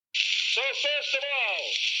So first of all,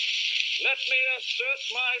 let me assert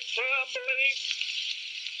my firm belief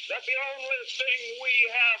that the only thing we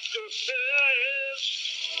have to fear is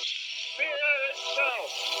fear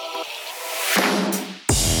itself.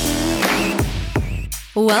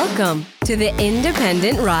 Welcome to the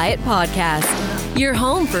Independent Riot Podcast, your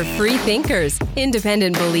home for free thinkers,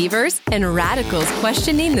 independent believers, and radicals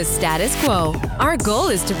questioning the status quo. Our goal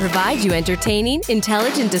is to provide you entertaining,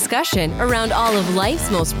 intelligent discussion around all of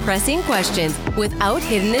life's most pressing questions without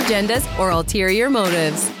hidden agendas or ulterior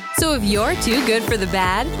motives. So if you're too good for the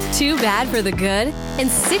bad, too bad for the good, and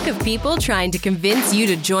sick of people trying to convince you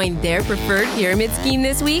to join their preferred pyramid scheme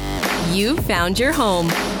this week, you've found your home.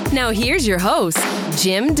 Now here's your host,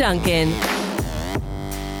 Jim Duncan.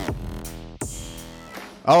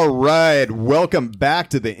 All right, welcome back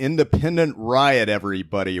to the Independent Riot,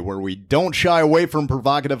 everybody, where we don't shy away from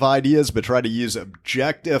provocative ideas, but try to use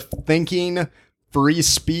objective thinking, free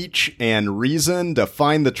speech, and reason to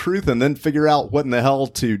find the truth and then figure out what in the hell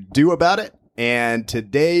to do about it. And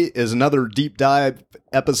today is another deep dive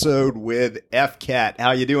episode with FCAT.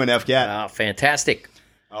 How you doing, FCAT? Fantastic.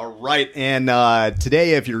 All right, and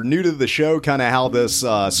today, if you're new to the show, kind of how this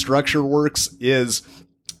structure works is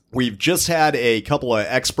we've just had a couple of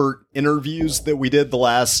expert interviews that we did the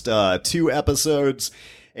last two episodes,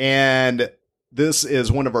 and this is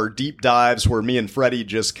one of our deep dives where me and Freddie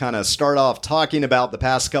just kind of start off talking about the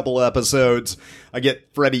past couple of episodes. I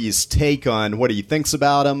get Freddie's take on what he thinks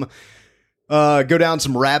about them. Go down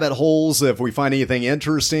some rabbit holes if we find anything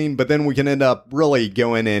interesting, but then we can end up really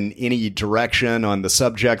going in any direction on the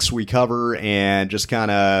subjects we cover, and just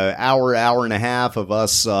kind of hour and a half of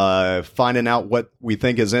us finding out what we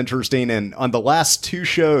think is interesting. And on the last two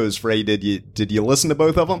shows, Freddie, did you listen to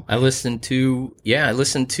both of them? I listened to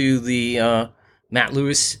the Matt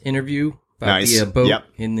Lewis interview about the boat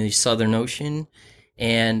in the Southern Ocean,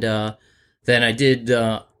 and then I did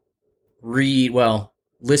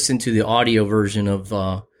listen to the audio version of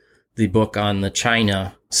the book on the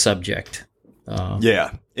China subject. And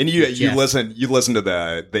you listened to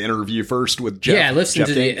the interview first with Jeff. Yeah, I listened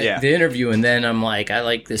to the interview, and then I'm like, I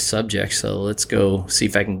like this subject, so let's go see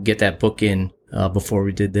if I can get that book in before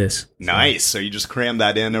we did this. Nice. So you just crammed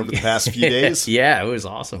that in over the past few days? Yeah, it was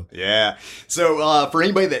awesome. Yeah. So for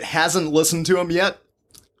anybody that hasn't listened to them yet,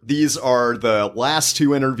 these are the last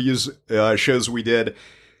two interviews shows we did.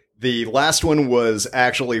 The last one was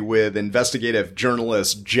actually with investigative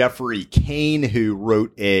journalist Jeffrey Kane, who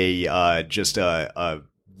wrote a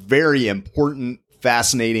very important,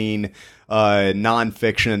 fascinating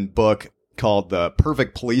nonfiction book called The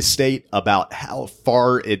Perfect Police State, about how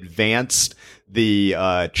far advanced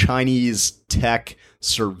the Chinese tech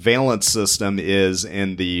surveillance system is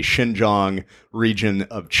in the Xinjiang region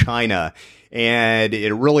of China. And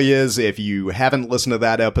it really is, if you haven't listened to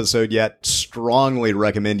that episode yet, strongly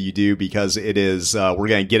recommend you do, because it is, we're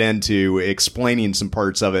going to get into explaining some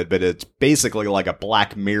parts of it, but it's basically like a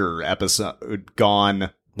Black Mirror episode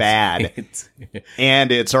gone bad.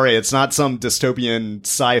 And it's not some dystopian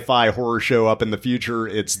sci-fi horror show up in the future.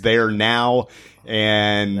 It's there now.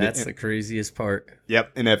 And that's the craziest part.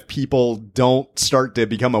 Yep. And if people don't start to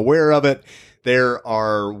become aware of it, there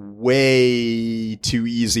are way too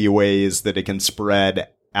easy ways that it can spread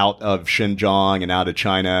out of Xinjiang and out of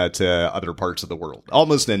China to other parts of the world,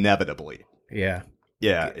 almost inevitably. Yeah.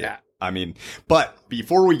 But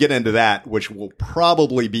before we get into that, which will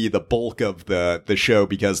probably be the bulk of the show,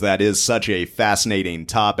 because that is such a fascinating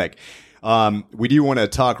topic, we do want to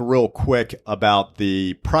talk real quick about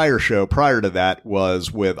the prior show. Prior to that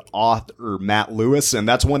was with author Matt Lewis, and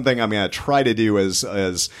that's one thing I'm going to try to do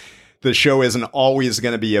as the show isn't always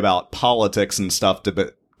going to be about politics and stuff,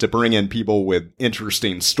 to bring in people with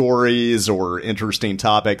interesting stories or interesting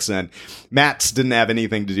topics. And Matt's didn't have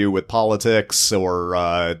anything to do with politics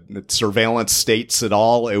or surveillance states at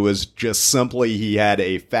all. It was just simply he had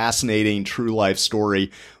a fascinating true life story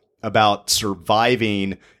about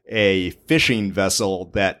surviving a fishing vessel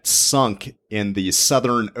that sunk in the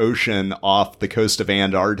Southern Ocean off the coast of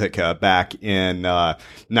Antarctica back in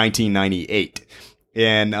 1998.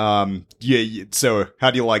 And so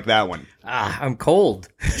how do you like that one? I'm cold.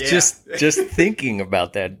 Yeah. just thinking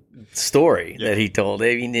about that story that he told.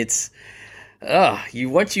 I mean, it's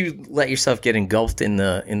once you let yourself get engulfed in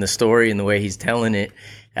the story and the way he's telling it,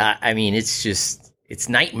 I mean, it's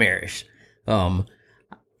nightmarish.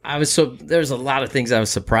 There's a lot of things I was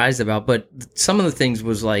surprised about, but some of the things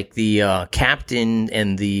was like the captain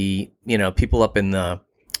and the people up in the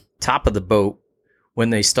top of the boat, when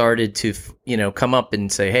they started to, come up and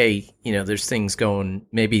say, hey, there's things going,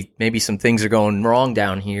 maybe some things are going wrong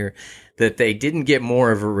down here, that they didn't get more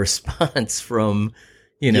of a response from,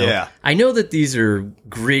 You know, Yeah. I know that these are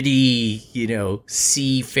gritty, you know,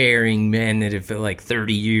 seafaring men that have like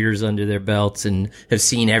 30 years under their belts and have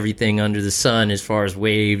seen everything under the sun as far as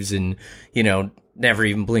waves and, you know, never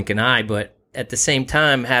even blink an eye. But at the same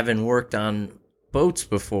time, having worked on boats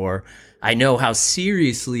before, I know how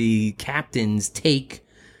seriously captains take,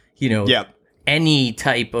 you know, any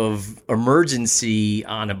type of emergency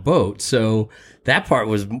on a boat. So that part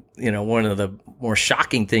was, you know, one of the more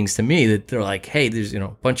shocking things to me, that they're like, hey, there's, you know,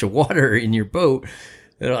 a bunch of water in your boat.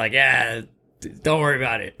 They're like, yeah, don't worry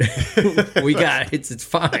about it. We got it. It's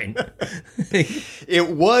fine. It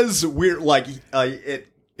was weird. Like,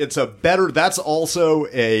 it's a better, that's also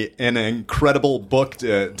an incredible book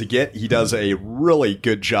to get. He does a really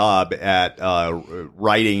good job at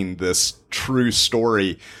writing this true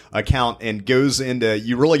story account, and goes into,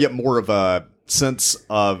 you really get more of a sense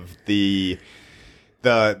of the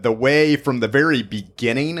way from the very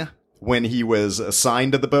beginning when he was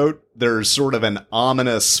assigned to the boat. There's sort of an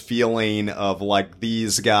ominous feeling of like,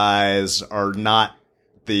 these guys are not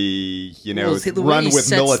the, you know, run with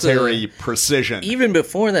military precision. Even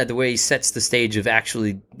before that, the way he sets the stage of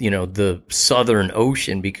actually, you know, the Southern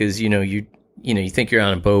Ocean, because, you know, you think you're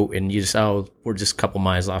on a boat and you just, oh, we're just a couple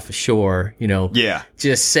miles off the shore, you know. Yeah.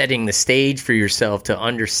 Just setting the stage for yourself to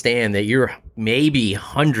understand that you're maybe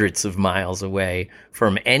hundreds of miles away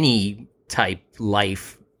from any type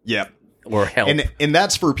life. Yeah. Or help. And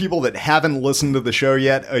that's for people that haven't listened to the show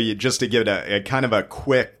yet, just to give it a kind of a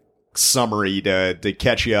quick summary to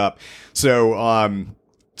catch you up. So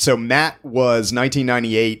Matt was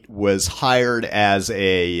 1998, was hired as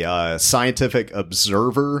a scientific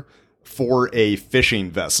observer for a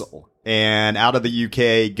fishing vessel, and out of the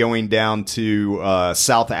UK going down to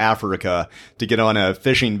South Africa to get on a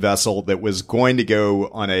fishing vessel that was going to go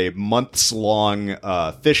on a months-long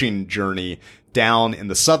fishing journey down in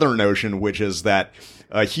the Southern Ocean, which is that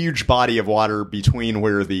a huge body of water between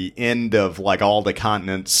where the end of like all the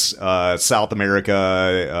continents, South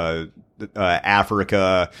America,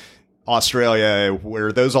 Africa, Australia,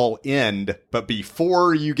 where those all end. But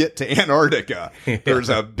before you get to Antarctica, there's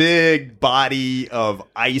a big body of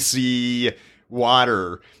icy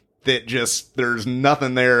water that just, there's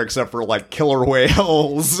nothing there except for like killer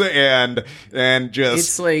whales and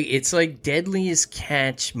just, it's like Deadliest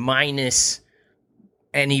Catch minus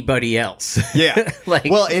anybody else. Yeah.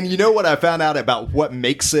 Like, well, and you know what I found out about what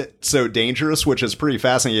makes it so dangerous, which is pretty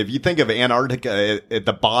fascinating. If you think of Antarctica at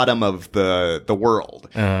the bottom of the world,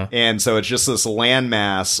 and so it's just this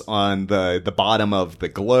landmass on the bottom of the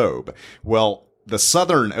globe. Well, the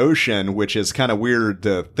Southern Ocean, which is kind of weird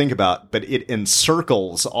to think about, but it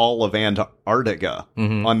encircles all of Antarctica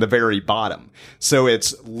on the very bottom. So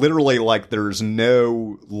it's literally like there's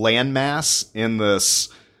no landmass in this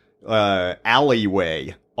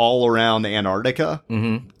alleyway all around Antarctica.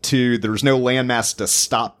 There's no landmass to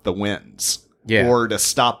stop the winds or to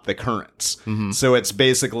stop the currents. So it's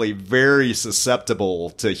basically very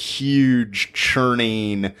susceptible to huge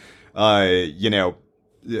churning,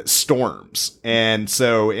 storms. And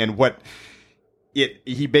so, and what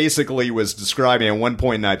he basically was describing at one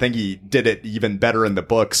point, and I think he did it even better in the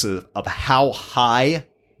books, of how high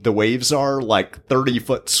the waves are, like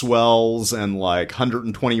 30-foot swells and like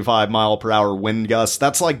 125 mile per hour wind gusts.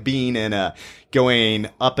 That's like being going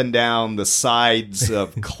up and down the sides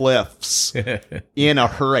of cliffs in a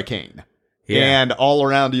hurricane. Yeah. And all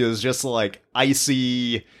around you is just like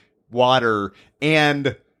icy water.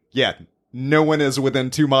 And no one is within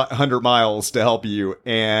 200 miles to help you.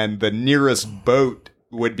 And the nearest boat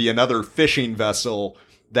would be another fishing vessel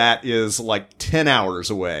that is like 10 hours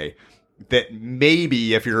away. That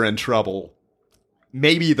maybe if you're in trouble,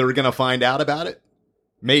 maybe they're going to find out about it.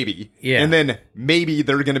 Maybe. Yeah. And then maybe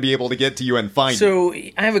they're going to be able to get to you and find you. So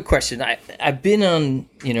I have a question. I've been on,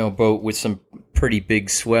 a boat with some pretty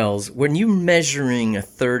big swells. When you're measuring a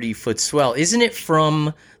 30-foot swell, isn't it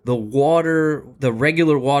from the water, the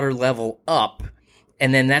regular water level up?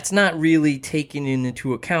 And then that's not really taking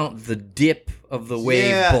into account the dip of the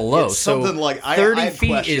wave below. It's something so like 30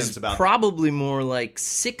 feet is probably more like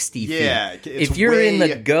 60 feet. Yeah, if you're in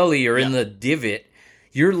the gully or in the divot,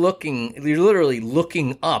 you're literally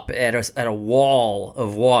looking up at a wall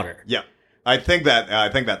of water. Yeah. I think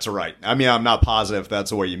that's right. I mean, I'm not positive if that's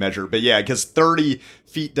the way you measure it, but yeah, because 30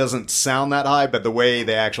 feet doesn't sound that high, but the way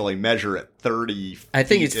they actually measure it, 30 feet I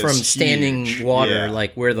think it's from standing huge. Water,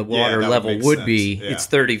 like where the water level would be. Yeah. It's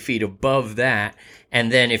 30 feet above that.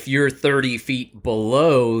 And then if you're 30 feet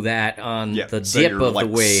below that on the dip of the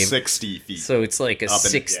wave, 60 feet. So it's like a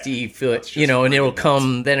 60 foot, and it'll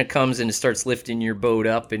come, then it comes and it starts lifting your boat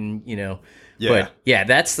up and, But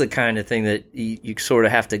that's the kind of thing that you sort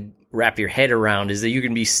of have to wrap your head around, is that you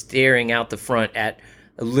can be staring out the front at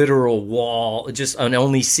a literal wall, just and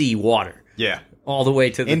only see water. Yeah. All the way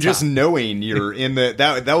to the and top. Just knowing you're in the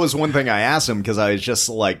that was one thing I asked him, because I was just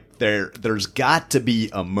like, there's got to be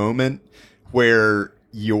a moment where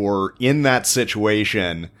you're in that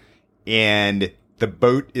situation and the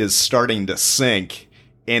boat is starting to sink,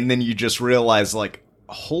 and then you just realize, like,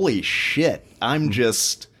 holy shit, I'm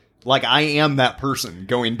just like, I am that person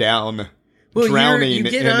going down. Well, drowning you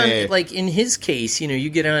get on, like in his case, you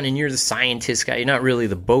get on and you're the scientist guy. You're not really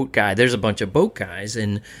the boat guy. There's a bunch of boat guys,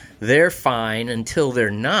 and they're fine until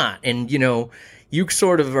they're not. And, you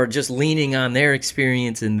sort of are just leaning on their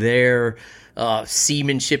experience and their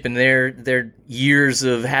seamanship and their years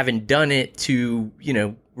of having done it to,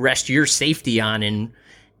 rest your safety on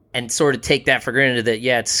and sort of take that for granted that,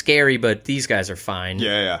 yeah, it's scary, but these guys are fine.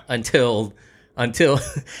 Yeah. Until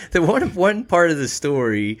the one part of the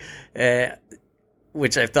story,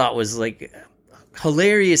 which I thought was like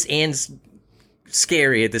hilarious and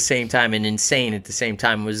scary at the same time and insane at the same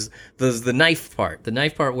time, was the knife part. The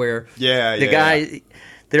knife part where the guy,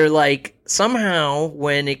 they're like, somehow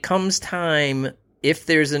when it comes time, if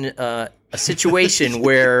there's a situation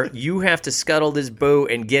where you have to scuttle this boat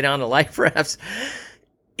and get on the life rafts,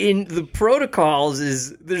 in the protocols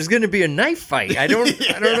is there's going to be a knife fight. I don't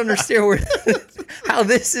understand how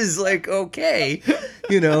this is like okay,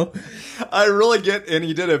 I really get, and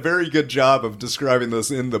he did a very good job of describing this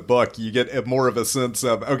in the book. You get more of a sense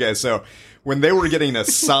of, okay, so when they were getting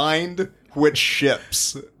assigned which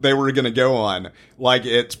ships they were going to go on, like,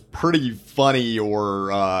 it's pretty funny,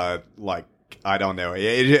 or like, I don't know.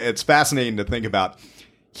 It's fascinating to think about.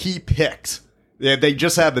 He picked. Yeah, they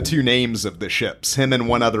just had the two names of the ships, him and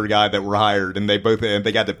one other guy that were hired, and they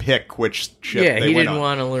got to pick which ship they went on. Yeah, he didn't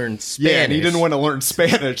want to learn Spanish. Yeah, and he didn't want to learn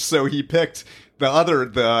Spanish, so he picked the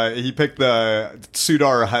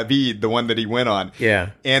Sudar Havid, the one that he went on. Yeah.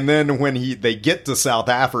 And then when they get to South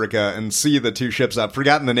Africa and see the two ships, I've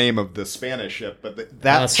forgotten the name of the Spanish ship, but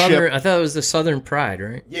that ship... I thought it was the Southern Pride,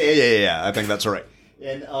 right? Yeah, I think that's right.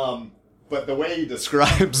 And, but the way he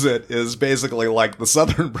describes it is basically like the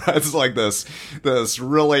Southern Pride is like this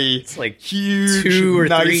really, it's like huge, 2 or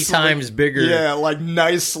 3 times bigger. Yeah, like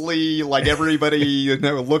nicely, like everybody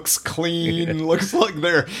looks clean, looks like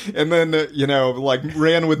they're, and then like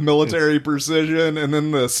ran with military precision. And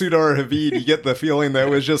then the Sudar Havid, you get the feeling that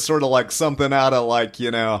it was just sort of like something out of like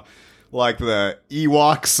like the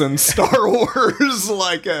Ewoks in Star Wars,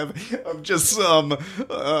 like of just some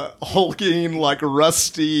hulking, like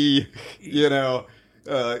rusty,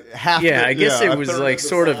 half. Yeah, I guess it was like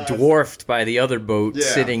sort of dwarfed by the other boat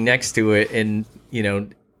sitting next to it, and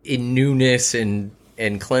in newness and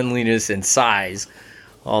cleanliness and size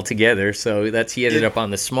altogether. So he ended up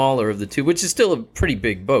on the smaller of the two, which is still a pretty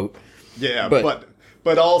big boat. Yeah,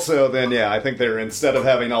 but also then I think they're, instead of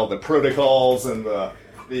having all the protocols and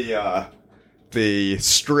the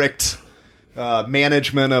strict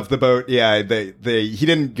management of the boat, he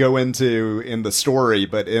didn't go into in the story,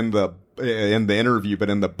 but in the interview, but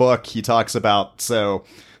in the book he talks about, so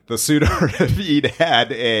the Sudar Havid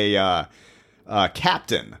had a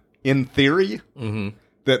captain in theory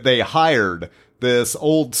that they hired, this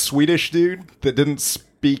old Swedish dude that didn't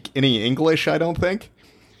speak any English, I don't think,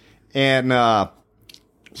 and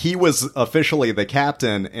he was officially the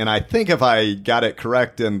captain, and I think if I got it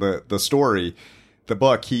correct in the story, the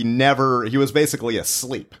book, he was basically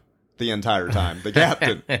asleep the entire time, the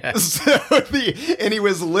captain. And he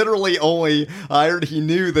was literally only hired, he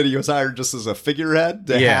knew that he was hired just as a figurehead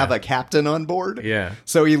to have a captain on board. Yeah.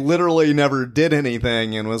 So he literally never did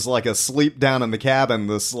anything and was like asleep down in the cabin,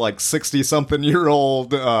 this like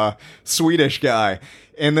 60-something-year-old Swedish guy.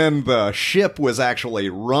 And then the ship was actually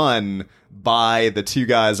run by the two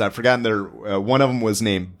guys. I've forgotten one of them was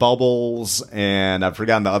named Bubbles, and I've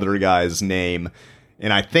forgotten the other guy's name.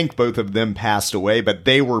 And I think both of them passed away, but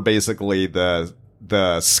they were basically the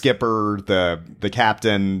skipper, the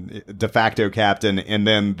captain, de facto captain, and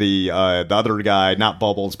then the other guy, not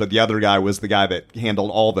Bubbles, but the other guy was the guy that handled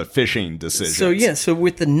all the fishing decisions. So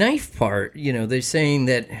with the knife part, they're saying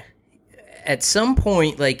that at some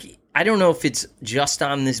point, like, I don't know if it's just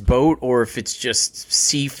on this boat or if it's just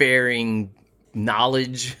seafaring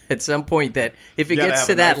knowledge at some point, that if it gets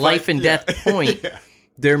to that life and death point,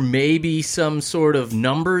 there may be some sort of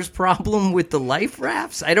numbers problem with the life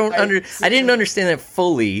rafts. I didn't understand that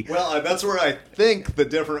fully. Well, that's where I think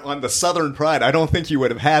on the Southern Pride, I don't think you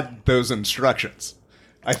would have had those instructions.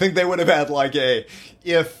 I think they would have had like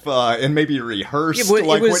and maybe rehearsed Yeah, but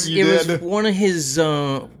like it was, what you it did. was one of his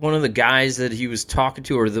one of the guys that he was talking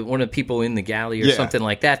to, or one of the people in the galley, or Yeah. something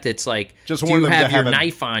like that. That's like, Just do warned you them to have your have a-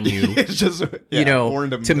 knife on you? It's just You know,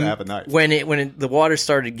 warned him to have a knife. when the water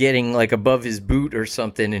started getting like above his boot or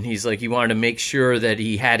something, and he's like, he wanted to make sure that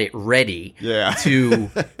he had it ready, Yeah. to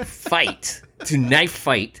fight, to knife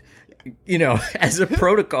fight, you know, as a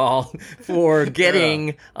protocol for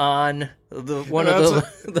getting on the one of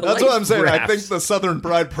the That's what I'm saying. I life think rafts. the Southern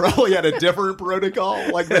Pride probably had a different protocol.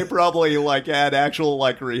 Like they probably like had actual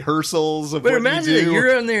like rehearsals of But what imagine you that do.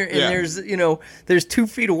 you're on there and Yeah. there's 2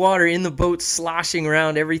 feet of water in the boat sloshing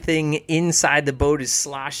around. Everything inside the boat is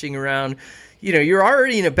sloshing around. You know, you're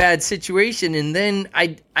already in a bad situation. And then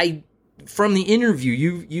I from the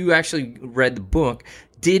interview, you actually read the book.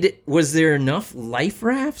 Was there enough life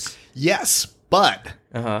rafts? Yes, but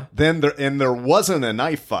then there wasn't a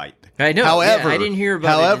knife fight. I know. However, I didn't hear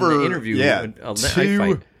about it in the interview. Yeah, a knife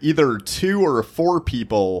fight. either 2 or 4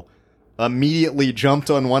 people jumped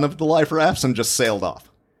on one of the life rafts and just sailed off.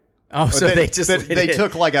 Oh, so they just they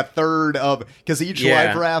took like a third of, because each Yeah.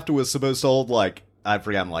 life raft was supposed to hold like, I've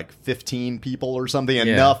forgotten, like 15 people or something, Yeah.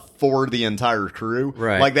 enough for the entire crew.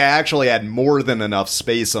 Right. Like they actually had more than enough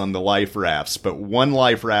space on the life rafts, but one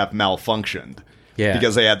life raft malfunctioned. Yeah.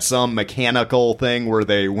 Because they had some mechanical thing where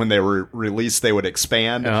when they were released, they would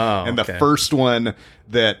expand. Oh, and the okay. first one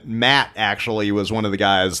that Matt actually was one of the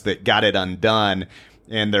guys that got it undone.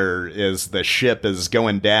 And the ship is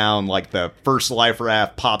going down, like the first life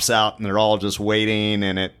raft pops out and they're all just waiting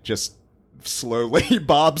and it just slowly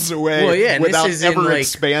bobs away Well, yeah, and without this is ever in like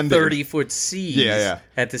expanding. 30-foot seas. Yeah.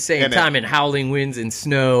 At the same And time, and howling winds and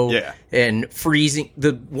snow. Yeah. And freezing.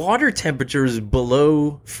 The water temperature is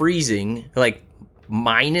below freezing, like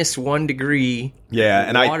 -1 degree. Yeah,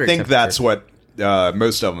 and I water think temperature. that's what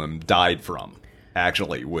most of them died from,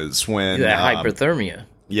 actually, was when... That hypothermia.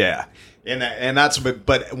 Yeah, and that's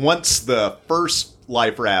but once the first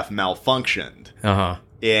life raft malfunctioned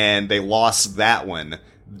and they lost that one,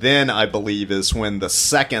 then I believe is when the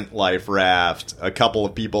second life raft, a couple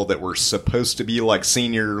of people that were supposed to be like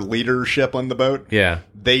senior leadership on the boat, Yeah.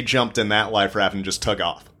 they jumped in that life raft and just took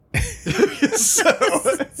off. So,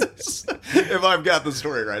 if I've got the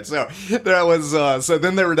story right, so that was so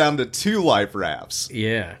then they were down to 2 life rafts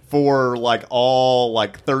Yeah. for like all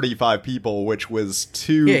like 35 people, which was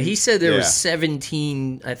 2. Yeah, he said there yeah. was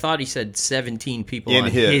 17. I thought he said 17 people In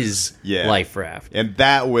on his, yeah. life raft. And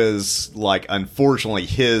that was like, unfortunately,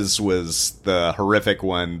 his was the horrific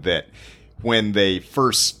one that when they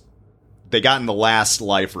got in the last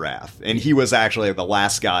life raft, and he was actually the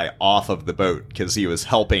last guy off of the boat because he was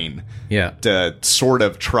helping Yeah. to sort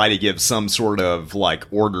of try to give some sort of like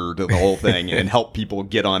order to the whole thing and help people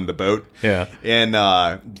get on the boat Yeah. and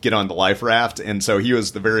get on the life raft. And so he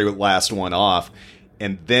was the very last one off.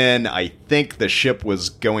 And then I think the ship was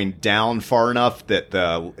going down far enough that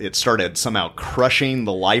it started somehow crushing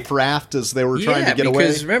the life raft as they were trying to get away.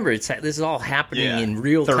 because remember, this is all happening Yeah. in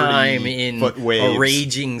real time in 30-foot waves. a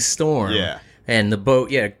raging storm. Yeah. And the boat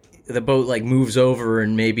like moves over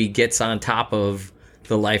and maybe gets on top of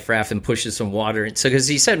the life raft and pushes some water. So because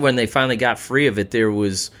he said when they finally got free of it, there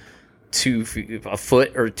was a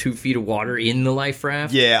foot or 2 feet of water in the life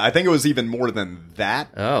raft. Yeah, I think it was even more than that.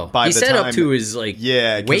 Oh, by he the said time, up to his like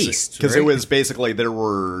waist because right? it was basically there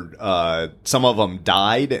were some of them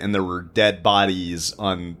died and there were dead bodies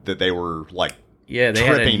on that they were like they had a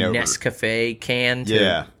tripping over. Nescafe can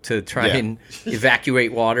Yeah. to try Yeah. and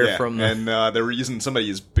evacuate water Yeah, from the and they were using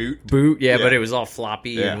somebody's boot. boot. Yeah, Yeah. but it was all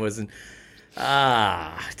floppy Yeah. and wasn't.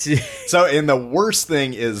 So, and the worst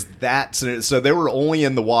thing is that so they were only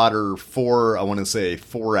in the water for I want to say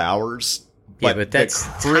 4 hours. Yeah, but that's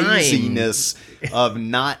the craziness of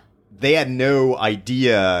not. They had no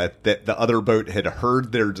idea that the other boat had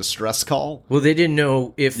heard their distress call. Well, they didn't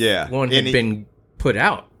know if Yeah. one had And been put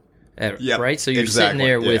out, Yep, right? So you're exactly, sitting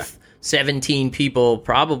there yeah. with 17 people,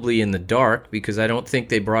 probably in the dark, because I don't think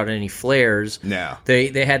they brought any flares. No.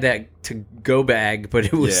 They had that to-go bag, but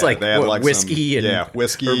it was Yeah, like, they had what, like whiskey some, and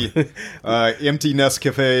whiskey, empty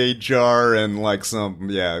Nescafe jar, and like some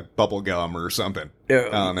bubble gum or something. I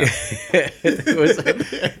don't know. It was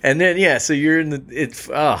and then so you're in the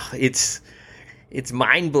it's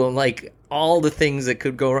mind blowing, like all the things that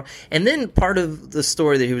could go wrong. And then part of the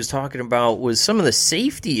story that he was talking about was some of the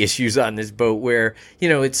safety issues on this boat, where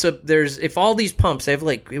if all these pumps, they have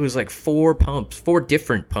it was like 4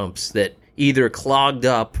 different pumps that either clogged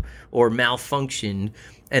up or malfunctioned.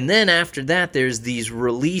 And then after that, there's these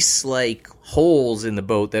release holes in the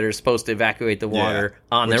boat that are supposed to evacuate the water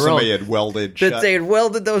on Which their own. somebody had welded shut. That they had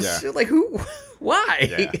welded those. Yeah. Like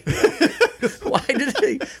Why?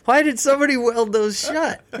 Why did somebody weld those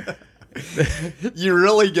shut? You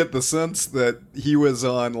really get the sense that he was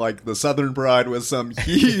on like the Southern Pride with some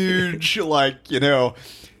huge, like, you know,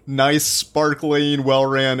 nice, sparkling,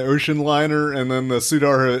 well-ran ocean liner, and then the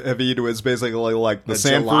Sudar Havid was basically like the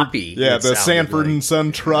Sanford, jalopy, the Sanford like. and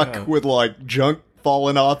Son truck with like junk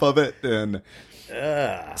falling off of it, and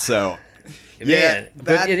so. Yeah,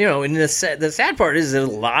 but you know, and the sad part is that a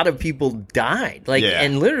lot of people died, like,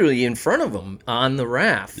 and literally in front of them on the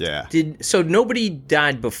raft. Yeah. So nobody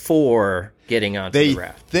died before getting onto the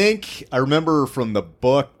raft. I remember from the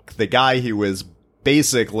book, the guy who was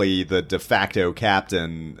basically the de facto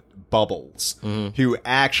captain, Bubbles, who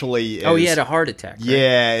actually is, he had a heart attack. Right?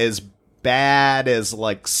 Yeah, as bad as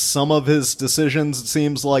like some of his decisions it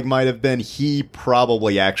seems like might have been, he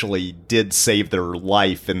probably actually did save their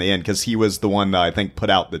life in the end, because he was the one that I think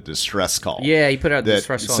put out the distress call. Yeah, he put out the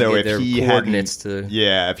distress call. So if he coordinates to,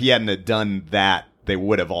 if he hadn't have done that, they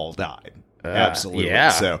would have all died. Absolutely.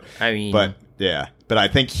 Yeah. So I mean, but I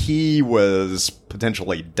think he was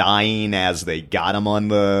potentially dying as they got him on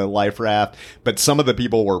the life raft. But some of the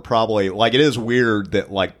people were probably, like, it is weird that,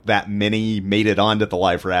 like, that many made it onto the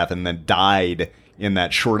life raft and then died in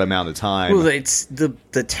that short amount of time. Well, it's the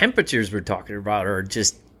temperatures we're talking about are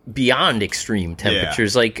just beyond extreme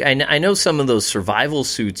temperatures. Like, I know some of those survival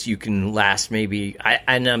suits you can last maybe,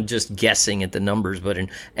 and I'm just guessing at the numbers, but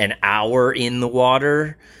an hour in the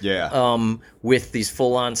water. With these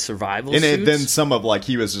full-on survival suits. And then some of, like,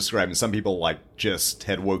 he was describing, some people, like, just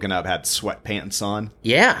had woken up, had sweatpants on.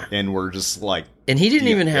 Yeah. And were just, like... And he didn't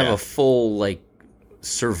even have a full, like,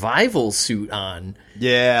 survival suit on.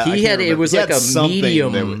 Yeah. He had, it was like a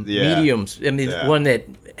medium, I mean, one that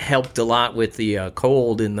helped a lot with the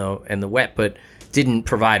cold and the wet, but didn't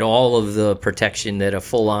provide all of the protection that a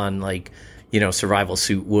full-on, like, you know, survival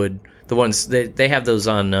suit would. The ones they have those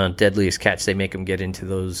on Deadliest Catch. They make them get into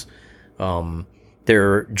those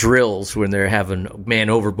their drills when they're having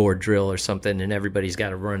man overboard drill or something, and everybody's got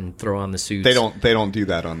to run and throw on the suits. They don't do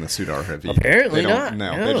that on the Sudar Havid. Apparently not.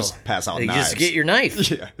 No, they just pass out knives. Just get your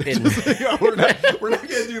knife. Yeah. We're not going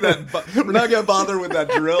to do that. We're not going to bother with that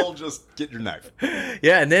drill. Just get your knife.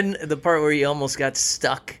 Yeah, and then the part where he almost got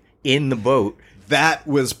stuck in the boat. That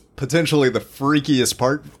was potentially the freakiest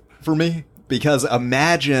part for me, because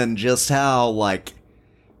imagine just how, like,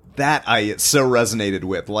 that I so resonated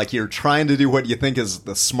with. Like, you're trying to do what you think is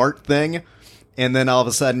the smart thing, and then all of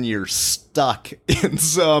a sudden you're stuck in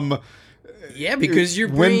some because your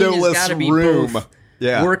brain has got to be room. Both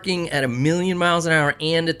working at 1,000,000 miles an hour,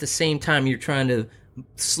 and at the same time you're trying to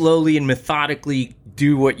slowly and methodically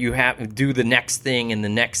do what you have, do the next thing and the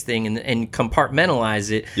next thing, and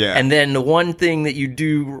compartmentalize it. Yeah. And then the one thing that you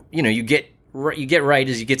do, you know, you get right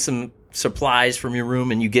is you get some supplies from your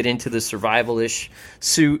room and you get into the survival-ish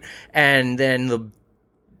suit, and then the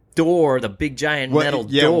door, the big giant metal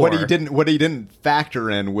door. What he didn't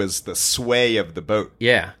factor in was the sway of the boat.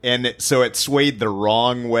 Yeah. And so it swayed the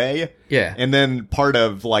wrong way. Yeah. And then part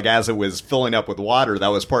of, like, as it was filling up with water, that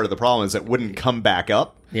was part of the problem, is it wouldn't come back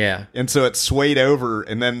up. Yeah. And so it swayed over,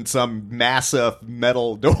 and then some massive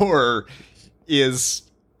metal door is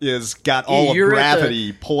got all of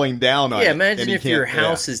gravity pulling down on it. Yeah, imagine if your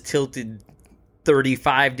house is tilted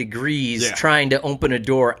 35 degrees trying to open a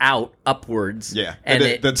door out upwards. Yeah. And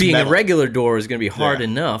it being metal. A regular door is going to be hard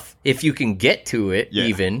enough if you can get to it,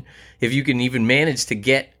 even. If you can even manage to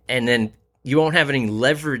get, and then you won't have any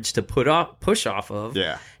leverage to push off of.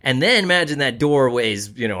 Yeah. And then imagine that door weighs,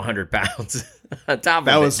 100 pounds on top of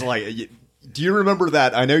it. That was like... Do you remember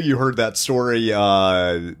that? I know you heard that story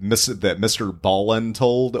that Mr. Ballin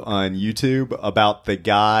told on YouTube about the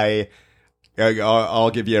guy. I'll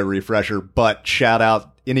give you a refresher, but shout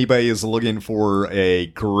out anybody who's looking for a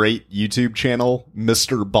great YouTube channel,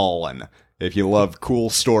 Mr. Ballin, if you love cool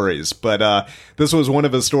stories. But this was one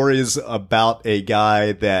of his stories about a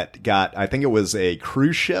guy that got, I think it was a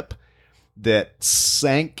cruise ship that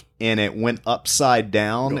sank and it went upside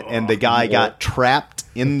down, and the guy got trapped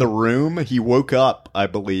in the room. He woke up, I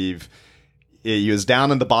believe. He was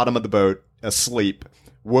down in the bottom of the boat, asleep.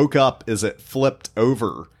 Woke up as it flipped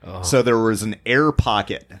over. So there was an air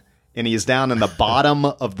pocket, and he's down in the bottom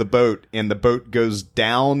of the boat, and the boat goes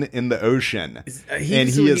down in the ocean.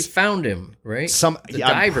 He found him, right?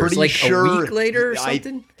 I'm pretty like sure a week later or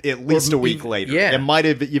something? At least a week later. Yeah. It might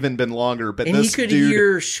have even been longer. But and this he could dude,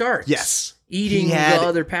 hear sharks. Yes. Eating the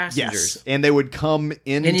other passengers. Yes, and they would come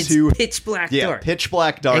into... And it's pitch black dark. Yeah, pitch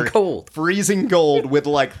black dark. And cold. Freezing cold with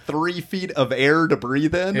like 3 feet of air to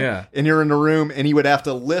breathe in. Yeah. And you're in a room, and he would have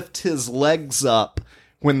to lift his legs up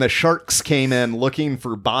when the sharks came in looking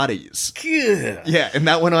for bodies. Yeah. Yeah, and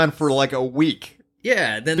that went on for like a week.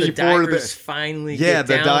 Yeah, then the Before divers finally get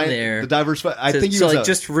down there. The divers, I think he so was like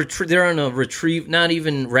just they're on a retrieve, not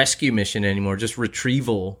even rescue mission anymore, just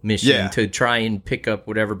retrieval mission to try and pick up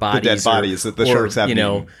whatever bodies, dead bodies that the sharks have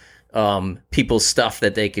people's stuff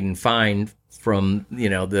that they can find from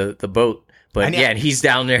the boat. But and he's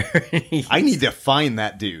down there. I need to find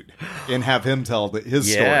that dude and have him tell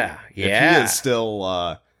his story. Yeah. If he is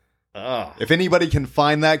still. If anybody can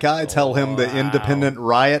find that guy, tell him the Independent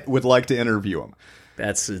Riot would like to interview him.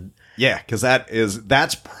 Because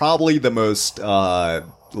that's probably the most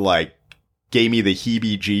gave me the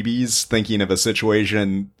heebie-jeebies thinking of a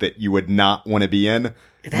situation that you would not want to be in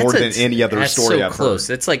more than any other story I've heard.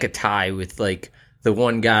 That's like a tie with like the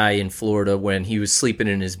one guy in Florida when he was sleeping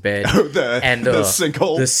in his bed and the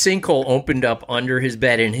sinkhole. The sinkhole opened up under his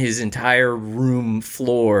bed and his entire room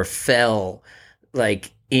floor fell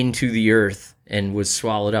like into the earth and was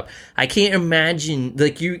swallowed up. I can't imagine,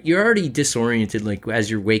 like you're already disoriented, like as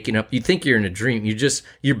you're waking up. You think you're in a dream.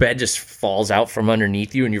 Your bed just falls out from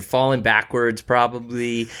underneath you and you're falling backwards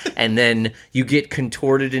probably, and then you get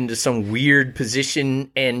contorted into some weird position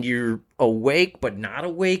and you're awake but not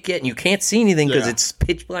awake yet, and you can't see anything because it's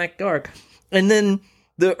pitch black dark. And then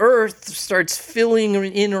the earth starts filling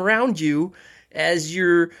in around you as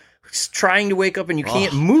you're trying to wake up, and you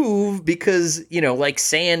can't move because, like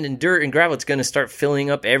sand and dirt and gravel, it's going to start filling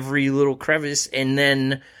up every little crevice. And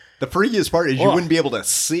then the freakiest part is you wouldn't be able to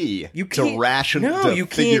see you to ration no, to you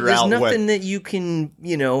figure can't. out There's nothing what that you can,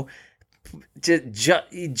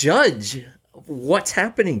 judge what's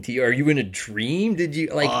happening to you. Are you in a dream? Did you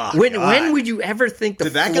when would you ever think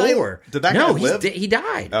did that guy live? He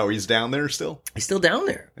died. Oh, he's down there still? He's still down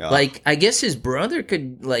there. Yeah. Like, I guess his brother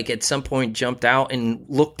could, like, at some point jumped out and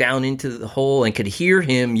looked down into the hole and could hear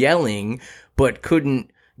him yelling, but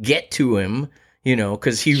couldn't get to him,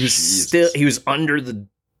 because he was under the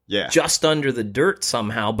just under the dirt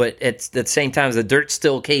somehow, but at the same time the dirt's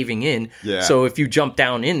still caving in. Yeah. So if you jump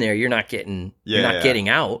down in there, you're not getting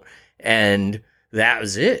out. And that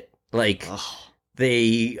was it. Like,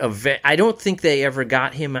 I don't think they ever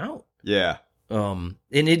got him out. Yeah.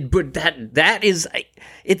 But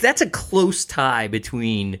that's a close tie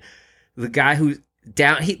between the guy who's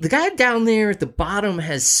the guy down there at the bottom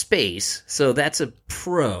has space, so that's a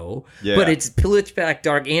pro. Yeah. But it's pitch black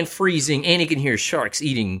dark and freezing, and he can hear sharks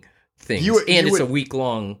eating things, it's a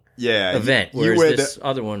week-long event. Whereas this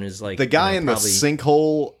other one is like the guy in the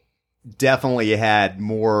sinkhole definitely had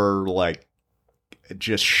more like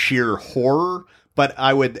just sheer horror, but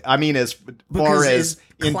as far as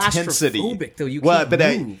intensity, though, you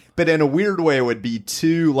can't move. But in a weird way, it would be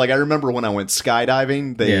too, like, I remember when I went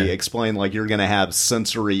skydiving, they explained like you're going to have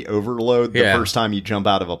sensory overload the first time you jump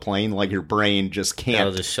out of a plane, like your brain just can't.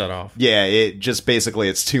 It'll just shut off. Yeah, it just basically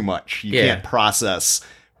it's too much. You can't process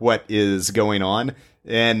what is going on.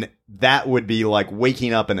 And that would be like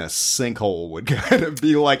waking up in a sinkhole would kind of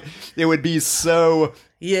be like, it would be so...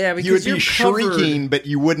 Yeah, because you would be shrieking, but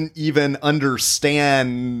you wouldn't even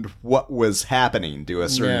understand what was happening to a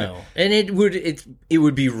certain... No, and it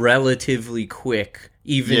would be relatively quick.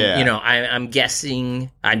 Even, I'm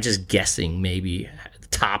just guessing maybe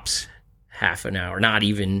tops half an hour, not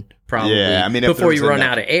even probably. Yeah, before you run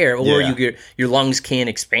out of air, or your lungs can't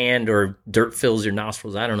expand, or dirt fills your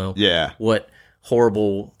nostrils. I don't know. Yeah, what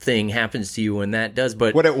horrible thing happens to you when that does.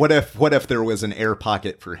 But what if there was an air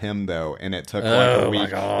pocket for him though, and it took like a week, my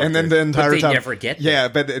God, and then the entire time never get there. Yeah,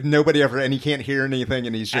 but nobody ever, and he can't hear anything,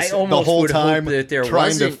 and he's just the whole time that there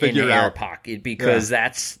trying to figure an out air pocket, because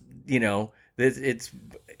that's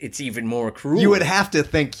it's even more cruel. You would have to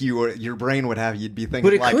think your brain would have, you'd be thinking,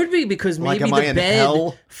 but it could be because maybe the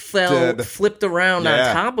bed flipped around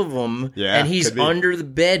on top of him, and he's under the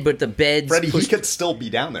bed, but the bed's Freddie, he could still be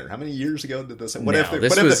down there. How many years ago did this?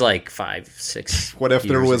 This was like 5, 6. What if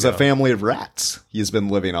there was a family of rats he's been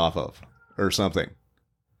living off of, or something?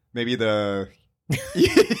 Maybe the.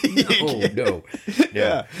 No.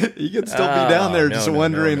 Yeah, he could still be down there, just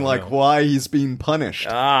wondering why he's being punished.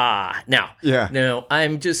 No,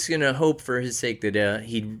 I'm just gonna hope for his sake that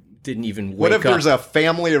he didn't even wake up. What if there's a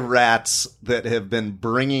family of rats that have been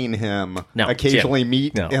bringing him occasionally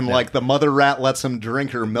meat, and like the mother rat lets him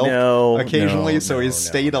drink her milk occasionally, so he's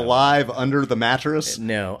stayed alive under the mattress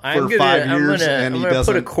for 5 years, and he doesn't. I'm gonna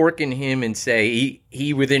put a cork in him and say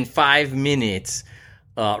he within 5 minutes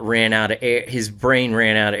ran out of air. His brain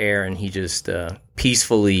ran out of air, and he just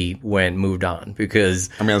peacefully moved on.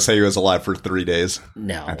 Because I'm going to say he was alive for 3 days.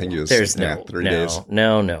 No, I think he was. 3 days.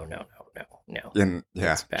 No. No. And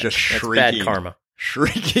That's just bad. shrieking. That's bad karma.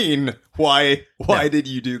 shrieking, why did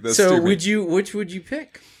you do this So to me? which would you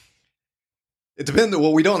pick? It depends.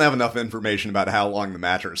 Well, we don't have enough information about how long the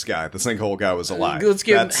mattress guy, the sinkhole guy, was alive. Let's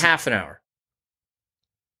give him half an hour.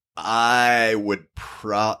 I would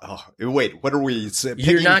wait, what are we saying?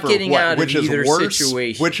 You're not getting out of which is either worse?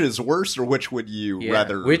 situation. Which is worse, or which would you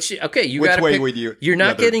rather? Which you which got to way pick. would you? You're not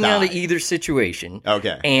rather getting out of die? either situation,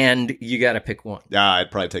 Okay. and you got to pick one. Yeah,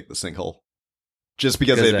 I'd probably take the sinkhole. Just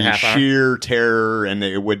because Because it'd of be half hour? sheer terror, and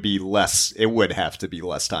it would be less. It would have to be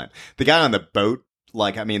less time. The guy on the boat,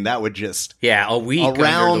 that would just Yeah, a week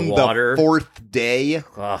around under the water. fourth day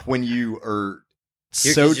Ugh. when you are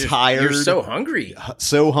You're- so 'cause you're- tired, You're so hungry.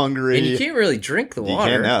 so hungry, And you can't really drink the You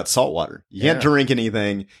water. can't. No, it's salt water. You can't Yeah. drink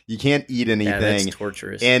anything. You can't eat Yeah, anything. that's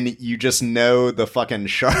torturous. And you just know the fucking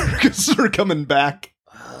sharks are coming back,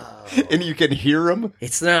 Oh. and you can hear them.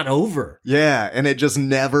 It's not over. Yeah, and it just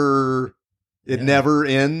never, never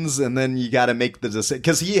ends. And then you got to make the decision,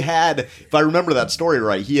 because he had, if I remember that story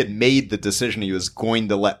right, he had made the decision he was going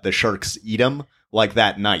to let the sharks eat him. Like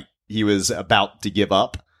that night, he was about to give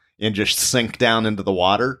up and just sink down into the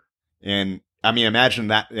water. And I mean, imagine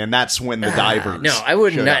that, and that's when the divers. No, I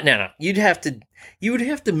wouldn't. showed up. No. You would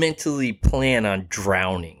have to mentally plan on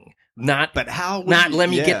drowning. Not But how? would Not you- let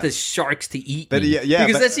me yeah. get the sharks to eat But me. yeah,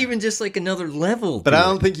 because but- that's even just like another level. But to I it.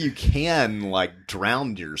 don't think you can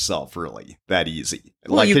drown yourself really that easy.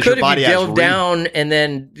 Well, you 'cause could your if you body has delved down and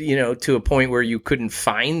then to a point where you couldn't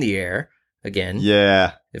find the air again.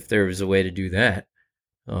 Yeah, If there was a way to do that.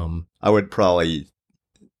 I would probably.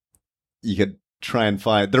 You could try and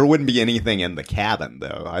find. There wouldn't be anything in the cabin,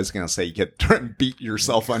 though. I was gonna say you could try and beat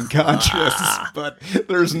yourself unconscious, but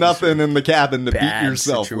there's nothing in the cabin to beat Bad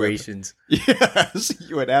yourself situations. with. Yes,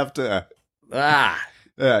 you would have to. Ah,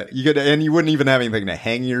 You could, and you wouldn't even have anything to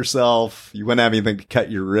hang yourself. You wouldn't have anything to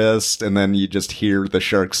cut your wrist, and then you just hear the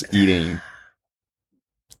sharks eating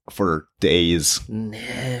for days.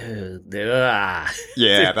 no. Ah.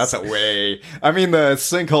 Yeah, that's a way. I mean, the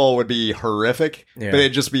sinkhole would be horrific, Yeah. but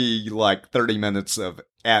it'd just be 30 minutes of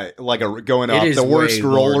going It off is the worst way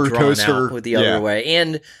more roller drawn coaster out with the other way,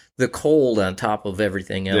 and the cold on top of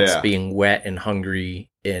everything else, Yeah. being wet and hungry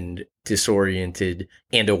and disoriented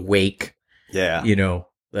and awake. Yeah.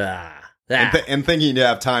 And thinking you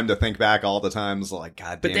have time to think back all the times, God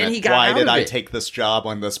damn But then it, he got why out did of I it. take this job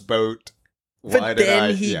on this boat? Why But did then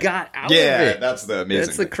I? he Yeah. got out Yeah, of it. that's the amazing.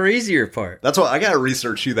 That's the thing. crazier part. That's why I gotta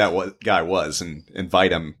research who that guy was and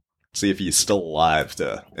invite him, see if he's still alive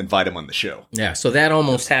to invite him on the show. Yeah, so that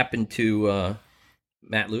almost happened to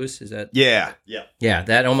Matt Lewis. Is that? Yeah. Yeah,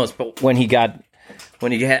 that almost. But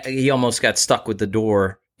he almost got stuck with the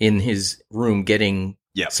door in his room getting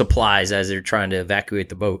Yep. supplies as they're trying to evacuate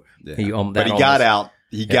the boat. Yeah. He, But he got out.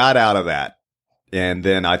 He got out of that, and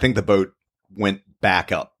then I think the boat went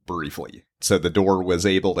back up briefly, so the door was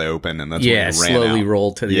able to open, and that's when he ran slowly out.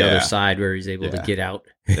 rolled to the Yeah. other side where he's able to Yeah. get out.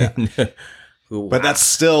 Yeah. Wow. But that's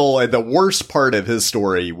still the worst part of his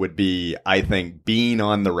story would be, I think, being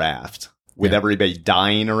on the raft with Yeah. everybody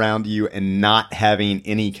dying around you and not having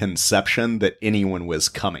any conception that anyone was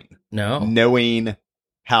coming. no. Knowing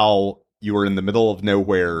how you were in the middle of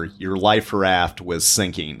nowhere, your life raft was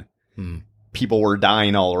sinking. Hmm. People were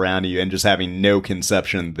dying all around you and just having no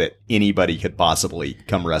conception that anybody could possibly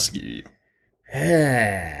come rescue you.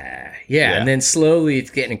 Yeah, and then slowly it's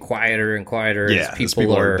getting quieter and quieter Yeah, as as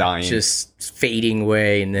people are dying. just fading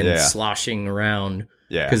away and then Yeah. sloshing around.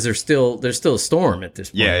 Yeah. Because there's still a storm at this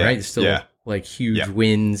point, Yeah, yeah, right? There's still yeah. huge Yeah.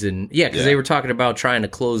 winds and because Yeah. they were talking about trying to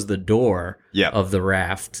close the door Yeah. of the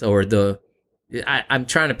raft or the. I'm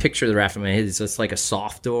trying to picture the raft in my head. It's just like a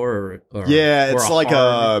soft door, or Yeah, or it's like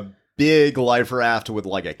hard- a big life raft with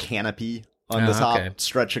a canopy on the Oh, top, okay.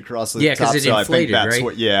 stretch across the Yeah, top. 'cause it so inflated, I think that's right?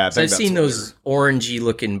 what. Yeah, I So think I've that's seen what those orangey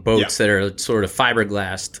looking boats that are sort of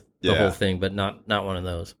fiberglassed the Yeah. whole thing, but not one of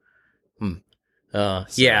those.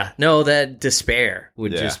 Yeah, no, that despair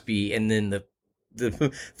would Yeah. just be, and then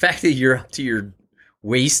the fact that you're up to your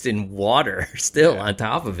waist in water still on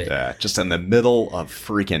top of it. Yeah, just in the middle of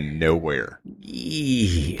freaking nowhere.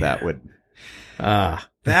 Yeah.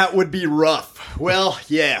 That would be rough. Well,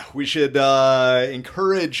 yeah, we should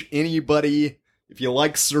encourage anybody, if you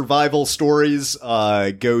like survival stories,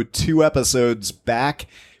 go 2 episodes back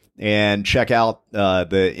and check out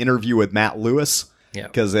the interview with Matt Lewis. Yeah.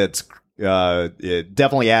 Because it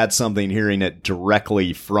definitely adds something hearing it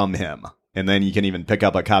directly from him. And then you can even pick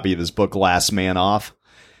up a copy of his book, Last Man Off.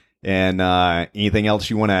 And anything else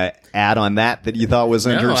you want to add on that you thought was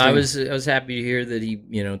No, interesting? I was happy to hear that he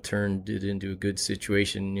turned it into a good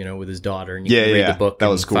situation with his daughter, and you can read the book that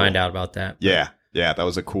and was cool. find out about that. Yeah, that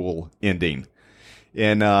was a cool ending.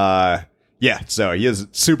 And Yeah, so he is a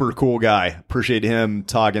super cool guy. Appreciate him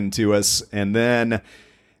talking to us. And then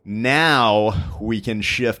now we can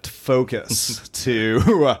shift focus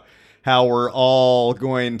to how we're all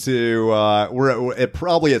going to,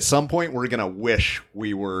 probably at some point we're going to wish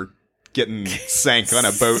we were getting sank on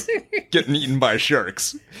a boat, getting eaten by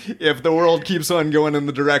sharks, if the world keeps on going in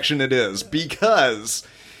the direction it is, because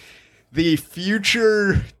the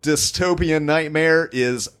future dystopian nightmare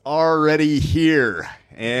is already here.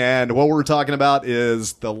 And what we're talking about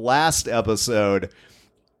is the last episode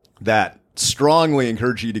that strongly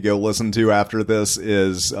encourage you to go listen to after this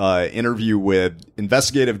is interview with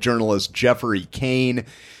investigative journalist Jeffrey Kane,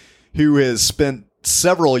 who has spent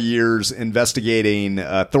several years investigating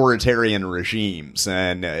authoritarian regimes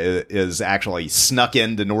and is actually snuck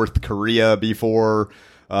into North Korea before,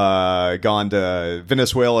 gone to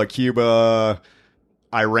Venezuela, Cuba,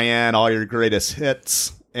 Iran, all your greatest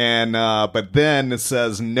hits. And but then it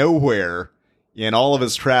says nowhere in all of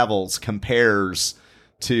his travels compares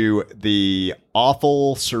to the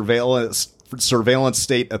awful surveillance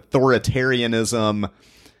state authoritarianism,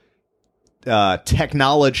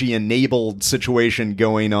 technology-enabled situation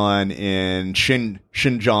going on in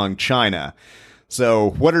Xinjiang, China.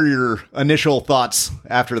 So what are your initial thoughts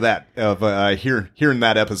after that of hearing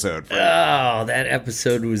that episode? Oh, that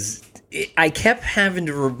episode was... I kept having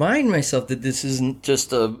to remind myself that this isn't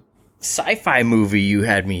just a sci-fi movie you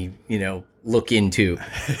had me, look into.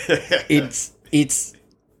 It's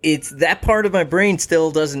that part of my brain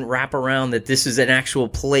still doesn't wrap around that this is an actual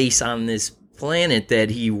place on this planet that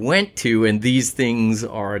he went to, and these things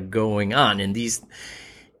are going on. And these,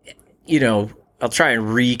 I'll try and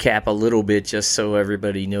recap a little bit just so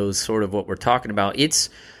everybody knows sort of what we're talking about. It's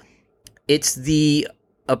the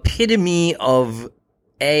epitome of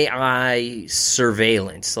AI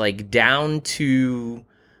surveillance, like down to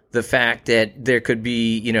the fact that there could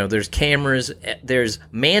be, there's cameras, there's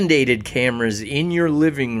mandated cameras in your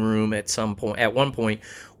living room at one point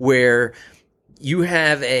where you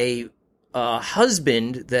have a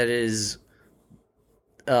husband that is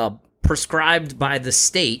prescribed by the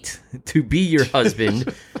state to be your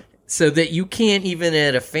husband so that you can't even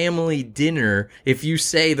at a family dinner, if you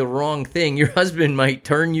say the wrong thing, your husband might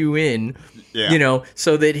turn you in,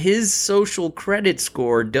 so that his social credit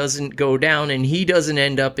score doesn't go down and he doesn't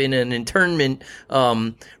end up in an internment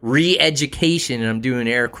re-education, and I'm doing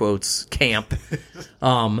air quotes, camp,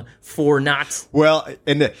 for not... Well,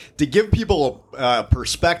 and to give people a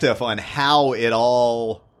perspective on how it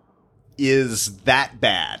all is that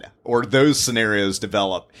bad, or those scenarios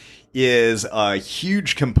develop, is a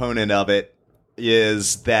huge component of it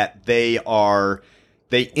is that they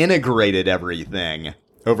integrated everything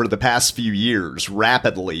over the past few years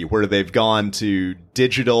rapidly, where they've gone to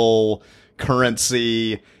digital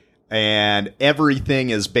currency and everything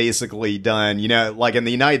is basically done, like in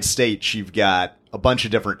the United States, you've got a bunch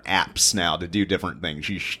of different apps now to do different things.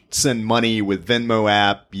 You send money with Venmo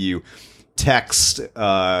app, you text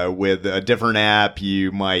with a different app,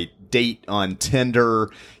 you might date on Tinder,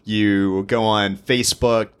 you go on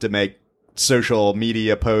Facebook to make social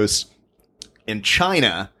media posts. In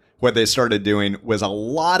China, what they started doing was a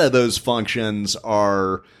lot of those functions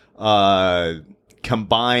are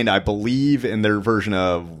combined, I believe, in their version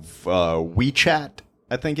of WeChat,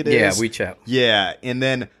 I think it is. Yeah, WeChat. Yeah,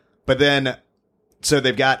 so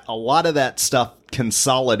they've got a lot of that stuff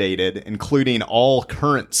consolidated, including all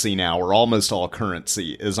currency now, or almost all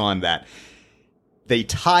currency is on that. They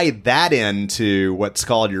tie that into what's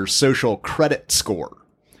called your social credit score.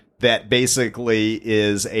 That basically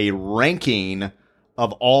is a ranking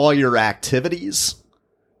of all your activities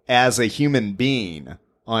as a human being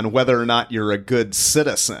on whether or not you're a good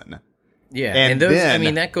citizen. Yeah, and those,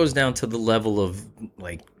 that goes down to the level of,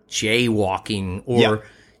 like, jaywalking, or,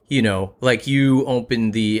 like you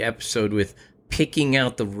opened the episode with picking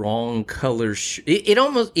out the wrong color.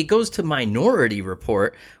 It goes to Minority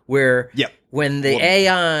Report, where when the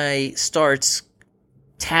AI starts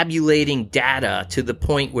tabulating data to the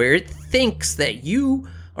point where it thinks that you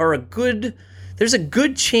are there's a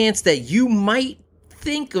good chance that you might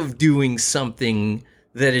think of doing something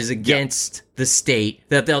that is against the state,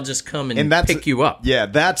 that they'll just come and pick you up. Yeah,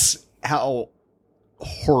 that's how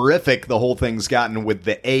horrific the whole thing's gotten with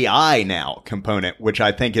the AI now component, which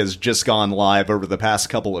I think has just gone live over the past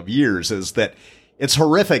couple of years, is that it's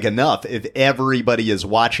horrific enough if everybody is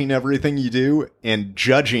watching everything you do and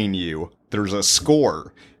judging you. There's a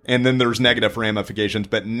score, and then there's negative ramifications.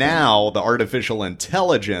 But now the artificial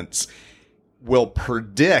intelligence will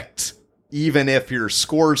predict even if your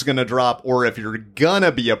score's going to drop or if you're going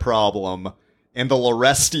to be a problem, and they'll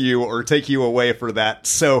arrest you or take you away for that.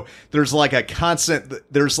 So there's like a constant,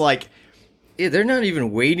 there's like they're not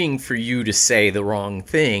even waiting for you to say the wrong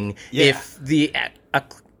thing. Yeah. If the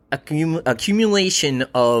accumulation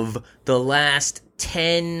of the last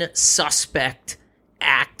 10 suspect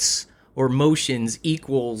acts or motions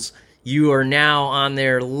equals, you are now on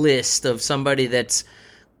their list of somebody that's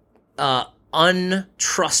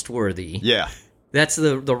untrustworthy. Yeah. That's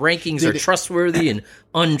the rankings are trustworthy and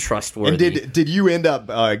untrustworthy. And did you end up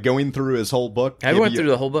going through his whole book? I went through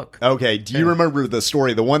the whole book. Okay. Do you remember the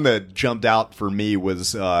story? The one that jumped out for me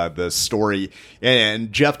was the story,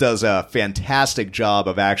 and Jeff does a fantastic job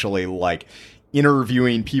of actually like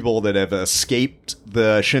interviewing people that have escaped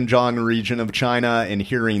the Xinjiang region of China and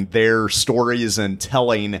hearing their stories and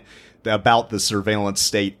telling about the surveillance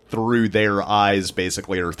state through their eyes,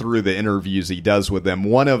 basically, or through the interviews he does with them.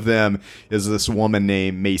 One of them is this woman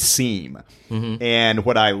named Maysim. Mm-hmm. And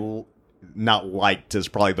what I not liked is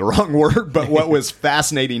probably the wrong word, but what was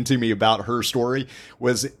fascinating to me about her story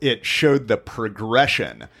was it showed the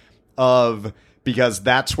progression of, because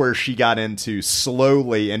that's where she got into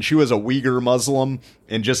slowly, and she was a Uyghur Muslim.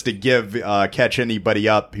 And just to catch anybody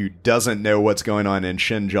up who doesn't know what's going on in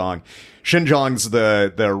Xinjiang, Xinjiang's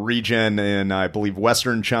the region in, I believe,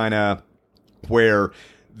 Western China where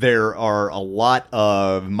there are a lot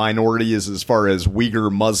of minorities as far as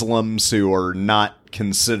Uyghur Muslims who are not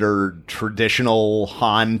considered traditional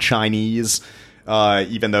Han Chinese.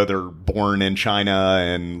 Even though they're born in China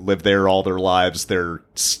and live there all their lives, they're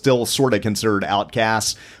still sort of considered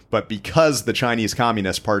outcasts. But because the Chinese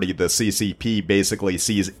Communist Party, the CCP, basically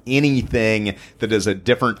sees anything that is a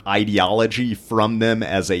different ideology from them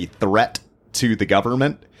as a threat to the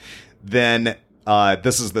government, then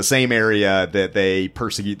this is the same area that they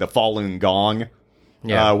persecute the Falun Gong.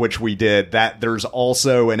 Yeah. Which we did. There's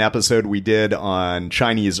also an episode we did on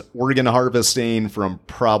Chinese organ harvesting from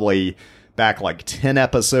probably back like 10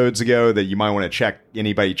 episodes ago that you might want to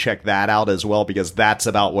check that out as well, because that's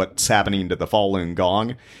about what's happening to the Falun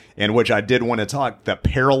Gong, and which I did want to talk the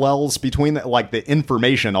parallels between like the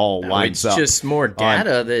information all lines up. It's just more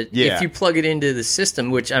data if you plug it into the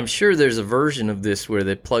system, which I'm sure there's a version of this where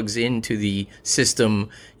that plugs into the system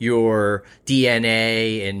your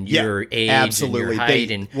DNA and your age absolutely. And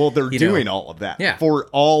your height. They're doing all of that for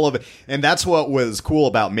all of it. And that's what was cool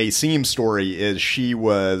about Maysim's story is she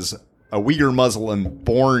was a Uyghur Muslim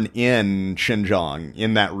born in Xinjiang,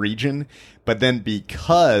 in that region. But then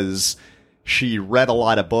because she read a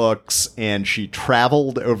lot of books and she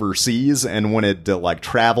traveled overseas and wanted to like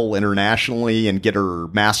travel internationally and get her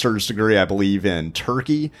master's degree, I believe, in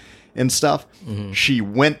Turkey and stuff, she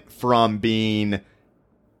went from being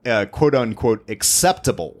a quote unquote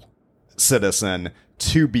acceptable citizen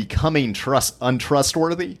to becoming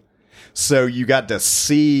untrustworthy. So you got to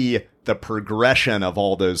see the progression of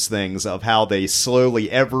all those things, of how they slowly,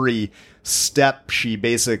 every step she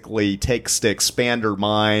basically takes to expand her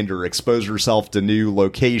mind or expose herself to new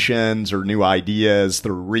locations or new ideas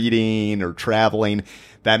through reading or traveling,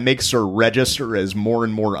 that makes her register as more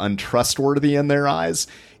and more untrustworthy in their eyes.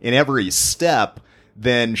 In every step,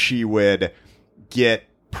 then she would get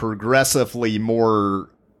progressively more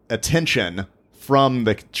attention from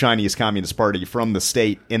the Chinese Communist Party, from the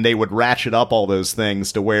state, and they would ratchet up all those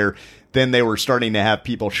things to where then they were starting to have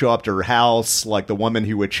people show up to her house, like the woman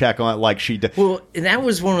who would check on it, like she did. Well, that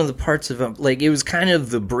was one of the parts of, like, it was kind of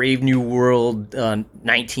the Brave New World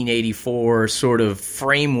 1984 sort of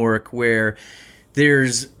framework where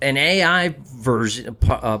there's an AI version,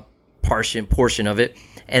 portion of it,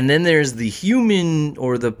 and then there's the human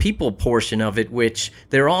or the people portion of it, which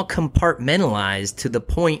they're all compartmentalized to the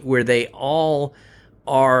point where they all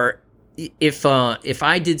are. If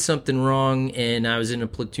I did something wrong and I was in a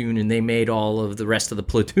platoon and they made all of the rest of the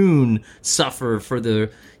platoon suffer for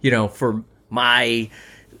for my,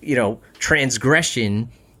 transgression,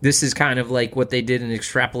 this is kind of like what they did and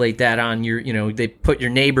extrapolate that on your, they put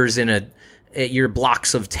your neighbors at your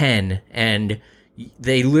blocks of 10, and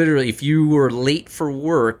they literally, if you were late for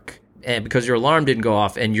work because your alarm didn't go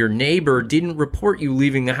off and your neighbor didn't report you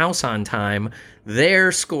leaving the house on time,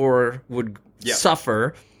 their score would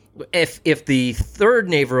suffer. If the third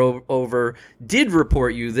neighbor over did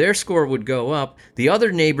report you, their score would go up. The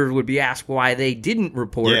other neighbor would be asked why they didn't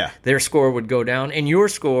report. Yeah. Their score would go down, and your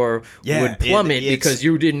score would plummet because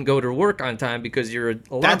you didn't go to work on time because your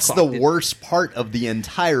alarm That's the worst part of the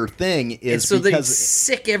entire thing is so because they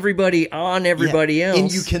sick everybody on everybody else.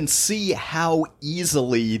 And you can see how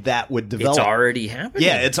easily that would develop. It's already happening.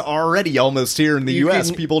 Yeah, it's already almost here in the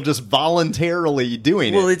U.S. People just voluntarily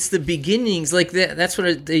doing it. Well, it's the beginnings. Like that's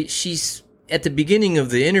what she's at the beginning of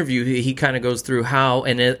the interview. He kind of goes through how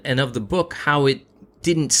and of the book how it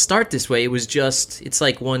didn't start this way. It was just, it's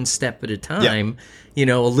like one step at a time, you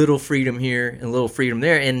know, a little freedom here and a little freedom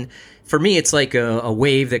there. And for me, it's like a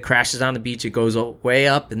wave that crashes on the beach. It goes way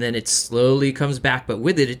up and then it slowly comes back. But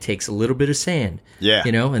with it, it takes a little bit of sand. Yeah.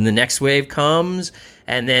 You know, and the next wave comes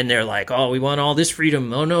and then they're like, oh, we want all this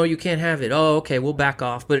freedom. Oh, no, you can't have it. Oh, okay, we'll back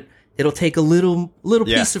off. But it'll take a little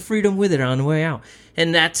piece of freedom with it on the way out.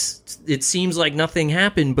 And it seems like nothing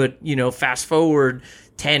happened. But, you know, fast forward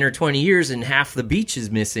 10 or 20 years and half the beach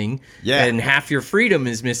is missing. Yeah. And half your freedom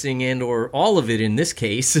is missing and or all of it in this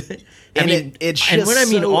case. And it's just and when I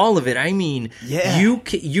mean so- all of it, I mean Yeah.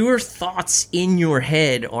 your thoughts in your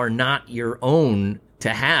head are not your own to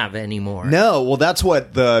have anymore. No, well, that's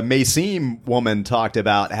what the Maysim woman talked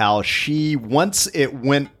about, how she, once it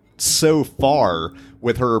went so far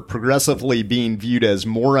with her progressively being viewed as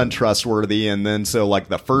more untrustworthy, and then so like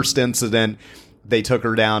the first incident, they took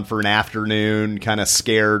her down for an afternoon, kind of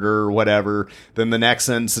scared her or whatever. Then the next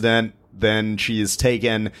incident, then she's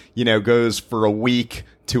taken, you know, goes for a week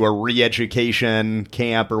to a re-education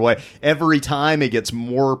camp or what. Every time it gets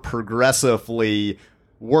more progressively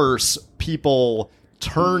worse, people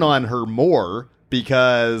turn on her more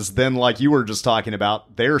because then, like you were just talking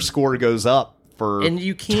about, their score goes up for and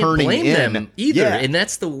you can't turning blame in. them either. Yeah. And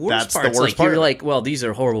that's the worst That's part. the It's worst like part. you're like, well, these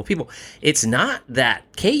are horrible people. It's not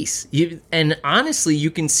that case. And honestly,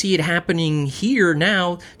 you can see it happening here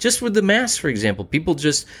now, just with the masks, for example. People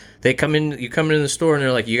just you come into the store and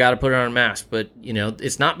they're like, you got to put on a mask. But you know,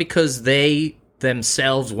 it's not because they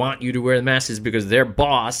themselves want you to wear the mask, it's because their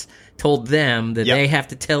boss told them that Yep. they have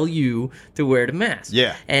to tell you to wear the mask.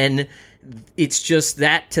 Yeah. And it's just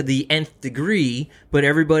that to the nth degree, but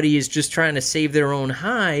everybody is just trying to save their own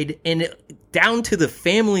hide, and down to the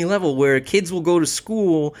family level where kids will go to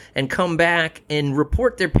school and come back and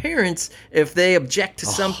report their parents if they object to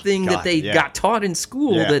something God, that they yeah. got taught in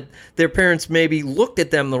school Yeah. that their parents maybe looked at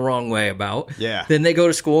them the wrong way about. Yeah. Then they go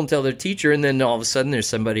to school and tell their teacher, and then all of a sudden there's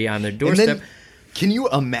somebody on their And doorstep. then, can you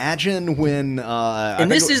imagine when?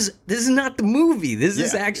 And this is not the movie. This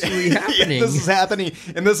is Yeah. actually Yeah, happening. this is happening,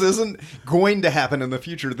 and this isn't going to happen in the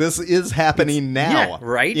future. This is happening now, yeah,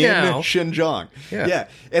 right in now. Xinjiang. Yeah.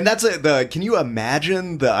 And that's it. Can you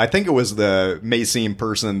imagine the? I think it was the Maysim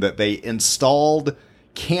person that they installed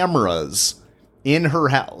cameras in her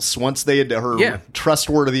house once they had her Yeah.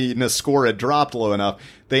 trustworthiness score had dropped low enough.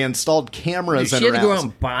 They installed cameras She in had her to go house. out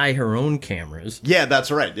and buy her own cameras. Yeah, that's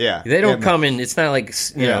right. Yeah, They don't And- come in. It's not like,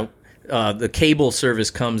 you Yeah. know, the cable service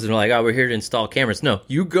comes and they're like, oh, we're here to install cameras. No,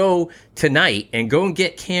 you go tonight and go and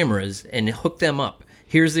get cameras and hook them up.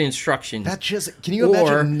 Here's the instructions. That just, can you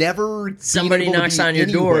Or imagine never being somebody able to knocks be on your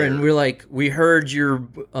door anywhere? and we're like, we heard your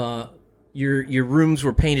rooms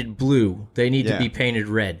were painted blue. They need Yeah. to be painted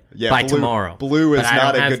red Yeah, by blue- tomorrow. blue is But I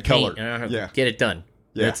not don't a have good paint. color. I don't have- Yeah. Get it done.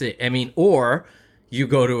 Yeah. That's it. I mean, or you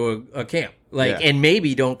go to a camp, like, Yeah. and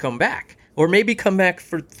maybe don't come back. Or maybe come back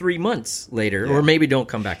for 3 months later, or maybe don't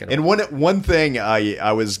come back at all. And one thing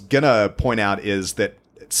I was gonna point out is that,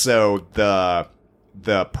 so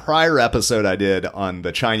the prior episode I did on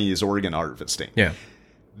the Chinese organ harvesting, Yeah.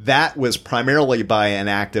 that was primarily by an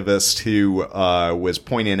activist who was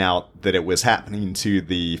pointing out that it was happening to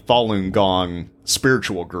the Falun Gong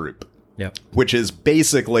spiritual group, Yep. which is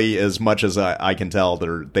basically, as much as I can tell,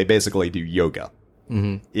 they basically do yoga.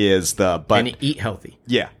 Mm-hmm. And eat healthy.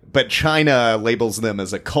 Yeah, but China labels them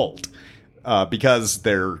as a cult because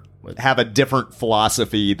they're have a different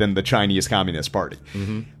philosophy than the Chinese Communist Party.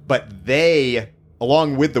 Mm-hmm. But they,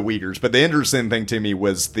 along with the Uyghurs, but the interesting thing to me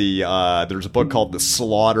was there's a book called The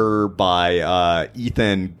Slaughter by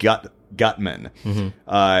Ethan Gutman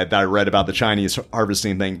that I read about the Chinese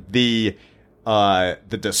harvesting thing. The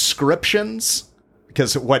descriptions.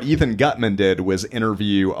 Because what Ethan Gutman did was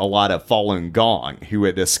interview a lot of Falun Gong who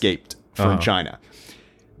had escaped from China.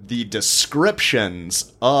 The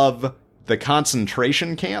descriptions of the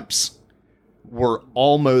concentration camps were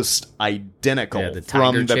almost identical Yeah, the tiger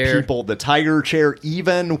from the chair. people. The tiger chair,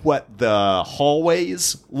 even what the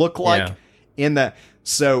hallways look like Yeah.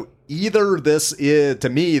 So either this is, to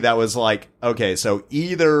me, that was like, okay, so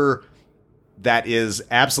either that is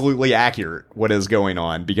absolutely accurate, what is going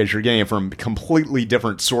on, because you're getting it from completely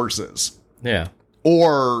different sources. Yeah.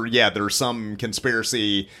 Or, yeah, there's some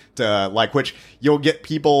conspiracy to, like, which you'll get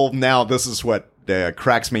people, now this is what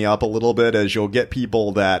cracks me up a little bit, is you'll get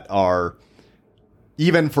people that are,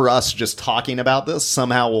 even for us just talking about this,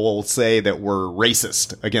 somehow will say that we're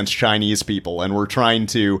racist against Chinese people, and we're trying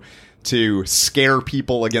to scare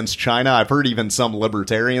people against China. I've heard even some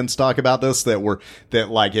libertarians talk about this, that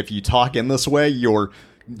like, if you talk in this way,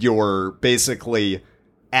 you're basically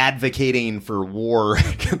advocating for war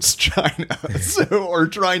against China, or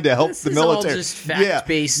trying to help This the is all military. just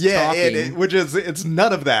fact-based talking. Which is, it's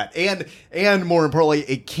none of that, and more importantly,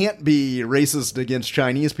 it can't be racist against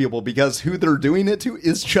Chinese people because who they're doing it to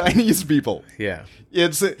is Chinese people. Yeah.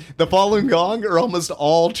 It's the Falun Gong are almost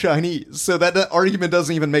all Chinese, so that argument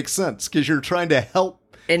doesn't even make sense because you're trying to help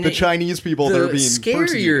the Chinese people that are being scarier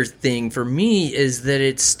persecuted. thing for me is that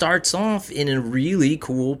it starts off in a really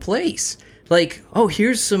cool place. Like, oh,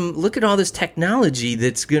 look at all this technology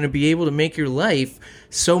that's going to be able to make your life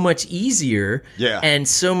so much easier and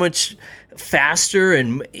so much faster.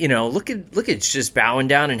 And, look at it's just bowing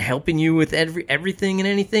down and helping you with everything and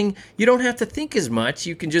anything. You don't have to think as much.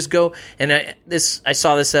 You can just go. And I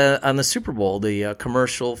saw this on the Super Bowl, the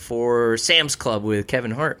commercial for Sam's Club with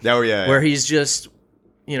Kevin Hart. Oh, yeah. Where he's just,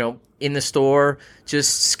 in the store,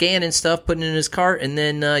 just scanning stuff, putting it in his cart, and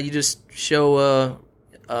then you just show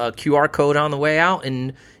a QR code on the way out,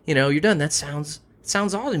 and you're done. That sounds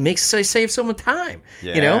awesome. It makes save someone time.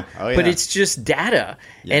 Yeah. But it's just data,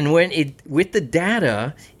 and with the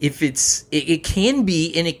data, if it can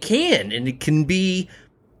be, and it can be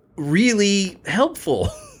really helpful,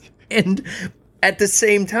 and at the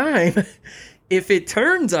same time, if it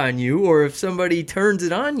turns on you, or if somebody turns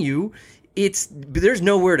it on you, there's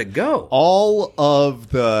nowhere to go. All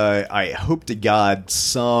of I hope to God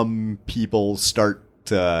some people start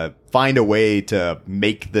to find a way to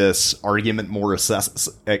make this argument more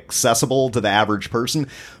accessible to the average person.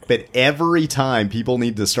 But every time, people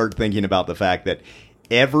need to start thinking about the fact that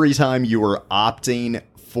every time you are opting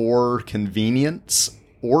for convenience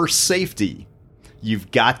or safety,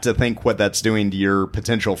 you've got to think what that's doing to your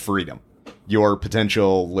potential freedom, your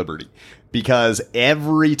potential liberty. Because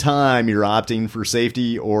every time you're opting for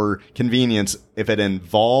safety or convenience, if it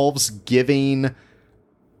involves giving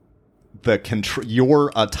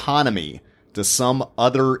your autonomy to some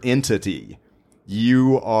other entity,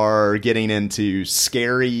 you are getting into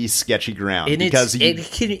scary, sketchy ground. And because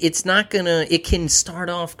it can start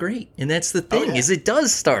off great, and that's the thing is it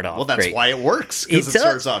does start off. Well, that's great. why it works, because it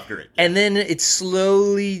starts off great, and then it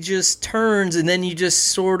slowly just turns, and then you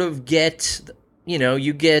just sort of get.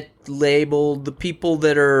 You get labeled the people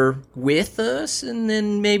that are with us, and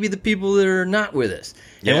then maybe the people that are not with us.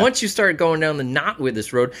 Yeah. And once you start going down the not with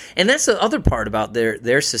us road, and that's the other part about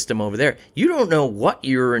their system over there, you don't know what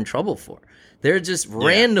you're in trouble for. They're just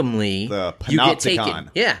randomly you get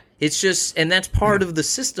taken. Yeah, it's just, and that's part of the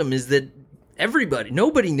system is that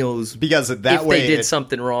nobody knows because that if way they did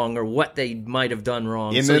something wrong or what they might have done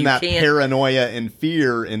wrong. And so then that paranoia and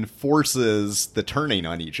fear enforces the turning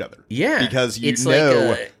on each other. Yeah, because it's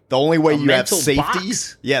the only way you have safety.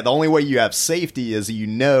 Box. Yeah, the only way you have safety is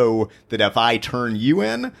that if I turn you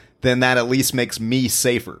in, then that at least makes me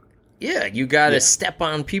safer. Yeah, you got to step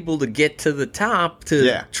on people to get to the top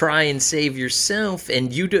to try and save yourself,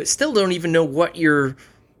 and you still don't even know what you're.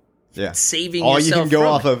 Saving all yourself you can go from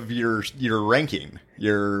off of your ranking,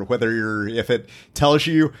 if it tells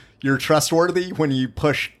you you're trustworthy when you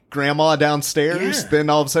push grandma downstairs, then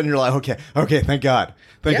all of a sudden you're like, okay, thank God,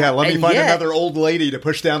 let me find another old lady to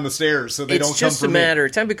push down the stairs so they don't come for me. It's just a matter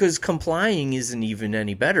of time, because complying isn't even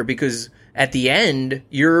any better, because at the end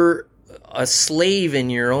you're a slave in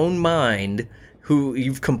your own mind who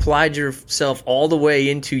you've complied yourself all the way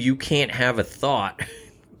into you can't have a thought.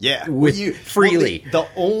 Yeah, freely. The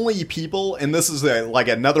only people, and this is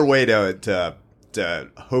another way to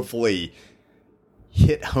hopefully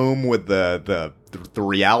hit home with the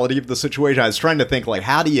reality of the situation. I was trying to think,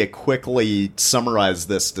 how do you quickly summarize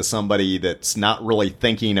this to somebody that's not really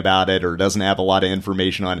thinking about it or doesn't have a lot of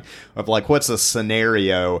information on what's a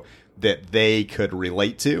scenario that they could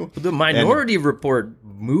relate to. The Minority Report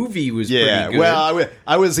movie was pretty good. Well,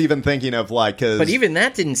 I was even thinking of but even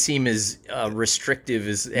that didn't seem as restrictive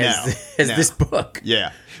as this book.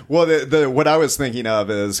 Yeah. Well, what I was thinking of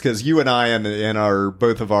is because you and I in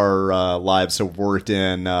both of our lives have worked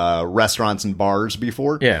in restaurants and bars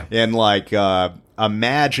before. Yeah. And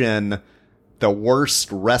imagine the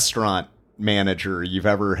worst restaurant manager you've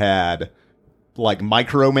ever had.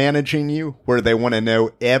 Micromanaging you, where they want to know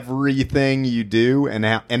everything you do and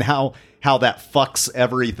how that fucks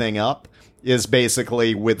everything up, is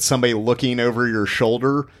basically with somebody looking over your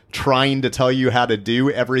shoulder trying to tell you how to do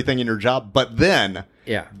everything in your job. But then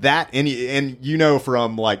from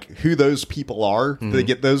who those people are that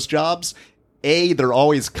get those jobs, they're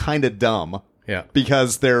always kind of dumb. Yeah,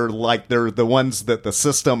 because they're the ones that the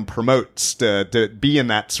system promotes to be in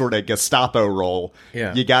that sort of Gestapo role.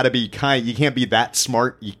 Yeah, you got to be you can't be that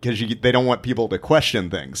smart because they don't want people to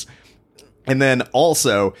question things. And then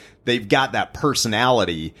also they've got that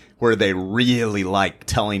personality where they really like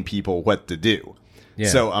telling people what to do. Yeah.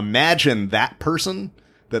 So imagine that person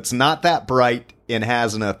that's not that bright and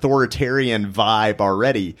has an authoritarian vibe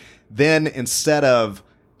already. Then instead of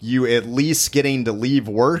you at least getting to leave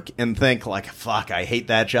work and think like, fuck, I hate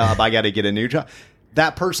that job, I got to get a new job.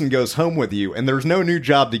 That person goes home with you and there's no new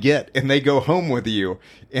job to get, and they go home with you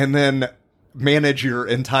and then manage your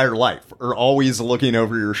entire life, or always looking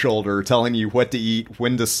over your shoulder, telling you what to eat,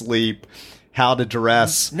 when to sleep, how to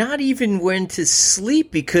dress. Not even when to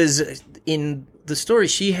sleep, because in the story,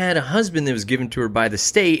 she had a husband that was given to her by the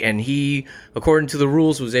state, and he, according to the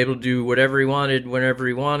rules, was able to do whatever he wanted, whenever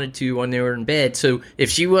he wanted to, when they were in bed. So if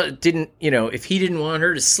she didn't, if he didn't want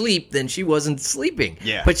her to sleep, then she wasn't sleeping.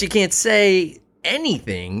 Yeah. But she can't say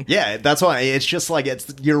anything. Yeah, that's why it's just like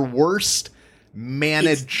it's your worst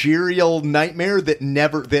managerial nightmare that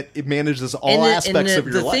it manages all aspects of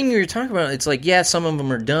your life. The thing you're talking about, it's like, yeah, some of them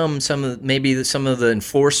are dumb. Some of the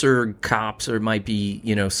enforcer cops might be,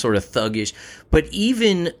 sort of thuggish. But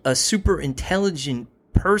even a super intelligent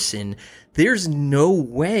person, there's no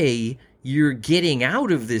way you're getting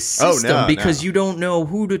out of this system because you don't know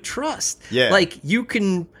who to trust. Yeah. Like, you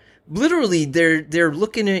can literally, they're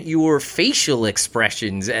looking at your facial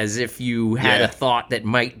expressions as if you had a thought that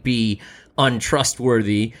might be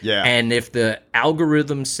untrustworthy. Yeah. And if the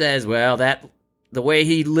algorithm says, well, the way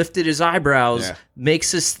he lifted his eyebrows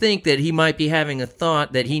makes us think that he might be having a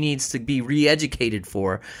thought that he needs to be re-educated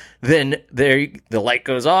for, then the light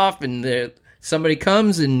goes off and somebody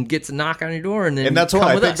comes and gets a knock on your door, and then and that's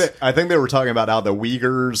why I think they were talking about how the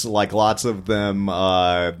Uyghurs, like lots of them,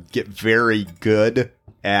 get very good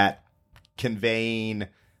at conveying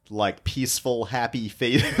like peaceful, happy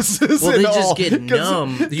faces. Well, they just get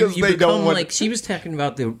numb. You they become like, she was talking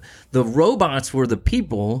about the robots were the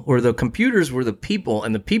people, or the computers were the people,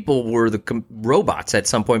 and the people were the robots at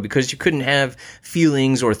some point, because you couldn't have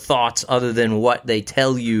feelings or thoughts other than what they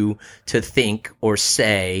tell you to think or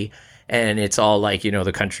say. And it's all like,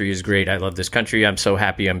 the country is great. I love this country. I'm so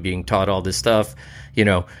happy I'm being taught all this stuff,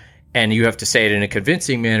 And you have to say it in a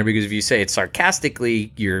convincing manner, because if you say it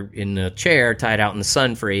sarcastically, you're in a chair tied out in the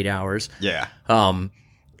sun for 8 hours. Yeah.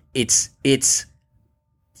 It's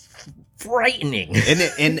frightening.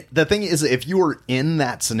 And the thing is, if you were in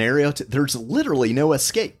that scenario, there's literally no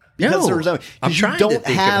escape. Because I'm trying to think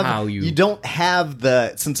of how you don't have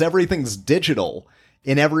since everything's digital.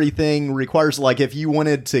 And everything requires, like, if you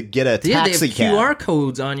wanted to get a taxi they have QR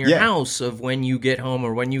codes on your house of when you get home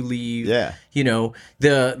or when you leave. Yeah.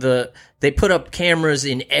 They put up cameras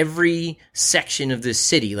in every section of this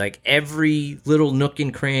city. Like, every little nook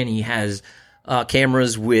and cranny has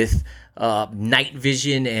cameras with night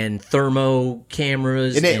vision and thermo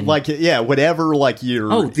cameras. And whatever, like,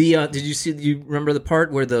 you're... did you remember the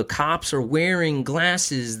part where the cops are wearing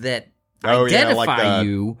glasses that identify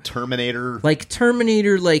you, Terminator,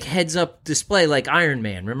 like heads-up display, like Iron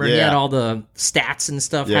Man. Remember, he had all the stats and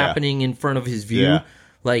stuff happening in front of his view. Yeah.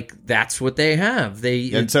 Like, that's what they have.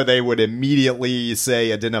 So they would immediately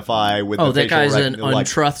identify with. Oh, that guy's an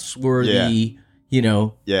untrustworthy.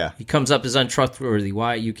 Yeah. He comes up as untrustworthy.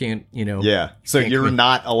 Why you can't? Yeah. So you're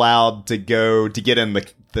not allowed to go to get in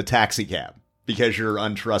the taxi cab, because you're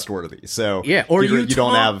untrustworthy. So or you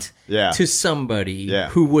don't have to somebody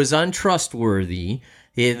who was untrustworthy.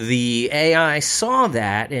 The AI saw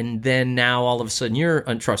that, and then now all of a sudden you're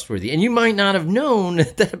untrustworthy, and you might not have known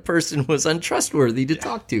that person was untrustworthy to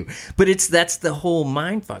talk to. But that's the whole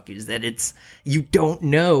mindfuck, is that you don't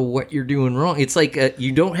know what you're doing wrong. It's like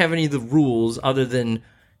you don't have any of the rules other than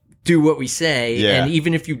do what we say, and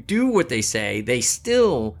even if you do what they say, they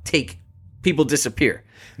still people disappear.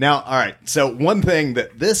 Now, all right, so one thing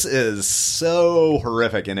this is so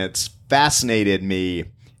horrific, and it's fascinated me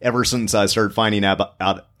ever since I started finding out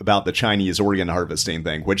about the Chinese organ harvesting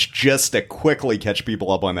thing, which, just to quickly catch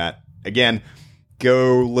people up on that, again,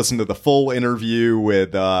 go listen to the full interview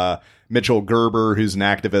with Mitchell Gerber, who's an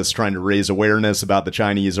activist trying to raise awareness about the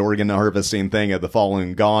Chinese organ harvesting thing of the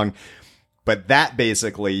Falun Gong. But that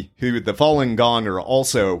basically, the Falun Gong are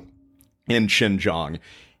also in Xinjiang.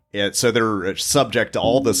 So they're subject to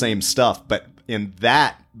all the same stuff. But in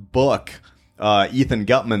that book, Ethan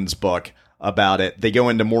Gutman's book about it, they go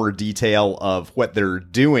into more detail of what they're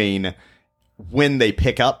doing when they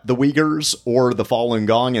pick up the Uyghurs or the Falun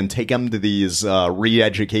Gong and take them to these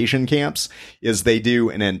re-education camps, is they do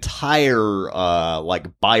an entire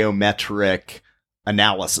biometric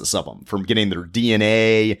analysis of them, from getting their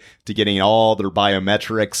DNA to getting all their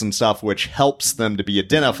biometrics and stuff, which helps them to be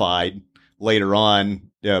identified later on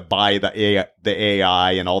by the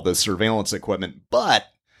AI and all the surveillance equipment. But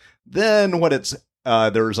then what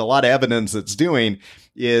there's a lot of evidence it's doing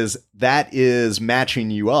is that is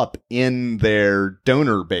matching you up in their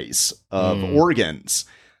donor base of organs,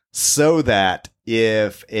 so that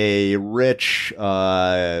if a rich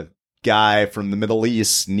guy from the Middle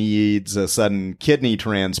East needs a sudden kidney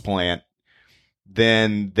transplant,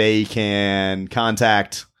 then they can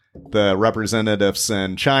contact the representatives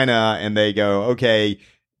in China and they go, okay,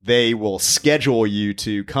 they will schedule you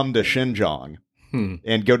to come to Xinjiang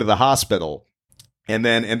and go to the hospital. And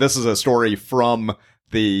this is a story from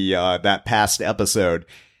the that past episode.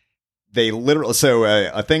 They literally, so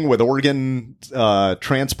a thing with organ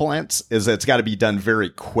transplants is it's got to be done very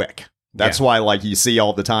quick. That's why, like, you see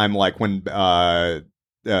all the time, like when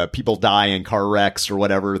people die in car wrecks or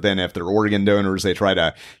whatever, then if they're organ donors, they try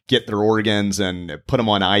to get their organs and put them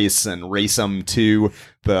on ice and race them to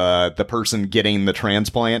the person getting the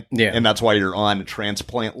transplant. Yeah. And that's why you're on a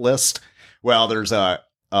transplant list. Well, there's a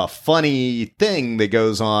funny thing that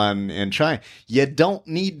goes on in China. You don't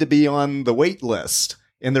need to be on the wait list,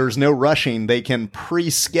 and there's no rushing. They can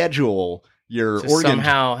pre-schedule your organ.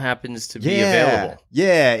 Somehow happens to be available.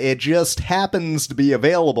 Yeah, it just happens to be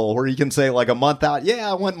available where you can say like a month out,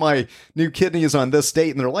 I want my new kidneys on this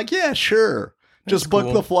date. And they're like, yeah, sure. Just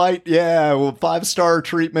book the flight. Yeah, well, 5-star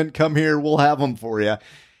treatment. Come here. We'll have them for you.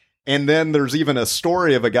 And then there's even a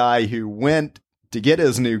story of a guy who went to get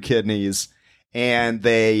his new kidneys, and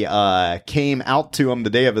they came out to him the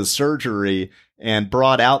day of his surgery and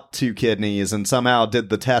brought out 2 kidneys and somehow did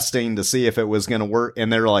the testing to see if it was going to work.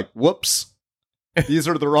 And they're like, whoops. These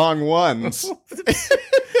are the wrong ones.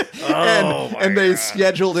 and they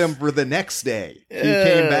scheduled him for the next day. He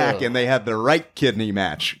came back and they had the right kidney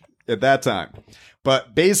match at that time.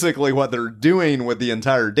 But basically what they're doing with the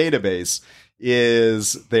entire database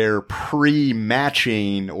is they're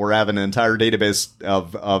pre-matching or have an entire database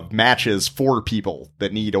of matches for people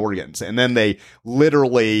that need organs. And then they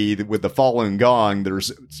literally, with the Falun Gong,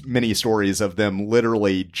 there's many stories of them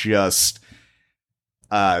literally just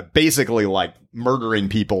basically like murdering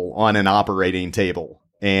people on an operating table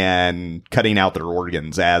and cutting out their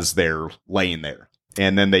organs as they're laying there.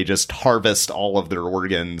 And then they just harvest all of their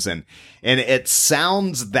organs. And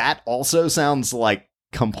that also sounds like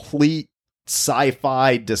complete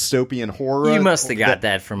sci-fi dystopian horror. You must have got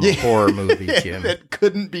that from a horror movie, Jim. It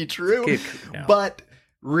couldn't be true. No. But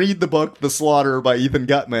read the book, The Slaughter by Ethan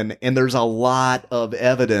Gutman, and there's a lot of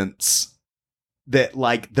evidence that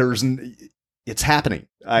like it's happening.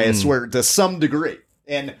 I swear, to some degree.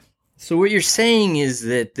 And so what you're saying is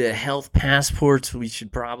that the health passports, we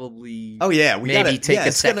should probably maybe take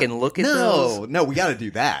a second look at those? No, we got to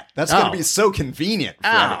do that. That's going to be so convenient.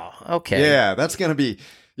 Okay. Yeah, that's going to be,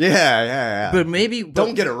 yeah. But maybe...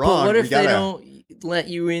 Don't get it wrong. But what if they don't let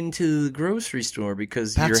you into the grocery store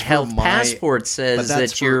because your health passport says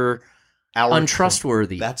that you're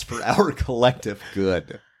untrustworthy? That's for our collective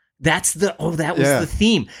good. That was the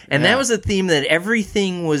theme. And that was the theme, that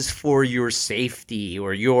everything was for your safety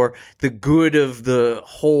or the good of the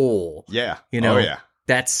whole. Yeah. You know,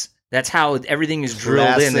 that's how everything is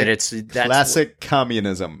drilled in, that that's classic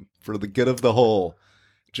communism for the good of the whole.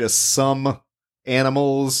 Just some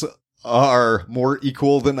animals are more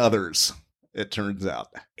equal than others, it turns out.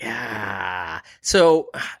 Yeah.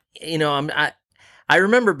 So, you know, I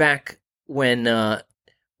remember back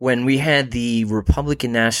when we had the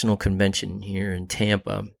Republican National Convention here in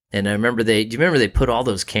Tampa, and I remember do you remember they put all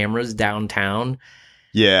those cameras downtown?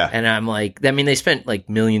 Yeah. And I'm like, I mean, they spent like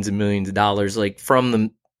millions and millions of dollars, like from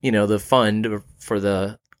the fund for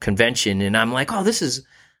the convention. And I'm like, oh, this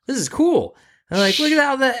is cool. I'm like, look at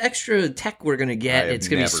all the extra tech we're going to get. It's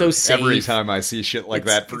going to be so safe. Every time I see shit like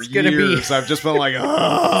that for years, I've just been like,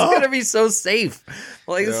 oh. It's going to be so safe.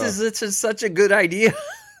 Like, it's just such a good idea.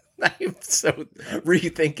 I'm so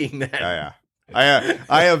rethinking that.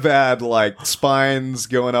 I have had like spines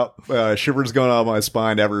going up, shivers going up my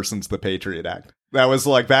spine ever since the Patriot Act. That was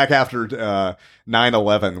like back after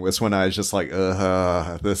 9/11 was when I was just like,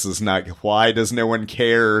 this is not, why does no one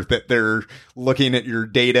care that they're looking at your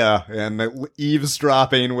data and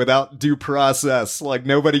eavesdropping without due process? Like,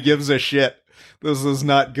 nobody gives a shit. This is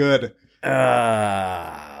not good.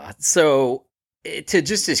 So to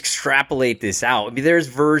just extrapolate this out, I mean, there's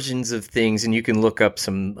versions of things, and you can look up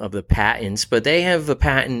some of the patents, but they have a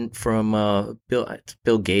patent from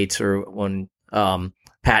Bill Gates, or one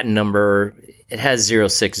patent number. It has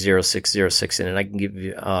 060606 in it. I can give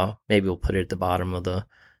you, maybe we'll put it at the bottom of the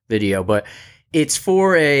video, but it's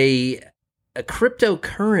for a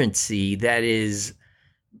cryptocurrency that is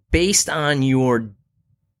based on your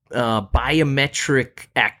biometric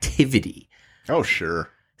activity. Oh, sure.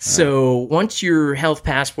 So once your health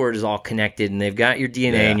passport is all connected and they've got your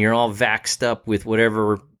DNA and you're all vaxxed up with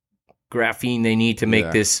whatever graphene they need to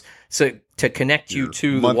make this so to connect you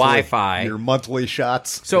to the monthly- Wi-Fi. Your monthly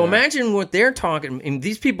shots. So imagine what they're talking. And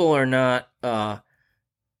these people are not,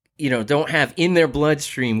 don't have in their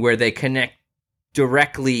bloodstream where they connect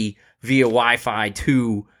directly via Wi-Fi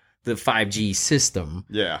to the 5G system.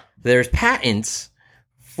 Yeah. There's patents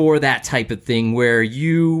for that type of thing where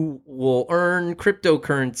you will earn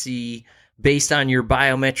cryptocurrency based on your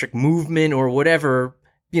biometric movement or whatever,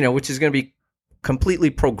 which is going to be completely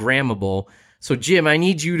programmable. So, Jim, I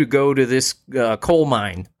need you to go to this coal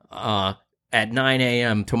mine at 9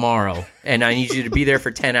 a.m. tomorrow, and I need you to be there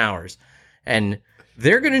for 10 hours. And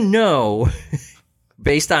they're going to know,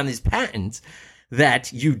 based on these patents,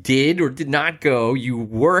 that you did or did not go, you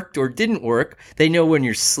worked or didn't work. They know when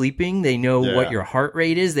you're sleeping. They know what your heart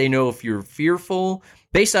rate is. They know if you're fearful.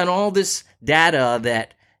 Based on all this data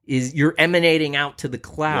that you're emanating out to the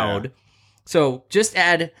cloud. Yeah. So just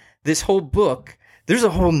add this whole book. There's a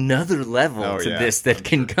whole nother level to this that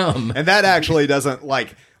can come. And that actually doesn't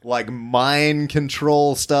like mind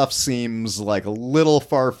control stuff seems like a little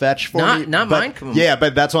far-fetched for me. Not mind control. Yeah,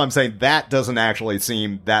 but that's what I'm saying. That doesn't actually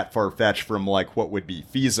seem that far-fetched from like what would be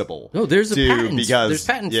feasible. No, there's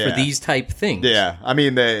patents for these type things. Yeah, I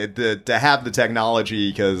mean to have the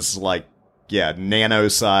technology because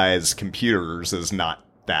nano-size computers is not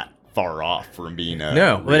that far off from being a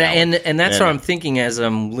reality. and that's what I'm thinking as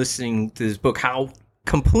I'm listening to this book, how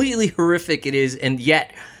completely horrific it is, and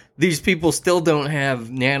yet these people still don't have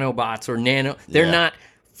nanobots or they're not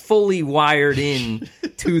fully wired in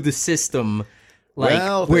to the system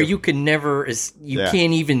where you can never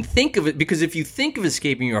can't even think of it, because if you think of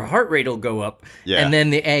escaping, your heart rate will go up and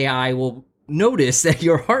then the AI will notice that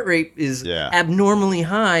your heart rate is abnormally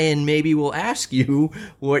high and maybe will ask you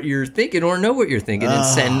what you're thinking or know what you're thinking and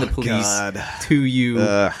send the police to you.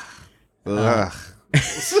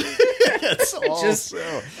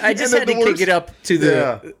 I just had to kick it up to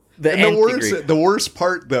the the worst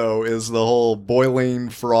part though is the whole boiling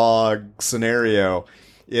frog scenario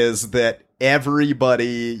is that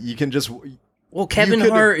everybody you can just Kevin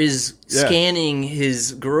Hart is scanning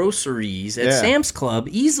his groceries at Sam's Club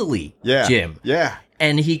easily, Jim. Yeah.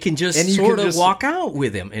 And he can just sort of walk out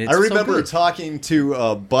with him. And it's I remember talking to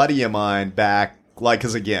a buddy of mine back,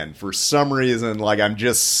 because again, for some reason, I'm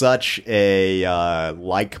just such a,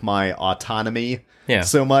 my autonomy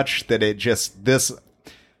so much that it just, this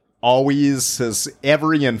always has,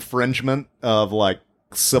 every infringement of,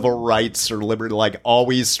 civil rights or liberty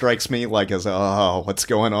always strikes me as what's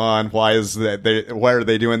going on, why are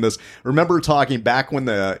they doing this? Remember talking back when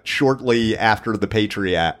shortly after the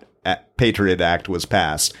Patriot Act was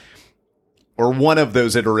passed, or one of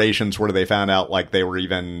those iterations where they found out they were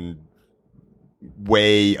even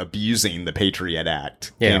way abusing the Patriot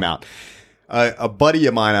Act came out. A buddy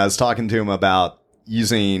of mine, I was talking to him about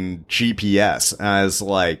using GPS, and I was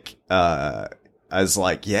like,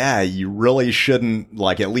 you really shouldn't,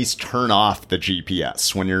 at least turn off the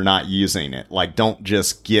GPS when you're not using it. Don't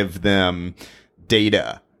just give them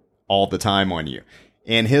data all the time on you.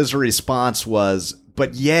 And his response was,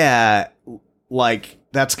 but that's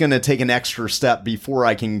going to take an extra step before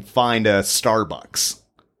I can find a Starbucks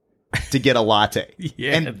to get a latte.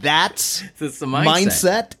 And that's the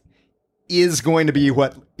mindset is going to be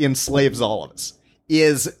what enslaves all of us,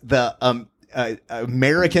 is the,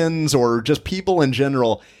 Americans or just people in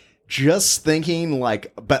general just thinking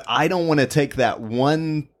but I don't want to take that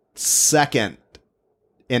 1 second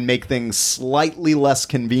and make things slightly less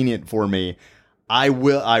convenient for me. I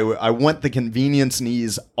want the convenience and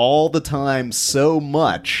ease all the time so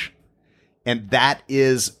much, and that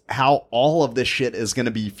is how all of this shit is going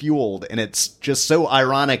to be fueled. And it's just so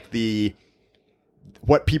ironic,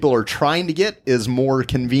 what people are trying to get is more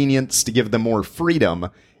convenience to give them more freedom,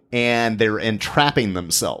 and they're entrapping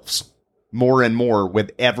themselves more and more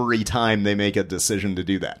with every time they make a decision to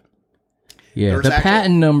do that. Yeah, the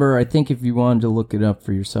patent number, I think if you wanted to look it up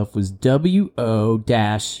for yourself, was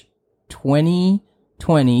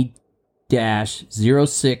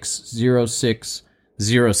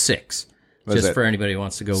WO-2020-060606. Just for anybody who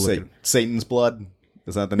wants to go look at it. Satan's Blood?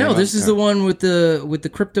 Is that the name? No, this is the one with the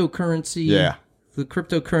cryptocurrency. Yeah. The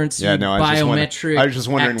cryptocurrency biometric I was just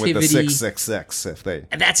wondering activity. with the 666 if they...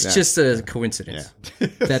 And that's just a coincidence. Yeah.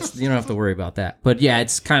 You don't have to worry about that. But yeah,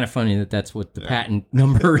 it's kind of funny that that's what the patent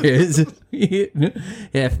number is. Just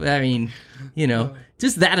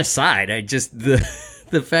that aside,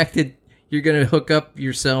 the fact that you're going to hook up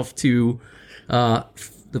yourself to the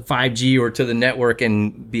 5G or to the network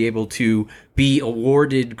and be able to be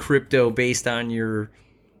awarded crypto based on your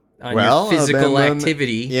physical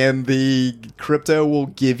activity. And the crypto will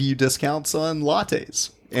give you discounts on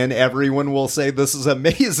lattes. and everyone will say, this is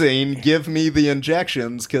amazing, give me the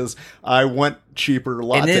injections because I want cheaper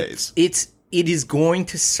lattes. And it is going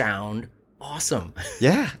to sound awesome.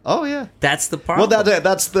 Yeah. Oh, yeah. That's the problem. Well,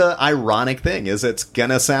 that's the ironic thing, is it's going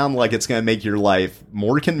to sound like it's going to make your life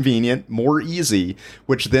more convenient, more easy,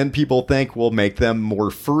 which then people think will make them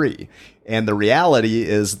more free. And the reality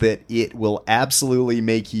is that it will absolutely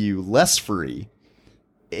make you less free.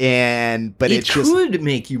 But it could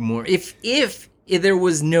make you more if there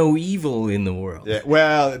was no evil in the world. Yeah,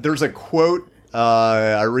 well, there's a quote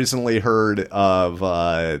I recently heard of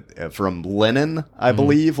from Lenin, I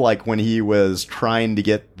believe, like when he was trying to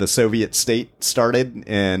get the Soviet state started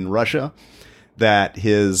in Russia, that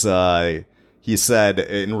he said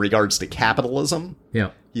in regards to capitalism,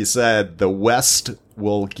 he said the West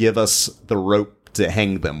will give us the rope to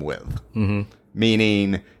hang them with,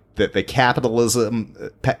 meaning that the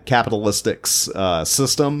capitalistic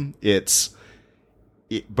system, its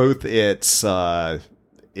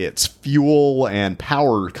fuel and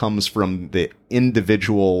power comes from the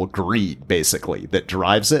individual greed, basically, that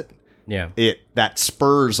drives it. Yeah. That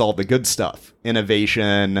spurs all the good stuff,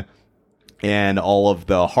 innovation, and all of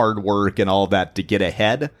the hard work and all of that to get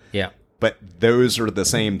ahead. Yeah. But those are the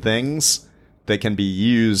same things that can be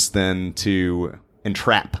used then to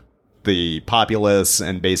entrap the populace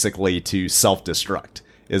and basically to self-destruct,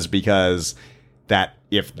 is because that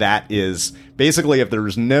if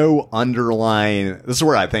there's no underlying, this is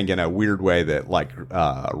where I think in a weird way that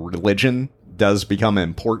religion does become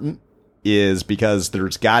important, is because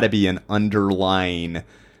there's got to be an underlying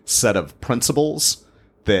set of principles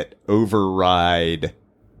that override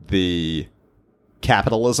the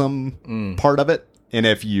capitalism part of it. And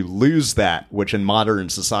if you lose that, which in modern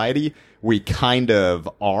society we kind of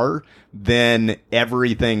are, then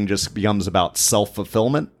everything just becomes about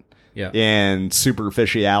self-fulfillment. Yeah. And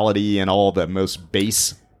superficiality and all the most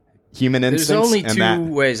base human instincts. There's only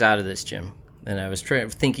two ways out of this, Jim. And I was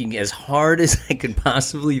thinking as hard as I could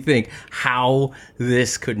possibly think how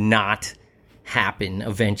this could not happen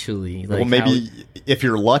eventually. Well, maybe if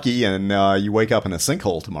you're lucky and you wake up in a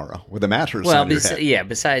sinkhole tomorrow with a mattress on your head. Yeah,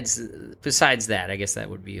 besides that, I guess that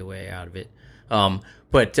would be a way out of it.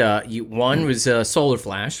 But one was Solar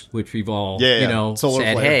Flash, which we've all said,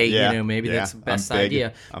 flare. hey, maybe that's the best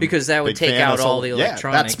idea, because that would take out all the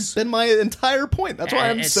electronics. That's been my entire point. That's why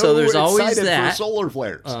I'm so there's excited always for solar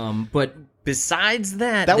flares. But besides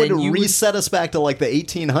that, that would reset us back to like the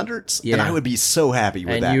 1800s, and I would be so happy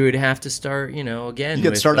with that. And you would have to start, again. You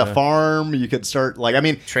could start a farm. You could start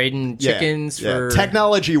trading chickens for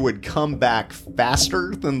technology would come back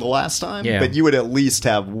faster than the last time, but you would at least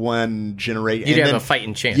have one generation. You'd have a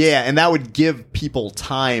fighting chance. Yeah, and that would give people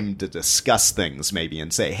time to discuss things maybe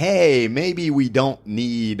and say, hey, maybe we don't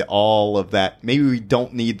need all of that. Maybe we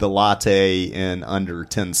don't need the latte in under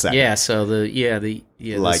 10 seconds. Yeah, so the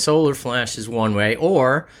solar flash is one way,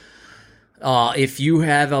 or if you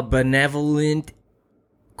have a benevolent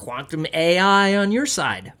quantum AI on your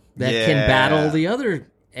side that can battle the other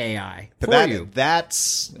AI for you.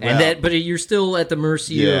 But you're still at the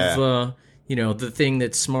mercy of the thing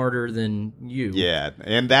that's smarter than you. Yeah,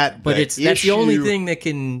 and that's the only thing that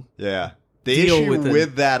can. Yeah, the issue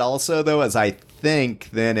with that also though is I think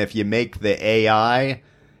then if you make the AI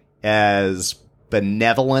as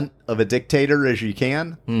benevolent of a dictator as you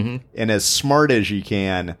can, and as smart as you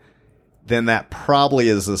can, then that probably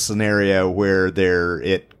is a scenario where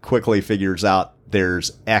it quickly figures out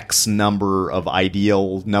there's X number of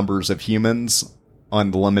ideal numbers of humans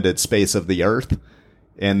on the limited space of the Earth.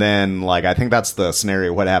 And then, I think that's the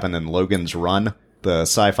scenario what happened in Logan's Run, the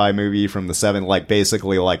sci-fi movie from the 70s.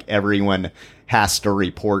 Basically, everyone has to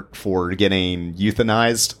report for getting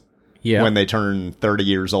euthanized when they turn 30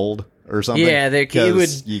 years old. Or something. Yeah,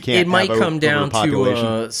 it might come down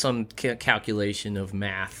to some calculation of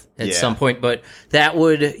math at some point, but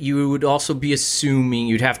you would also be assuming,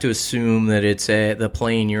 you'd have to assume that the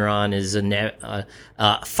plane you're on is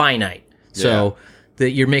finite. So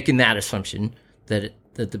that you're making that assumption that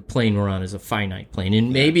the plane we're on is a finite plane,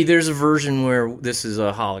 and maybe there's a version where this is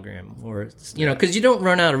a hologram, or because you don't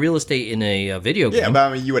run out of real estate in a video game. Yeah,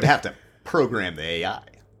 but you would have to program the AI.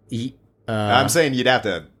 I'm saying you'd have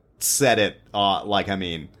to set it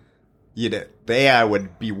the AI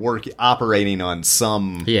would be operating on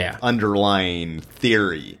some underlying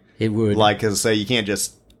theory. It would, because you can't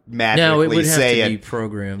just magically it would say have to be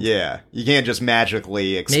programmed. Yeah, you can't just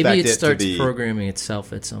magically expect maybe it starts to be programming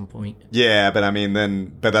itself at some point. Yeah, but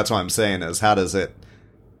but that's what I'm saying is how does it?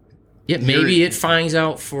 Yeah, maybe it finds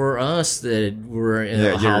out for us that we're in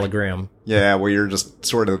a hologram. Yeah, well, you're just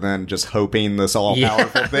sort of then just hoping this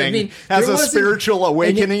all-powerful thing has there a spiritual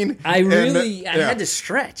awakening. I had to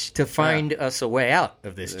stretch to find us a way out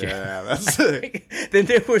of this jam. Yeah, that's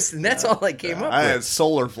then that's all I came up with.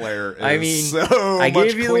 Solar flare is I mean, so I much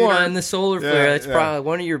gave you cleaner. the one, the solar flare. That's probably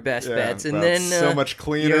one of your best bets. And then so much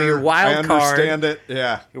cleaner. Your wild card. I understand it.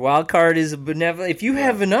 Yeah. Your wild card is a benevolent. If you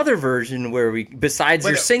have another version where besides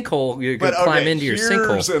your sinkhole, you're going to climb into your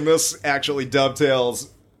sinkhole. And this actually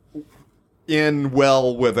dovetails in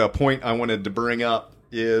well with a point I wanted to bring up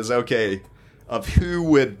is, of who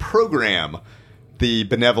would program the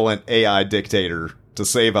benevolent AI dictator to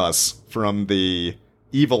save us from the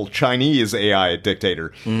evil Chinese AI dictator.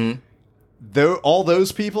 Mm-hmm. Though all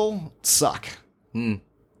those people suck.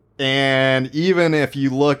 And even if you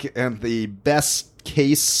look at the best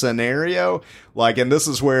case scenario, and this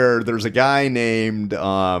is where there's a guy named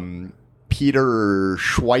Peter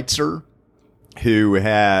Schweitzer who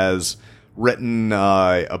has written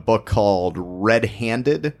a book called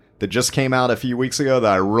Red-Handed that just came out a few weeks ago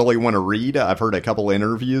that I really want to read. I've heard a couple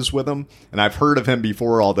interviews with him, and I've heard of him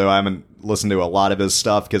before, although I haven't listened to a lot of his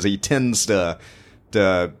stuff because he tends to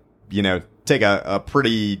take a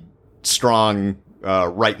pretty strong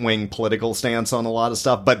right-wing political stance on a lot of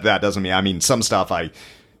stuff. But that doesn't mean, some stuff I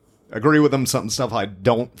agree with him, some stuff I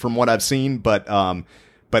don't from what I've seen.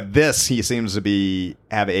 But this, he seems to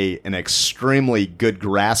have an extremely good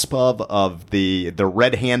grasp of the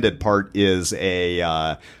red-handed part is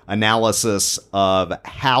a analysis of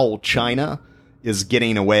how China is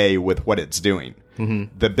getting away with what it's doing,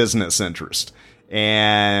 the business interest.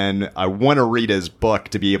 And I want to read his book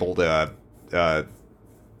to be able to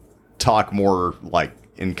talk more,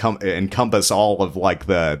 encompass all of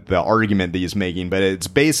the argument that he's making. But it's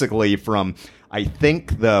basically from, I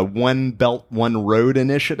think, the One Belt, One Road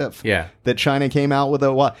initiative that China came out with.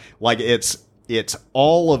 It's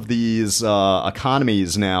all of these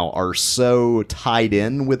economies now are so tied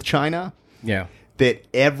in with China that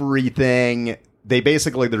everything,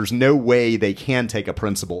 there's no way they can take a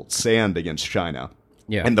principled stand against China.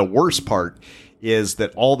 Yeah. And the worst part is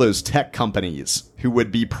that all those tech companies who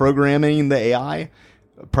would be programming the AI,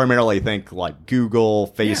 primarily think like Google,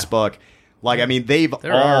 Facebook,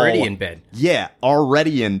 they're already in bed. Yeah,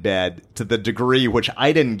 already in bed to the degree which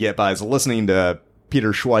I didn't get by listening to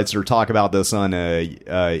Peter Schweitzer talk about this on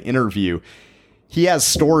a interview. He has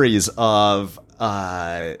stories of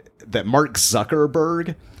that Mark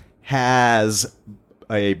Zuckerberg has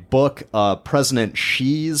a book of President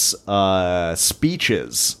Xi's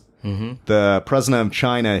speeches. Mm-hmm. The president of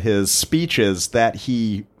China, his speeches that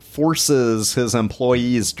he forces his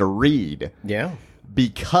employees to read. Yeah.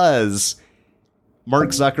 Because Mark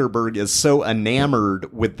Zuckerberg is so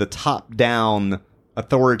enamored with the top-down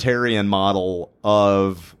authoritarian model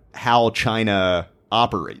of how China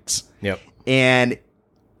operates. Yep. And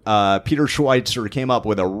Peter Schweitzer came up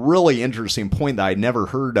with a really interesting point that I'd never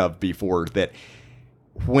heard of before, that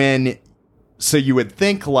so you would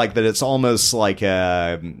think that it's almost like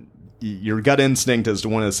your gut instinct is to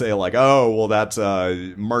want to say that's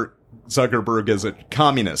Mark Zuckerberg is a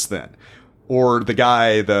communist then. Or the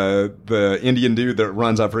guy, the Indian dude that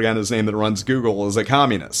runs, I forgot his name, that runs Google is a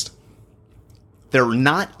communist. They're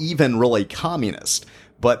not even really communist,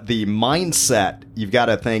 but the mindset, you've got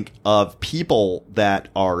to think of people that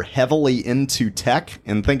are heavily into tech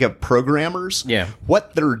and think of programmers. Yeah.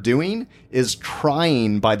 What they're doing is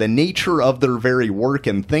trying, by the nature of their very work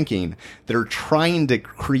and thinking, they're trying to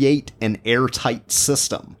create an airtight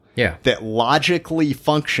system that logically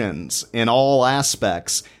functions in all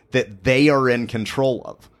aspects that they are in control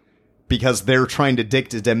of, because they're trying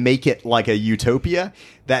to make it like a utopia.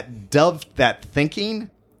 That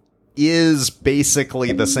thinking is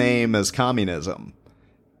basically the same as communism.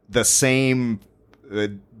 The same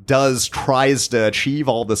tries to achieve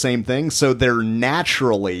all the same things. So they're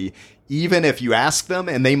naturally, even if you ask them,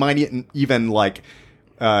 and they might even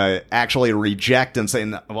actually reject and say,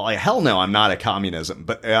 well, hell no, I'm not a communist.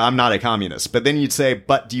 But then you'd say,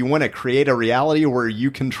 but do you want to create a reality where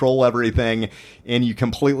you control everything and you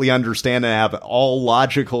completely understand and have all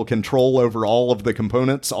logical control over all of the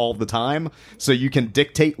components all the time, so you can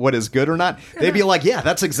dictate what is good or not? They'd be like, yeah,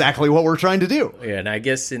 that's exactly what we're trying to do. Yeah, and I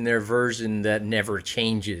guess in their version that never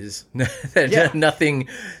changes. Nothing.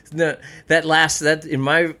 That lasts. That in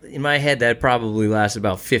my head, that probably lasts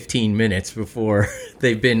about 15 minutes before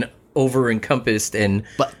they've been over encompassed and.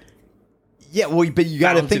 But you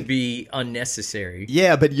got to think to be unnecessary.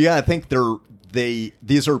 Yeah, but you got to think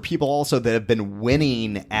these are people also that have been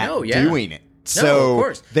winning at doing it. So no, of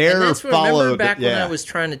course. they're and that's what, followed. Remember back when I was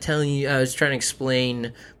trying to tell you, I was trying to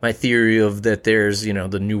explain my theory of that there's,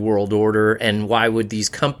 the New World Order, and why would these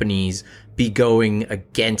companies be going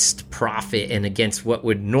against profit and against what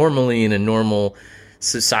would normally in a normal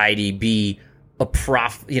society be a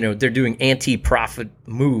profit, they're doing anti-profit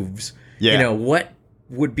moves. Yeah. What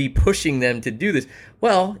would be pushing them to do this?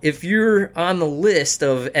 Well, if you're on the list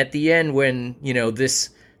of at the end when, this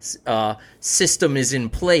system is in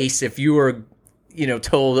place, if you are,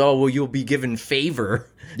 told, oh, well, you'll be given favor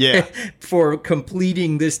for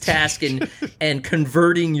completing this task and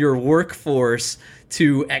converting your workforce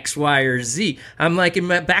to X, Y, or Z. I'm like, in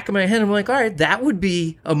my back of my head, I'm like, all right, that would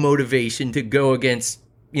be a motivation to go against,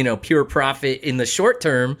 pure profit in the short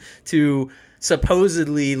term to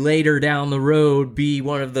supposedly later down the road be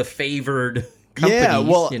one of the favored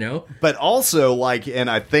companies, But also, and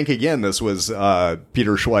I think, again, this was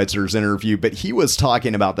Peter Schweitzer's interview, but he was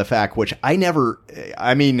talking about the fact, which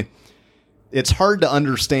it's hard to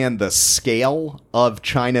understand the scale of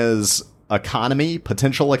China's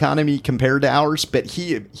potential economy compared to ours, but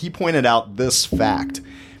he pointed out this fact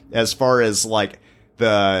as far as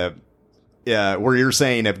the where you're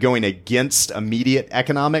saying of going against immediate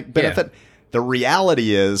economic benefit. Yeah. The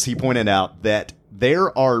reality is, he pointed out that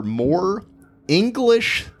there are more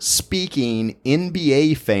English-speaking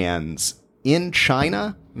NBA fans in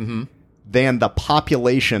China than the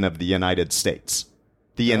population of the United States.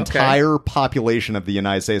 The entire population of the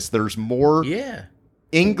United States. There's more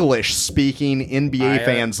English-speaking NBA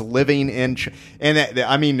fans living in,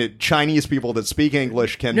 Chinese people that speak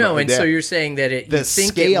English can. No, and so you're saying that it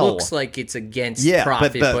looks like it's against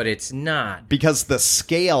profit, but it's not, because the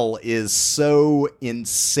scale is so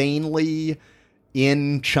insanely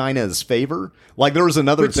in China's favor. There was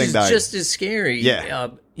another Which thing is that just as scary. Yeah,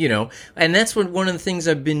 and that's one of the things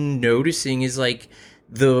I've been noticing is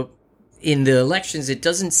in the elections, it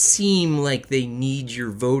doesn't seem like they need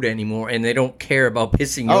your vote anymore, and they don't care about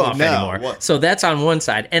pissing you off anymore. What? So that's on one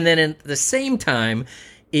side. And then at the same time,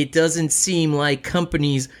 it doesn't seem like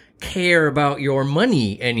companies care about your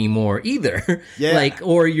money anymore either. Yeah.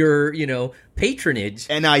 Or your, patronage.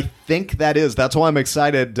 And I think that's why I'm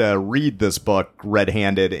excited to read this book, Red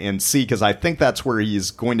Handed, and see, because I think that's where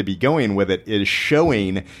he's going to be going with it, is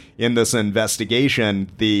showing in this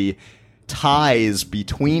investigation the ties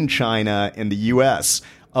between China and the U.S.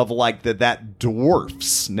 of that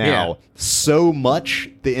dwarfs now so much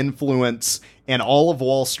the influence and all of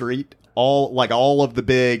Wall Street, all of the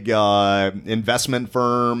big investment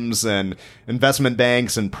firms and investment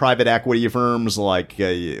banks and private equity firms like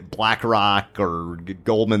BlackRock or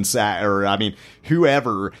Goldman Sachs, or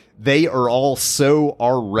whoever. They are all so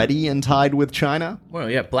already tied with China.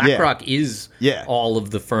 Well, yeah, BlackRock is all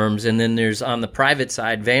of the firms, and then there's on the private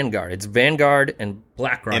side Vanguard. It's Vanguard and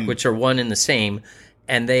BlackRock, which are one and the same,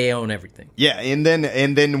 and they own everything. Yeah, and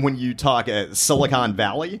then when you talk Silicon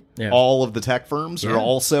Valley, all of the tech firms are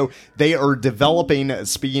also, they are developing.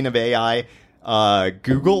 Speaking of AI,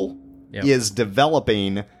 Google is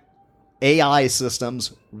developing AI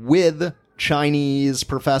systems with Chinese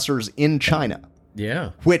professors in China.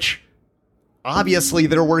 Yeah. Which, obviously,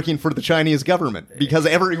 they're working for the Chinese government, because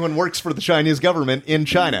everyone works for the Chinese government in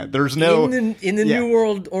China. There's no... In the New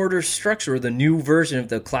World Order structure, the new version of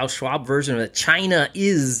the Klaus Schwab version of it, China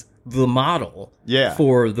is the model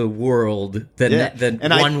for the world,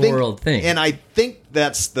 world thing. And I think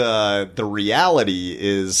that's the reality,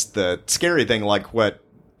 is the scary thing, what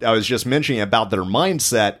I was just mentioning about their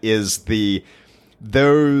mindset, is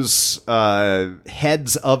those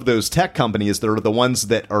heads of those tech companies that are the ones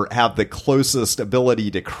that have the closest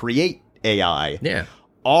ability to create AI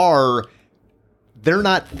they're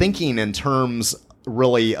not thinking in terms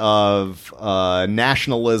really of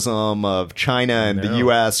nationalism, of China and the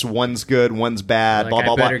U.S. One's good, one's bad, blah,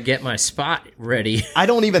 blah, blah. I better get my spot ready. I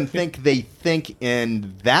don't even think they think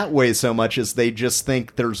in that way so much as they just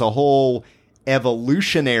think there's a whole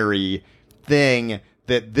evolutionary thing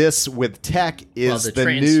that this with tech is the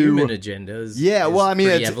transhuman agenda.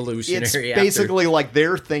 It's basically like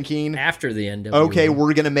they're thinking after the end of okay,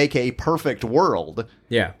 we're going to make a perfect world.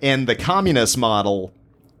 Yeah. And the communist model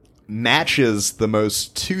matches the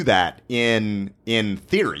most to that in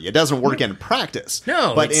theory. It doesn't work in practice.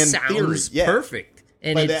 No, but it in sounds theory, perfect.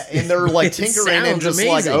 And they're tinkering and just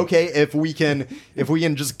amazing. okay, if we can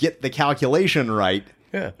just get the calculation right,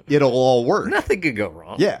 it'll all work. Nothing could go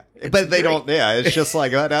wrong. Yeah. But they don't. Yeah, it's just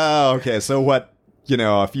okay. So what?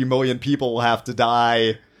 A few million people will have to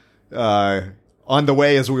die on the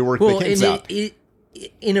way as we work the kinks out.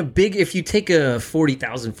 If you take a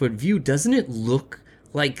 40,000 foot view, doesn't it look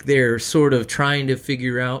like they're sort of trying to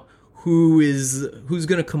figure out who's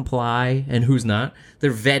going to comply and who's not.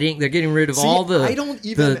 They're vetting. They're getting rid of all the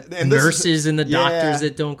nurses and the doctors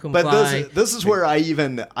that don't comply. But this is where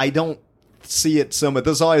I don't see it so much.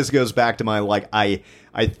 This always goes back to my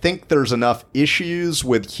I think there's enough issues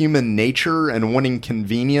with human nature and wanting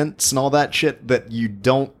convenience and all that shit that you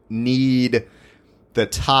don't need the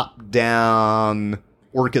top-down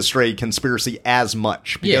orchestrated conspiracy as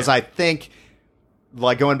much. Because I think,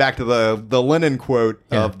 like going back to the Lenin quote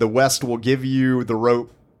of the West will give you the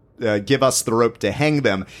rope, give us the rope to hang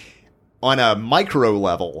them. On a micro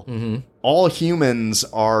level, all humans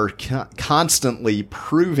are constantly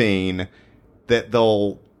proving that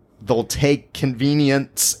they'll take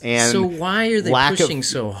convenience and so why are they pushing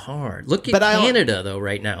so hard? Look at Canada though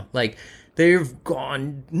right now. Like they've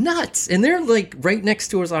gone nuts and they're like right next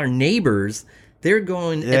to us, our neighbors. They're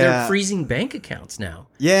going and they're freezing bank accounts now.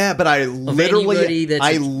 Yeah, but I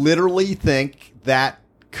literally think that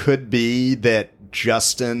could be that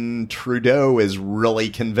Justin Trudeau is really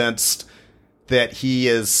convinced that he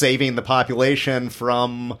is saving the population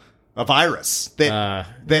from a virus. I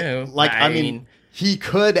mean, he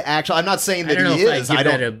could actually. I'm not saying that he is. I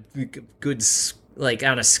don't. That a good, like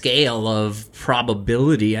on a scale of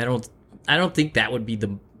probability. I don't think that would be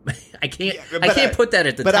the. I can't put that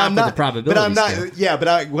at the top of the probability. But I'm not. Scale. Yeah,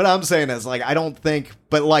 but what I'm saying is like I don't think.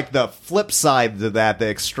 But like the flip side to that, the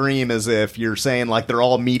extreme is if you're saying like they're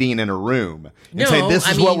all meeting in a room and saying this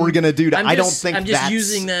is what we're going to do. I don't think I'm just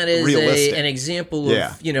using that as an example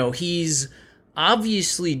of he's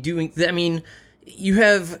obviously doing. I mean. You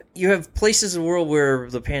have places in the world where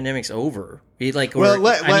the pandemic's over. I'll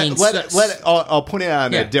point it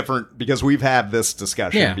out a different because we've had this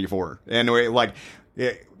discussion before. Anyway,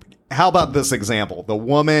 how about this example? The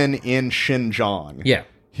woman in Xinjiang,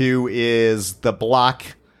 who is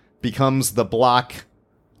becomes the block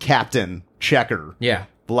captain checker. Yeah,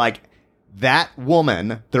 like that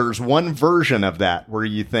woman. There's one version of that where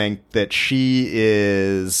you think that she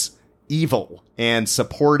is evil and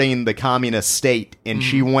supporting the communist state, and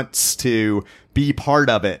she wants to be part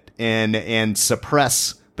of it and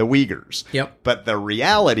suppress the Uyghurs. Yep. But the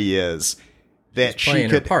reality is that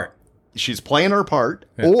she's playing her part,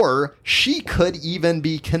 or she could even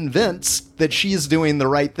be convinced that she's doing the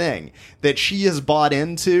right thing, that she is bought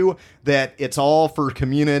into, that it's all for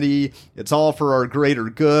community, it's all for our greater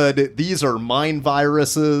good. These are mind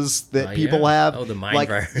viruses that people have. Oh, the mind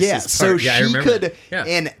viruses. Yeah, so she could,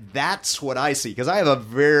 and that's what I see, because I have a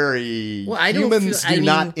very, humans do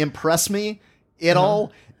not impress me at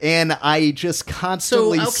all, and I just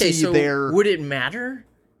constantly see their... Would it matter?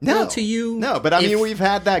 No, to you, no. But I mean, we've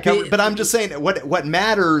had that covered. But I'm just saying, what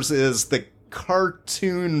matters is the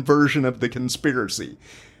cartoon version of the conspiracy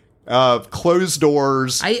of closed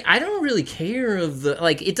doors. I don't really care of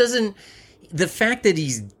it doesn't. The fact that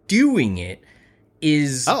he's doing it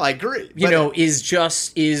is. Oh, I agree.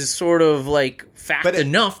 Is sort of like fact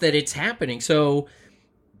enough that it's happening. So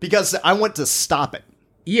because I want to stop it.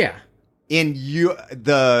 Yeah. In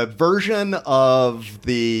the version of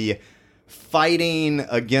the fighting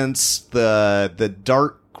against the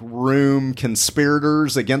dark room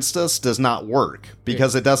conspirators against us does not work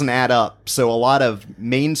because it doesn't add up. So a lot of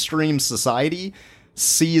mainstream society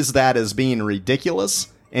sees that as being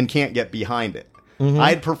ridiculous and can't get behind it.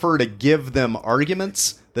 I'd prefer to give them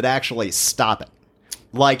arguments that actually stop it.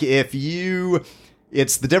 Like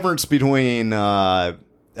it's the difference between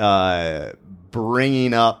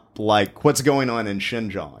bringing up like what's going on in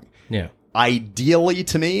Xinjiang. Yeah. Ideally,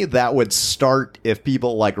 to me, that would start if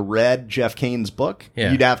people like read Jeff Kane's book.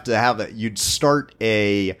 Yeah. You'd have to you'd start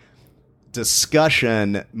a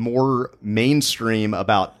discussion more mainstream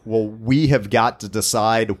about, well, we have got to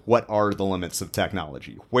decide what are the limits of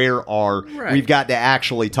technology. We've got to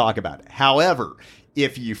actually talk about it. However,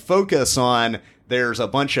 if you focus on there's a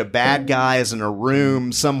bunch of bad guys in a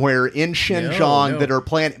room somewhere in Xinjiang that are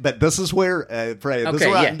planning. But this is where, Freddie, this is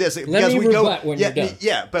where I'm dissing. Let me rebut when you're done.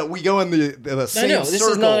 Yeah, but we go in the same circles.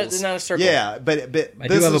 This is not a circle. Yeah, but I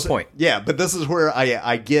do have a point. Yeah, but this is where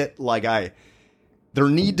I get there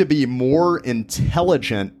need to be more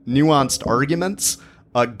intelligent, nuanced arguments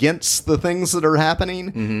against the things that are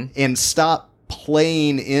happening and stop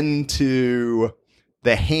playing into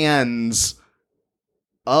the hands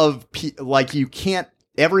of you can't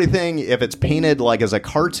everything if it's painted like as a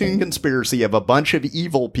cartoon conspiracy of a bunch of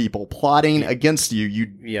evil people plotting against you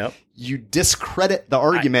you discredit the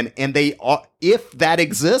argument and if that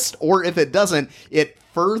exists or if it doesn't, it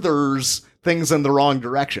furthers things in the wrong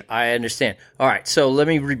direction. I understand. All right, so let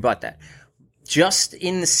me rebut that. Just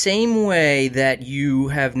in the same way that you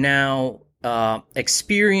have now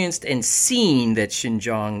experienced and seen that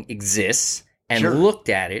Xinjiang exists and Sure. looked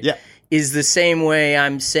at it Yeah. is the same way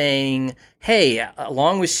I'm saying, hey,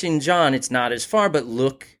 along with Xinjiang, it's not as far, but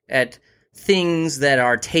look at things that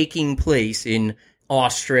are taking place in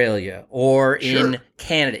Australia or in Sure.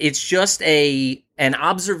 Canada. It's just an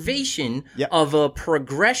observation Yep. of a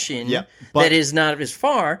progression Yep. But- that is not as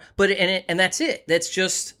far, and that's it. That's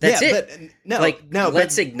it. But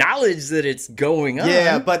Let's acknowledge that it's going on.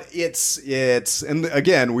 Yeah, but it's and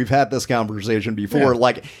again, we've had this conversation before. Yeah.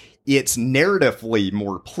 Like, it's narratively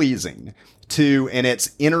more pleasing to, and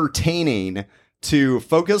it's entertaining to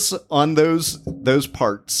focus on those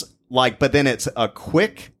parts. Like, but then it's a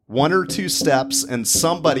quick 1 or 2 steps, and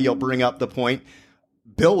somebody will bring up the point.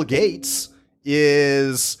 Bill Gates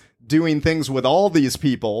is doing things with all these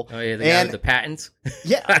people. Oh yeah, the guy with the patents.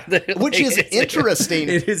 Yeah, which is interesting.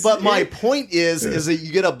 It is, but my point is that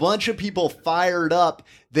you get a bunch of people fired up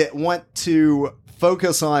that want to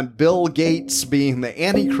focus on Bill Gates being the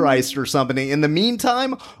Antichrist or something. In the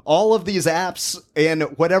meantime, all of these apps and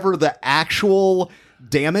whatever the actual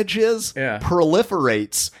damage is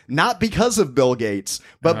proliferates, not because of Bill Gates,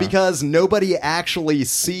 but because nobody actually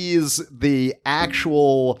sees the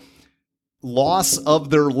actual loss of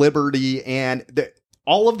their liberty, and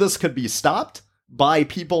all of this could be stopped by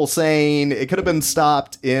people saying it could have been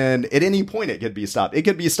stopped at any point. It could be stopped. It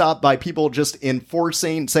could be stopped by people just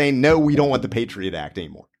saying, no, we don't want the Patriot Act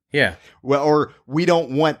anymore. Yeah. Well, or we don't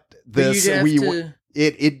want this.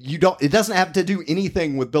 It doesn't have to do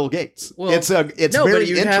anything with Bill Gates. Well, it's very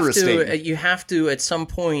interesting. You have to at some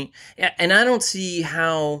point, and I don't see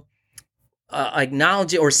how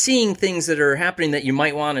acknowledging or seeing things that are happening that you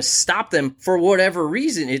might want to stop them for whatever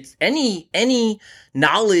reason. It's any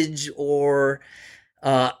knowledge or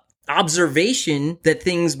observation that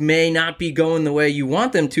things may not be going the way you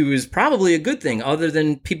want them to is probably a good thing, other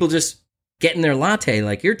than people just getting their latte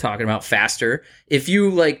like you're talking about faster. If you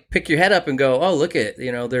like pick your head up and go, oh, look at,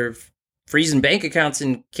 they're freezing bank accounts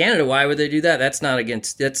in Canada. Why would they do that? That's not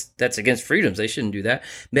that's against freedoms. They shouldn't do that.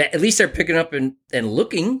 But at least they're picking up and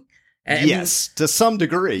looking. And, yes, to some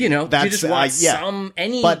degree. That's, you just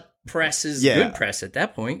want press is good press at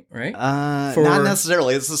that point, right? Not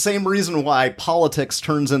necessarily. It's the same reason why politics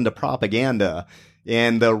turns into propaganda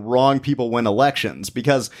and the wrong people win elections,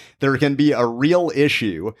 because there can be a real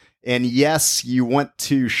issue, and yes, you want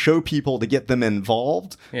to show people to get them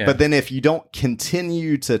involved, but then if you don't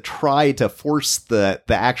continue to try to force the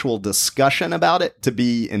actual discussion about it to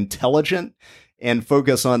be intelligent and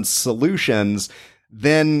focus on solutions,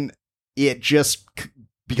 then it just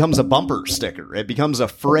becomes a bumper sticker. It becomes a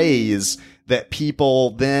phrase that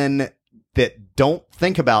people then that don't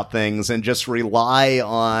think about things and just rely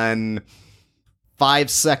on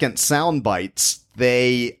 5-second sound bites.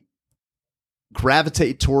 They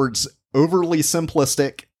gravitate towards overly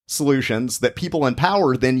simplistic solutions that people in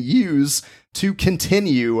power then use to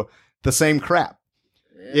continue the same crap.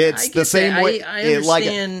 It's the same way. I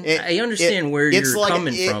understand where you're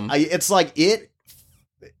coming from. It's like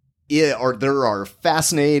there are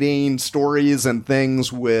fascinating stories and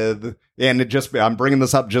things with, and I'm bringing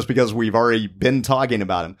this up just because we've already been talking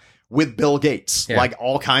about him, with Bill Gates, like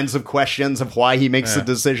all kinds of questions of why he makes the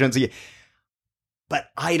decisions. But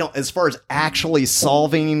I don't, as far as actually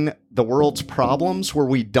solving the world's problems where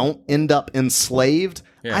we don't end up enslaved,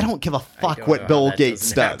 I don't give a fuck what Bill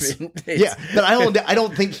Gates does. But I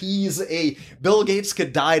don't think Bill Gates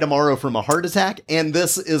could die tomorrow from a heart attack, and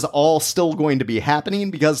this is all still going to be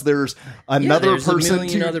happening because there's another person. A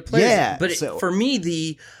million other players. But for me,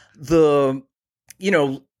 the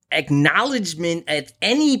acknowledgement at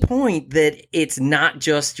any point that it's not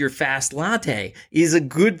just your fast latte is a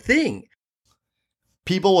good thing.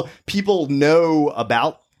 People know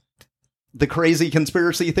about the crazy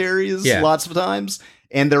conspiracy theories lots of times,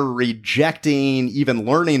 and they're rejecting even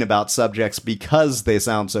learning about subjects because they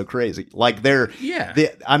sound so crazy. Like it's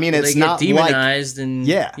they not get demonized, and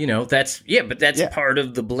but that's part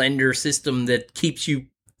of the blender system that keeps you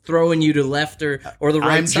throwing you to left or the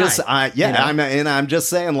right side. I'm just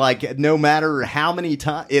saying, like, no matter how many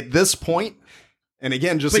times at this point, and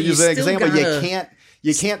again, just to use an example,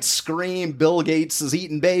 you can't scream Bill Gates is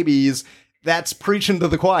eating babies. That's preaching to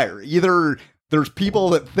the choir. Either there's people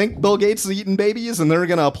that think Bill Gates is eating babies and they're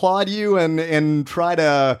going to applaud you and try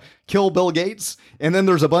to kill Bill Gates. And then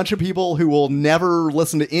there's a bunch of people who will never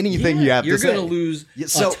listen to anything you have to say. You're going to lose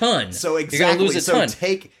a ton. So exactly. You're going to lose a ton.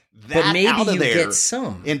 Take that but maybe out of you there get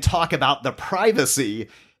some. And talk about the privacy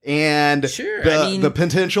and the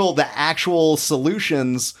potential, the actual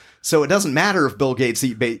solutions. So it doesn't matter if Bill Gates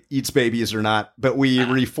eats babies or not, but we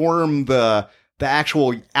reform the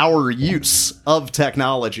our use of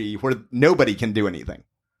technology where nobody can do anything.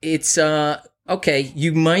 It's okay,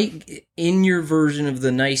 you might in your version of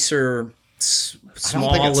the nicer,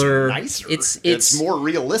 smaller. I don't think it's nicer. It's more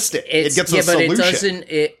realistic. It gets a solution. But it doesn't.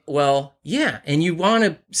 Well, yeah, and you want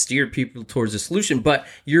to steer people towards a solution, but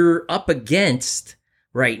you're up against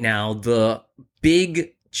right now the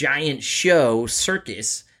big giant show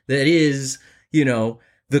circus that is,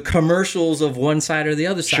 the commercials of one side or the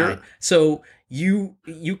other side. Sure. So you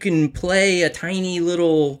can play a tiny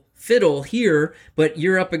little fiddle here, but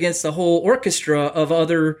you're up against the whole orchestra of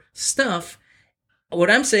other stuff. What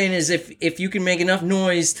I'm saying is if you can make enough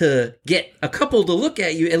noise to get a couple to look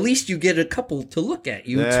at you, at least you get a couple to look at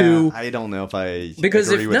you too. I don't know if I because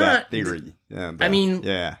agree if with not, that theory. Yeah, I mean,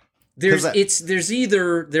 yeah. There's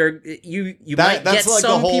either there you might that's get like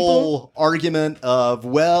some the whole people argument of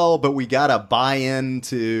but we gotta buy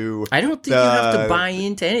into. I don't think you have to buy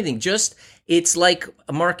into anything. Just it's like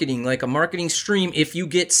a marketing stream. If you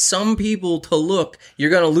get some people to look, you're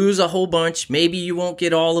gonna lose a whole bunch. Maybe you won't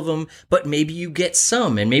get all of them, but maybe you get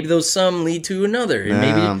some, and maybe those some lead to another. And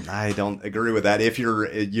maybe I don't agree with that. If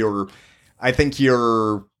I think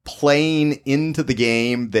you're playing into the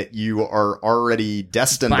game that you are already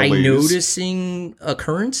destined to lose. By noticing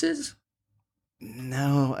occurrences?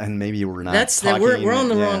 No, and maybe we're not. We're on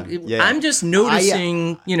the wrong. Yeah. I'm just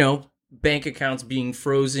noticing, bank accounts being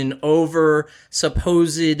frozen over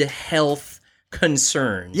supposed health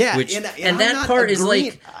concerns. Yeah, and that part is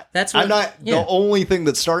like that's what I'm not. The only thing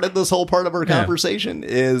that started this whole part of our conversation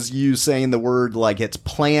is you saying the word like it's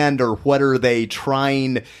planned or what are they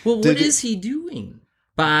trying? Well, what is he doing?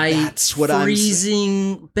 By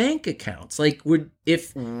freezing bank accounts, we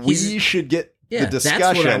should get the discussion.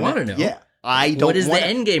 That's what I want to know. Yeah, I don't. What is the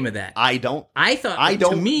end game of that? I don't.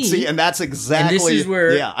 To me, see, and that's exactly. And this is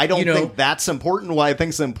where I don't think that's important. What I think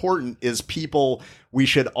is important is we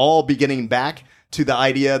should all be getting back to the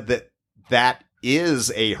idea that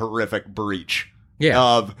is a horrific breach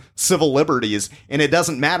of civil liberties, and it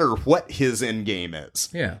doesn't matter what his end game is.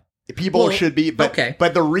 Yeah, people should be.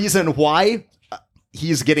 But the reason why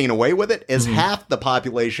he's getting away with it is half the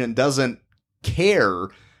population doesn't care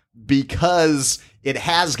because it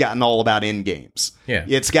has gotten all about end games. Yeah.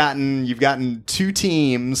 You've gotten two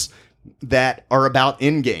teams that are about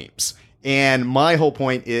end games. And my whole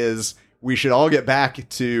point is we should all get back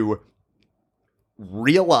to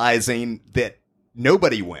realizing that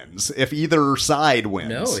nobody wins if either side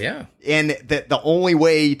wins. No, yeah. And that the only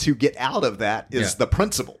way to get out of that is the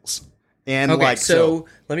principles. And so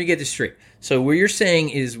let me get this straight. So what you're saying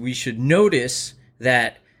is we should notice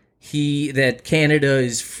that Canada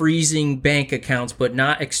is freezing bank accounts, but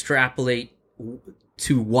not extrapolate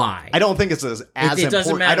to why. I don't think it's as important.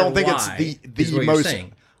 Doesn't matter. I don't think why, it's the most.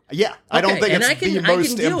 Yeah, I don't think it's the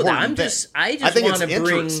most important thing. I just want to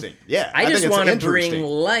bring. Yeah, I just want to bring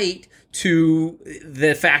light to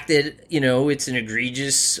the fact that it's an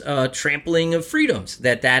egregious trampling of freedoms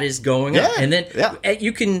that is going on, and then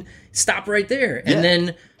you can stop right there, and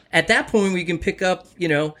then. At that point, we can pick up,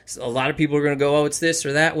 a lot of people are going to go, oh, it's this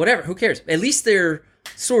or that, whatever. Who cares? At least they're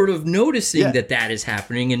sort of noticing that is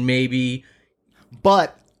happening and maybe.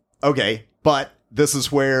 But this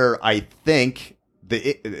is where I think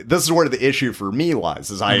this is where the issue for me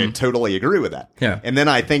lies, is I totally agree with that. Yeah. And then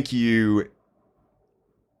I think I'm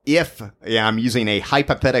using a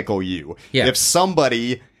hypothetical if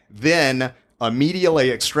somebody then immediately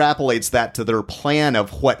extrapolates that to their plan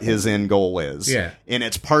of what his end goal is. Yeah. And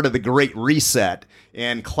it's part of the Great Reset.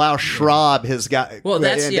 And Klaus Schwab has got... Well,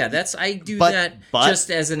 I do that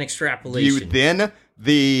just as an extrapolation.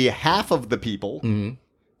 The half of the people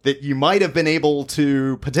that you might have been able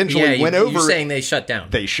to potentially win over... You're saying they shut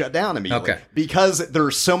down. They shut down immediately. Okay. Because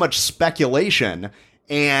there's so much speculation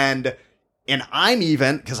and I'm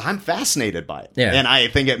because I'm fascinated by it. Yeah. And I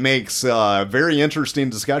think it makes very interesting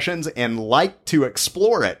discussions and like to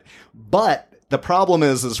explore it. But the problem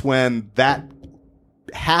is when that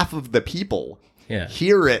half of the people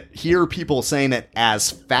hear people saying it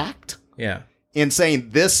as fact. Yeah. And saying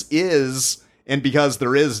this is, and because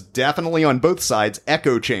there is definitely on both sides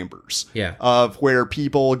echo chambers of where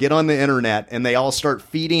people get on the internet and they all start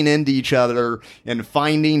feeding into each other and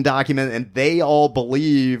finding documents and they all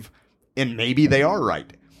believe. And maybe they are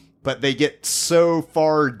right, but they get so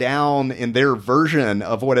far down in their version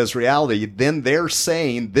of what is reality, then they're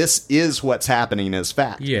saying this is what's happening as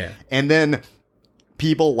fact. Yeah. And then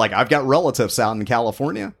people, like I've got relatives out in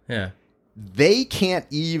California. Yeah. They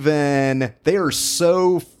are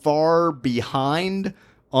so far behind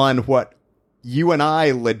on what you and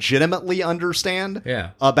I legitimately understand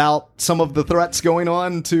about some of the threats going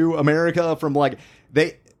on to America from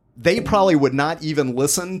they probably would not even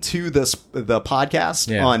listen to the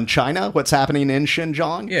podcast on China, what's happening in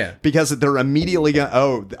Xinjiang, because they're immediately going,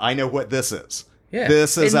 oh, I know what this is. Yeah.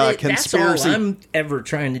 This is a conspiracy. That's all I'm ever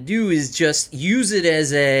trying to do is just use it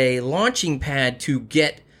as a launching pad to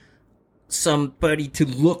get somebody to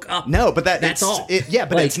look up. No, but that's all.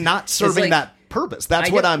 But it's not serving that purpose.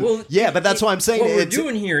 That's what I'm. But that's what I'm saying. What we're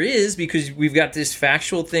doing here is because we've got this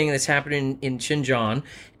factual thing that's happening in Xinjiang,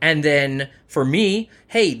 and then for me,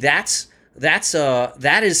 hey, that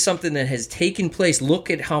is something that has taken place. Look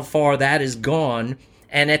at how far that has gone,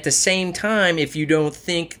 and at the same time, if you don't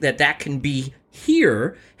think that can be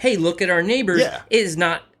here, hey, look at our neighbors. Yeah. It is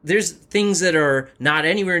not. There's things that are not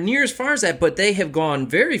anywhere near as far as that, but they have gone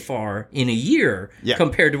very far in a year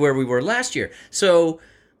compared to where we were last year. So.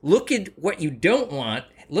 Look at what you don't want.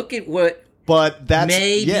 Look at what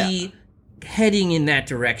may be heading in that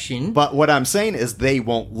direction. But what I'm saying is they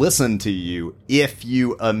won't listen to you if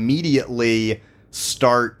you immediately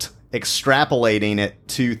start extrapolating it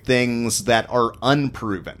to things that are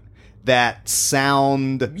unproven, that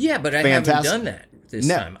sound fantastic. I haven't done that. This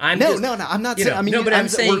time. I'm not saying. I mean, I'm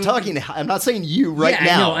saying we're talking. I'm not saying you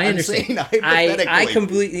now. No, I understand. I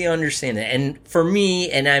completely understand that. And for me,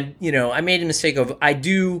 and I made a mistake of I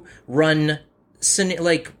do run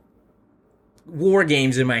like war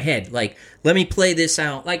games in my head. Like, let me play this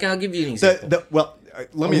out. Like, I'll give you an example.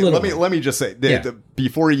 Let me just say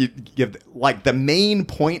before you give the main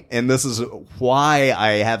point, and this is why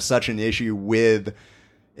I have such an issue with.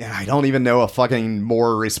 And I don't even know a fucking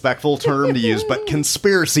more respectful term to use, but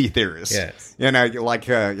conspiracy theorists. Yes.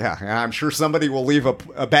 I'm sure somebody will leave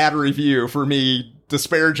a bad review for me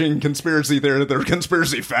disparaging conspiracy theory. They're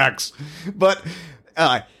conspiracy facts. But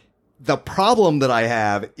the problem that I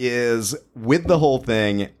have is with the whole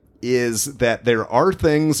thing is that there are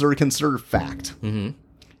things that are considered fact. Mm-hmm.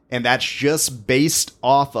 And that's just based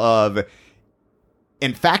off of...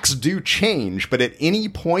 And facts do change, but at any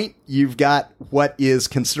point, you've got what is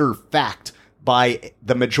considered fact by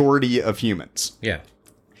the majority of humans. Yeah.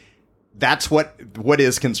 That's what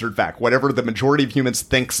is considered fact. Whatever the majority of humans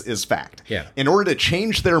thinks is fact. Yeah. In order to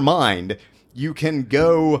change their mind, you can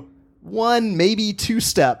go 1, maybe 2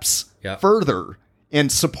 steps further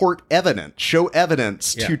and support evidence, show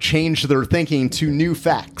evidence to change their thinking to new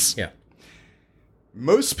facts. Yeah.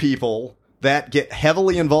 Most people... that get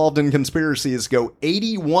heavily involved in conspiracies go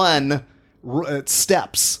 81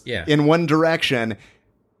 steps in one direction,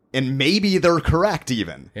 and maybe they're correct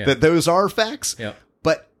even, that those are facts. Yeah.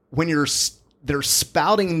 But when they're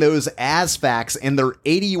spouting those as facts, and they're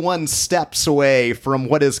 81 steps away from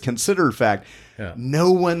what is considered fact,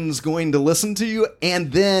 no one's going to listen to you,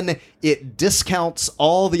 and then it discounts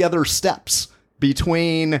all the other steps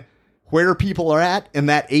between... where people are at in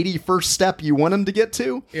that 81st step you want them to get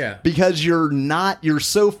to. Yeah. Because you're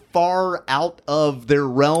so far out of their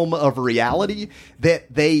realm of reality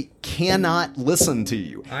that they cannot listen to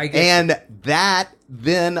you. And that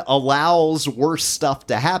then allows worse stuff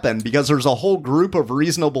to happen because there's a whole group of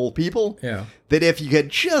reasonable people that if you could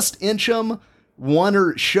just inch them one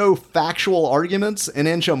or show factual arguments and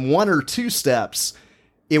inch them 1 or 2 steps,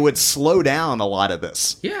 it would slow down a lot of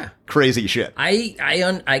this crazy shit.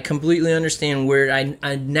 I completely understand where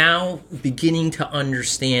I'm now beginning to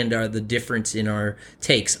understand the difference in our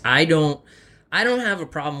takes. I don't have a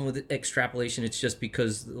problem with extrapolation. It's just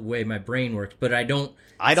because of the way my brain works. But I don't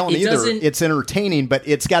either. It's entertaining, but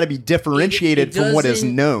it's got to be differentiated from what is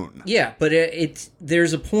known. Yeah, but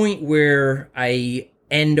there's a point where I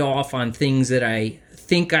end off on things that I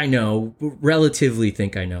think I know, relatively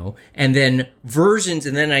think I know, and then versions,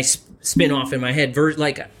 and then I spin off in my head.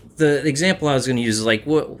 Like the example I was going to use is like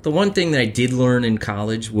the one thing that I did learn in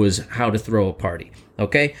college was how to throw a party.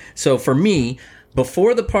 Okay, so for me,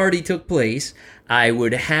 before the party took place, I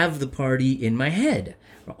would have the party in my head.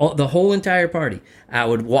 The whole entire party. I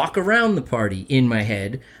would walk around the party in my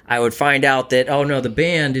head. I would find out that, oh no, the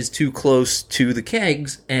band is too close to the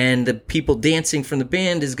kegs, and the people dancing from the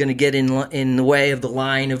band is going to get in the way of the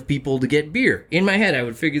line of people to get beer. In my head, I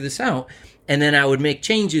would figure this out, and then I would make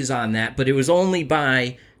changes on that, but it was only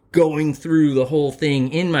by going through the whole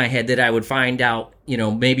thing in my head that I would find out,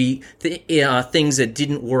 maybe things that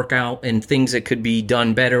didn't work out and things that could be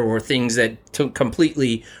done better, or things that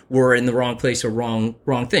completely were in the wrong place or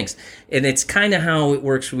wrong things. And it's kind of how it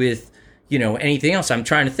works with, anything else. I'm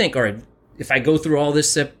trying to think, all right, if I go through all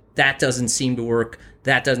this stuff, that doesn't seem to work.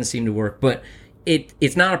 That doesn't seem to work. But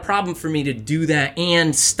it's not a problem for me to do that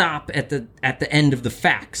and stop at the end of the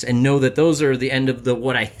facts and know that those are the end of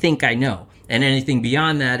what I think I know. And anything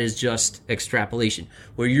beyond that is just extrapolation.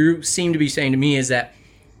 What you seem to be saying to me is that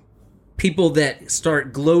people that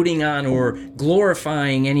start gloating on or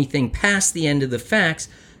glorifying anything past the end of the facts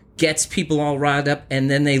gets people all riled up, and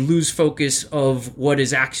then they lose focus of what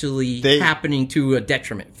is actually happening to a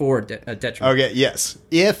detriment, a detriment. Okay, yes.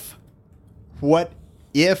 If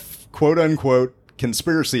quote unquote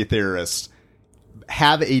conspiracy theorists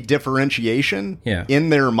have a differentiation in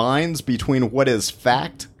their minds between what is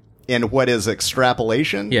fact and what is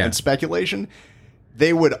extrapolation and speculation,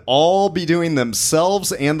 they would all be doing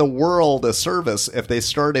themselves and the world a service if they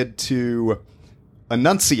started to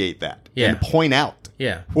enunciate that and point out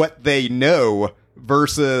what they know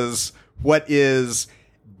versus what is.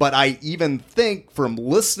 But I even think from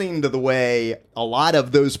listening to the way a lot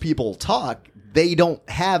of those people talk, they don't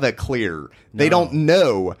have a clear. They don't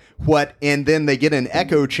know what, and then they get in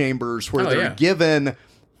echo chambers where they're given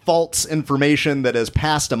false information that is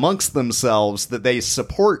passed amongst themselves that they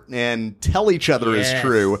support and tell each other is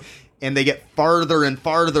true, and they get farther and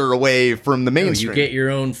farther away from the mainstream. You get your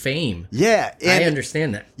own fame. Yeah. I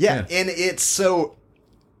understand that. Yeah, and it's so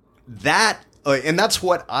that, and that's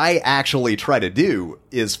what I actually try to do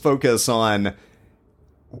is focus on,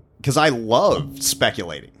 because I love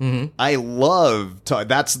speculating. Mm-hmm. I love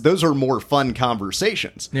those are more fun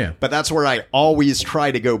conversations. Yeah. But that's where I always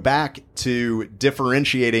try to go back to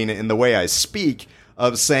differentiating in the way I speak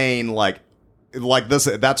of saying like this.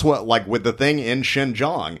 That's what, like with the thing in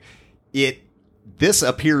Xinjiang, this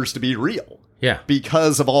appears to be real. Yeah.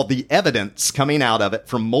 Because of all the evidence coming out of it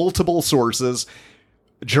from multiple sources.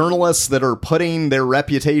 Journalists that are putting their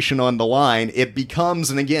reputation on the line, it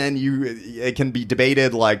becomes, and again, it can be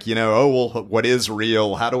debated like, what is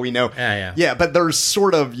real? How do we know? Yeah, but there's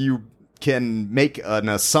sort of, you can make an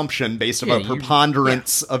assumption based on a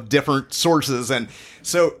preponderance of different sources. And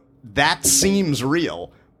so that seems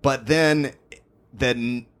real, but then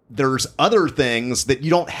there's other things that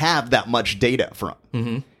you don't have that much data from.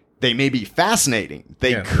 Mm-hmm. They may be fascinating.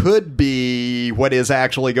 They could be what is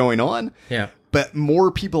actually going on. Yeah. But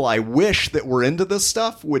more people I wish that were into this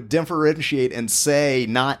stuff would differentiate and say,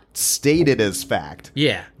 not state it as fact.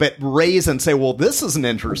 Yeah. But raise and say, well, this is an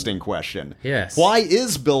interesting question. Yes. Why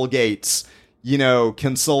is Bill Gates,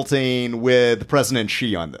 consulting with President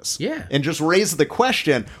Xi on this? Yeah. And just raise the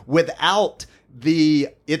question without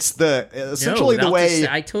essentially the way.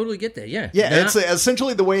 I totally get that. Yeah. Yeah. It's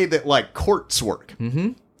essentially the way that like courts work.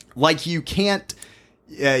 Mm-hmm. Like you can't,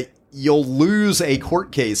 you'll lose a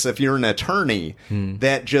court case if you're an attorney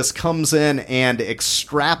that just comes in and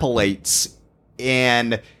extrapolates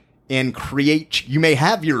and create. You may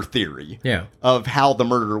have your theory of how the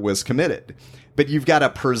murder was committed, but you've got to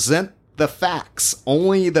present the facts,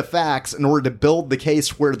 only the facts, in order to build the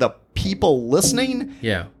case where the people listening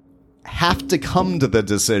have to come to the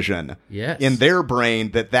decision in their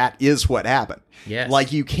brain that is what happened. Yes.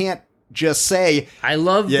 Like you can't just say. I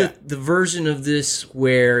love the version of this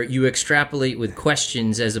where you extrapolate with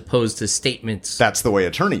questions as opposed to statements. That's the way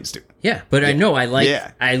attorneys do. Yeah, but I know I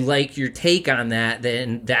like your take on that.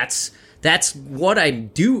 Then that's what I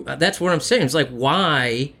do. That's what I'm saying. It's like,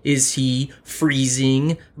 why is he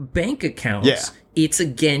freezing bank accounts? Yeah. It's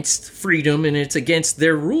against freedom and it's against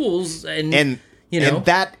their rules. And and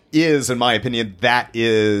that is, in my opinion,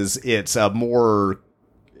 it's a more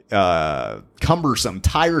cumbersome,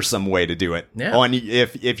 tiresome way to do it. Yeah.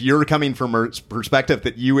 If you're coming from a perspective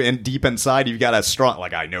that deep inside you've got a strong,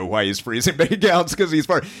 like, I know why he's freezing bank accounts because he's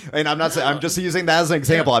far. And I'm not saying, I'm just using that as an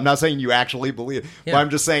example. I'm not saying you actually believe it, but I'm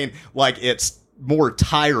just saying like it's more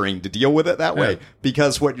tiring to deal with it that way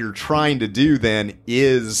because what you're trying to do then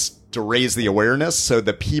is to raise the awareness so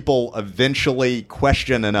the people eventually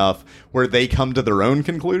question enough where they come to their own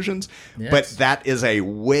conclusions. Yes. But that is a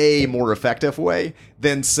way more effective way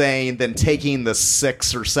than taking the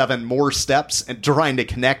 6 or 7 more steps and trying to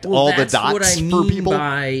connect all the dots what I mean for people.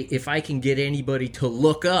 By if I can get anybody to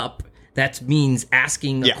look up, that means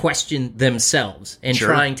asking a question themselves and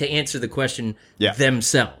trying to answer the question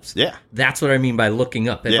themselves. Yeah. That's what I mean by looking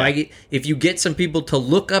up. If you get some people to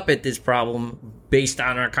look up at this problem based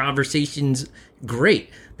on our conversations, great.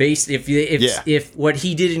 If what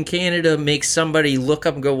he did in Canada makes somebody look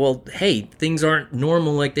up and go, well, hey, things aren't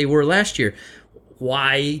normal like they were last year.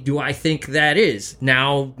 Why do I think that is?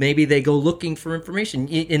 Now, maybe they go looking for information.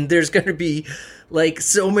 And there's going to be like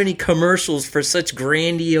so many commercials for such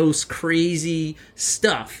grandiose, crazy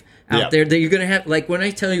stuff out there that you're going to have. Like when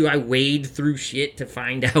I tell you I wade through shit to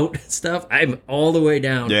find out stuff, I'm all the way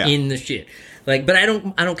down in the shit. Like, but I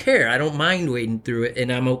don't care. I don't mind wading through it,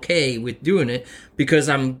 and I'm okay with doing it because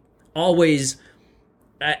I'm always,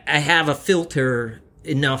 I have a filter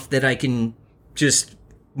enough that I can just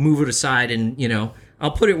move it aside and,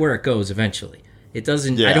 I'll put it where it goes eventually. It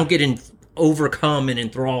doesn't, I don't get overcome and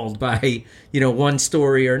enthralled by, one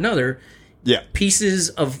story or another. Yeah. Pieces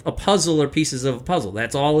of a puzzle are pieces of a puzzle.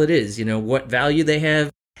 That's all it is. What value they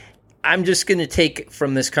have. I'm just going to take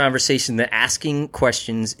from this conversation that asking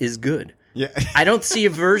questions is good. Yeah. I don't see a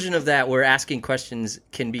version of that where asking questions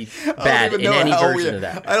can be bad in any version of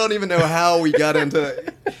that. I don't even know how we got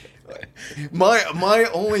into my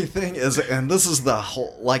only thing is, and this is the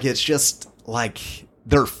whole, like, it's just like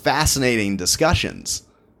they're fascinating discussions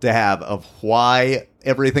to have of why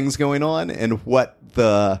everything's going on and what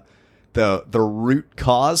the root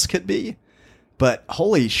cause could be. But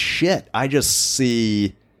holy shit, I just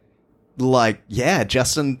see, like, yeah,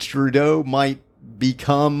 Justin Trudeau might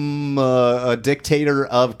become a dictator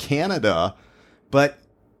of Canada, but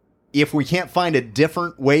if we can't find a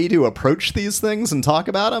different way to approach these things and talk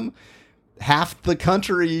about them, half the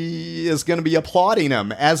country is going to be applauding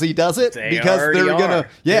him as he does it because they're going to,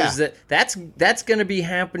 that's going to be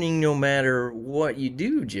happening no matter what you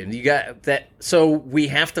do, Jim. You got that. So we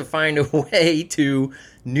have to find a way to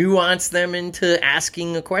nuance them into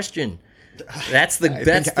asking a question. I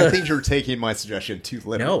think you're taking my suggestion too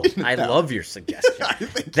literally. No, I love your suggestion.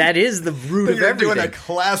 That is the root of everything. You're doing a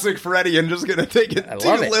classic Freddy and just going to take it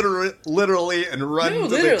literally and run to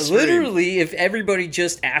the extreme. Literally, if everybody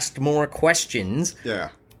just asked more questions,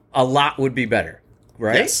 a lot would be better,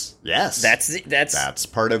 right? Yes. That's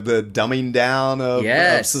part of the dumbing down of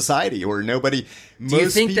society, where nobody. Do you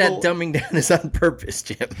think that dumbing down is on purpose,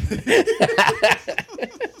 Jim?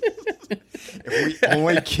 If we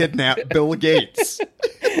only kidnap Bill Gates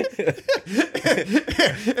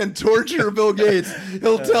and torture Bill Gates,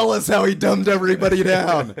 he'll tell us how he dumbed everybody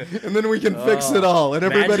down, and then we can fix it all, and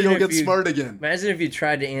everybody will get smart again. Imagine if you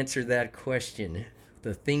tried to answer that question,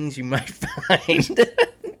 the things you might find.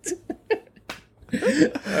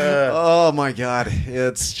 Oh my God,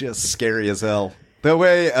 it's just scary as hell. The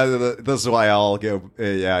way, this is why I'll go,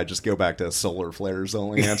 just go back to solar flares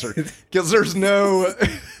only answer, because there's no...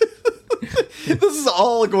 This is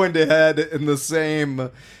all going to head in the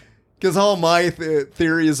same, because all my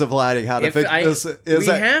theories of lighting, how to fix this is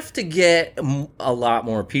we have to get a lot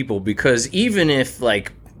more people, because even if,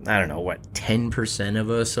 like, I don't know, 10%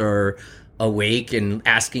 of us are awake and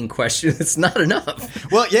asking questions, it's not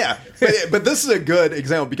enough. Well, yeah, but this is a good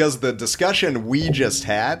example, because the discussion we just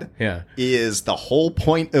had is the whole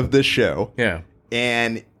point of this show. Yeah.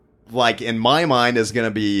 And, like, in my mind is going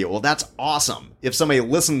to be, well, that's awesome if somebody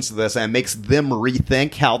listens to this and makes them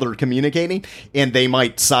rethink how they're communicating, and they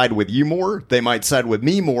might side with you more, they might side with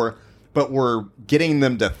me more, but we're getting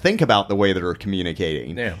them to think about the way they're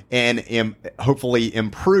communicating and hopefully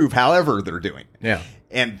improve however they're doing. Yeah.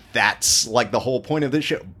 And that's, like, the whole point of this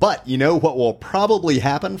show. But you know what will probably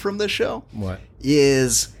happen from this show? What?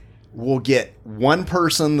 Is we'll get one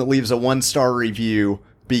person that leaves a 1-star review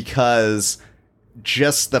because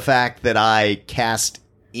just the fact that I cast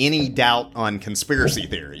any doubt on conspiracy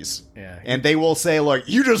theories. Yeah. And they will say, like,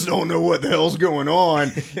 you just don't know what the hell's going on,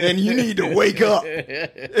 and you need to wake up.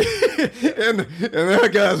 and that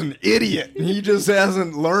guy's an idiot. He just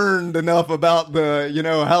hasn't learned enough about the,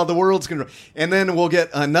 how the world's going to... And then we'll get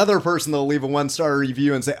another person that'll leave a 1-star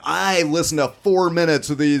review and say, I listened to 4 minutes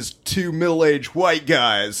of these 2 middle-aged white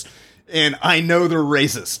guys, and I know they're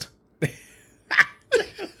racist.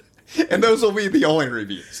 And those will be the only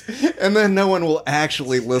reviews. And then no one will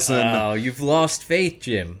actually listen. Oh, you've lost faith,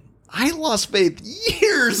 Jim. I lost faith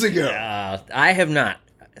years ago. I have not.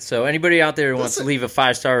 So anybody out there who wants to leave a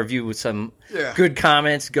 5-star review with some good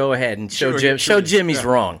comments, go ahead and show Jim he's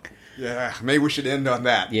wrong. Yeah, maybe we should end on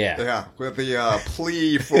that. Yeah, with the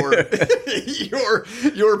plea for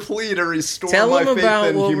your plea to restore my faith in humanity. Tell them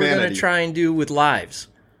about what we're going to try and do with lives.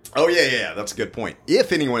 Oh, yeah, that's a good point.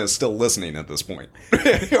 If anyone is still listening at this point,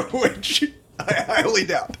 which I highly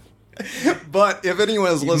doubt. But if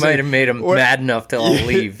anyone is listening... You might have made them mad enough to all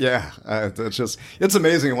leave. Yeah, it's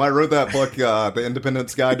amazing. When I wrote that book, The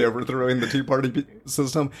Independent's Guide to Overthrowing the Two-Party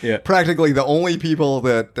System, practically the only people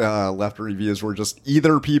that left reviews were just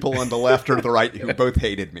either people on the left or the right who both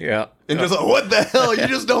hated me. Yeah. And just like, what the hell? You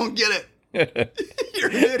just don't get it. You're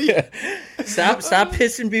an idiot. Stop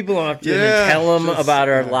pissing people off, Jim, and tell them about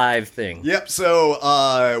our live thing. Yep.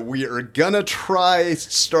 So we are gonna try to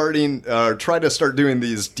start doing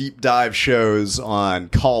these deep dive shows on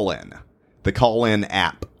Callin, the Callin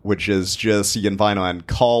app, which is just you can find on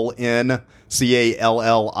Callin,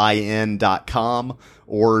 CALLIN.com,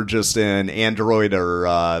 or just in Android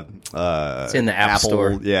or it's in the App Apple,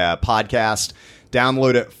 Store. podcast.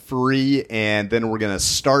 Download it free, and then we're gonna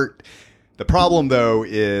start. The problem, though,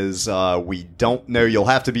 is we don't know. You'll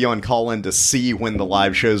have to be on call-in to see when the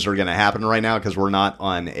live shows are going to happen right now because we're not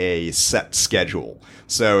on a set schedule.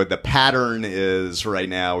 So the pattern is right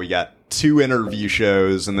now we got 2 interview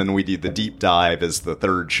shows, and then we do the deep dive as the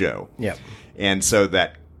 3rd show. Yep. And so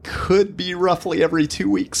that could be roughly every 2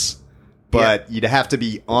 weeks. But you'd have to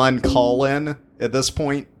be on call-in at this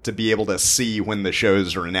point to be able to see when the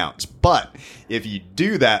shows are announced. But if you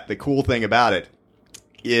do that, the cool thing about it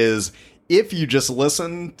is if you just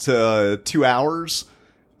listen to 2 hours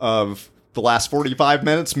of the last 45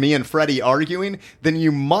 minutes, me and Freddie arguing, then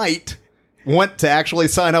you might want to actually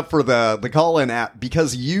sign up for the call-in app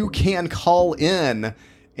because you can call in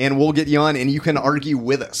and we'll get you on and you can argue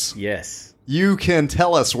with us. Yes. You can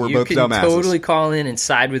tell us we're both dumbasses. You can totally call in and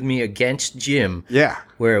side with me against Jim. Yeah.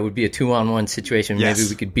 Where it would be a 2-on-1 situation. Yes. Maybe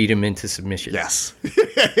we could beat him into submission. Yes.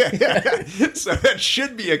 So that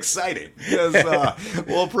should be exciting. Because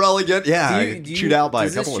we'll probably get, chewed out by a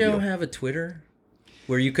couple of you. Does this show have a Twitter?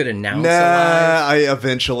 Where you could announce live? I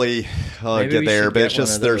eventually get there, but it's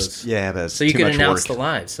just there's that's so you too could much announce work. the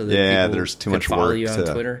live, so that people there's too can much follow work you on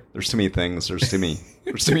Twitter. There's too many things. There's too many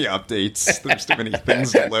updates. There's too many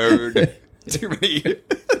things to load. Too many.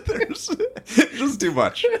 There's just too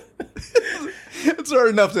much. It's hard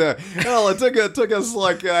enough to. Well, it took us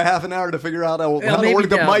like half an hour to figure out how to work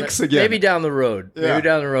the mics again. Maybe down the road. Yeah. Maybe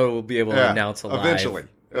down the road we'll be able to announce a live.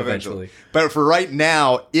 Eventually. But for right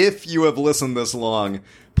now, if you have listened this long,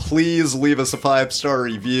 please leave us a 5-star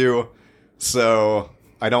review so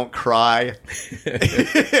I don't cry.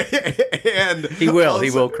 And he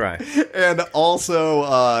will cry. And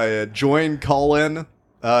also join call-in,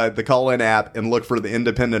 the call-in app, and look for the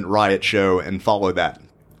Independent Riot Show and follow that.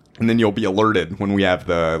 And then you'll be alerted when we have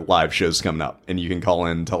the live shows coming up, and you can call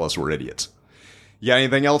in and tell us we're idiots. You got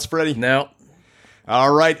anything else, Freddie? No.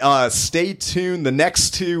 All right, stay tuned. The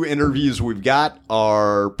next 2 interviews we've got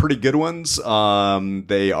are pretty good ones. They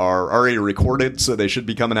are already recorded, so they should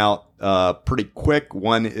be coming out pretty quick.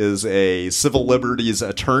 One is a civil liberties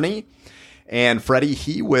attorney, and Freddie,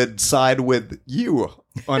 he would side with you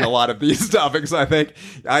on a lot of these topics, I think.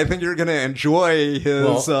 I think you're going to enjoy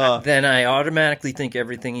his... then I automatically think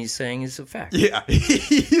everything he's saying is a fact. Yeah,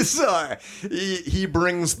 he's he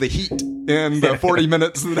brings the heat in the 40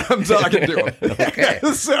 minutes that I'm talking to him. Okay.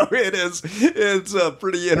 So it's a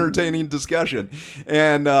pretty entertaining discussion.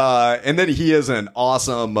 And then he is an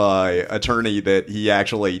awesome attorney that he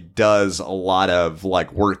actually does a lot of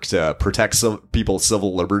like work to protect people's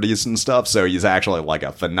civil liberties and stuff. So he's actually like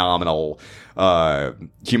a phenomenal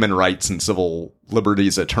human rights and civil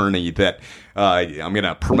liberties attorney that I'm going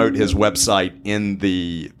to promote his website in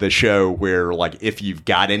the show where, like, if you've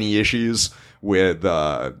got any issues with,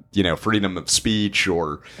 freedom of speech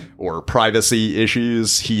or privacy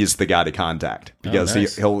issues, he's the guy to contact because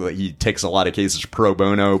he takes a lot of cases pro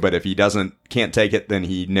bono, but if he can't take it, then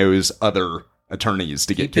he knows other attorneys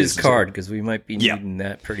to get cases. Keep his card because we might be needing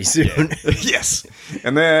that pretty soon. Yes.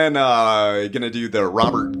 And then going to do the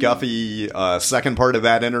Robert Guffey second part of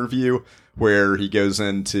that interview where he goes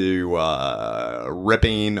into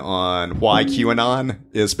ripping on why QAnon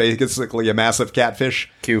is basically a massive catfish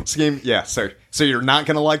scheme. Yeah, so you're not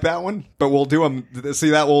going to like that one, but we'll do them.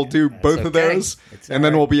 See that we'll do both of those, and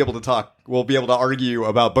then we'll be able to talk. We'll be able to argue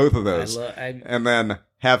about both of those, and then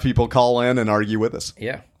have people call in and argue with us.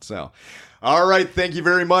 Yeah. So. All right, thank you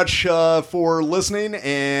very much for listening,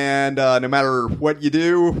 and no matter what you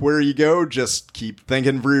do, where you go, just keep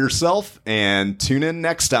thinking for yourself, and tune in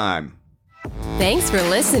next time. Thanks for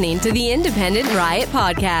listening to the Independent Riot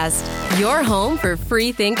Podcast, your home for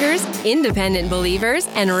free thinkers, independent believers,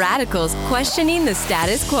 and radicals questioning the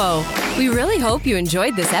status quo. We really hope you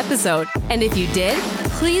enjoyed this episode, and if you did,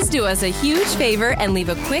 please do us a huge favor and leave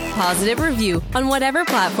a quick positive review on whatever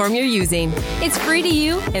platform you're using. It's free to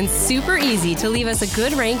you and super easy to leave us a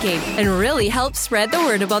good ranking and really help spread the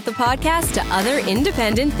word about the podcast to other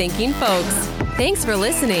independent thinking folks. Thanks for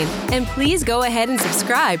listening, and please go ahead and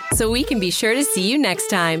subscribe so we can be sure to see you next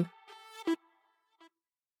time.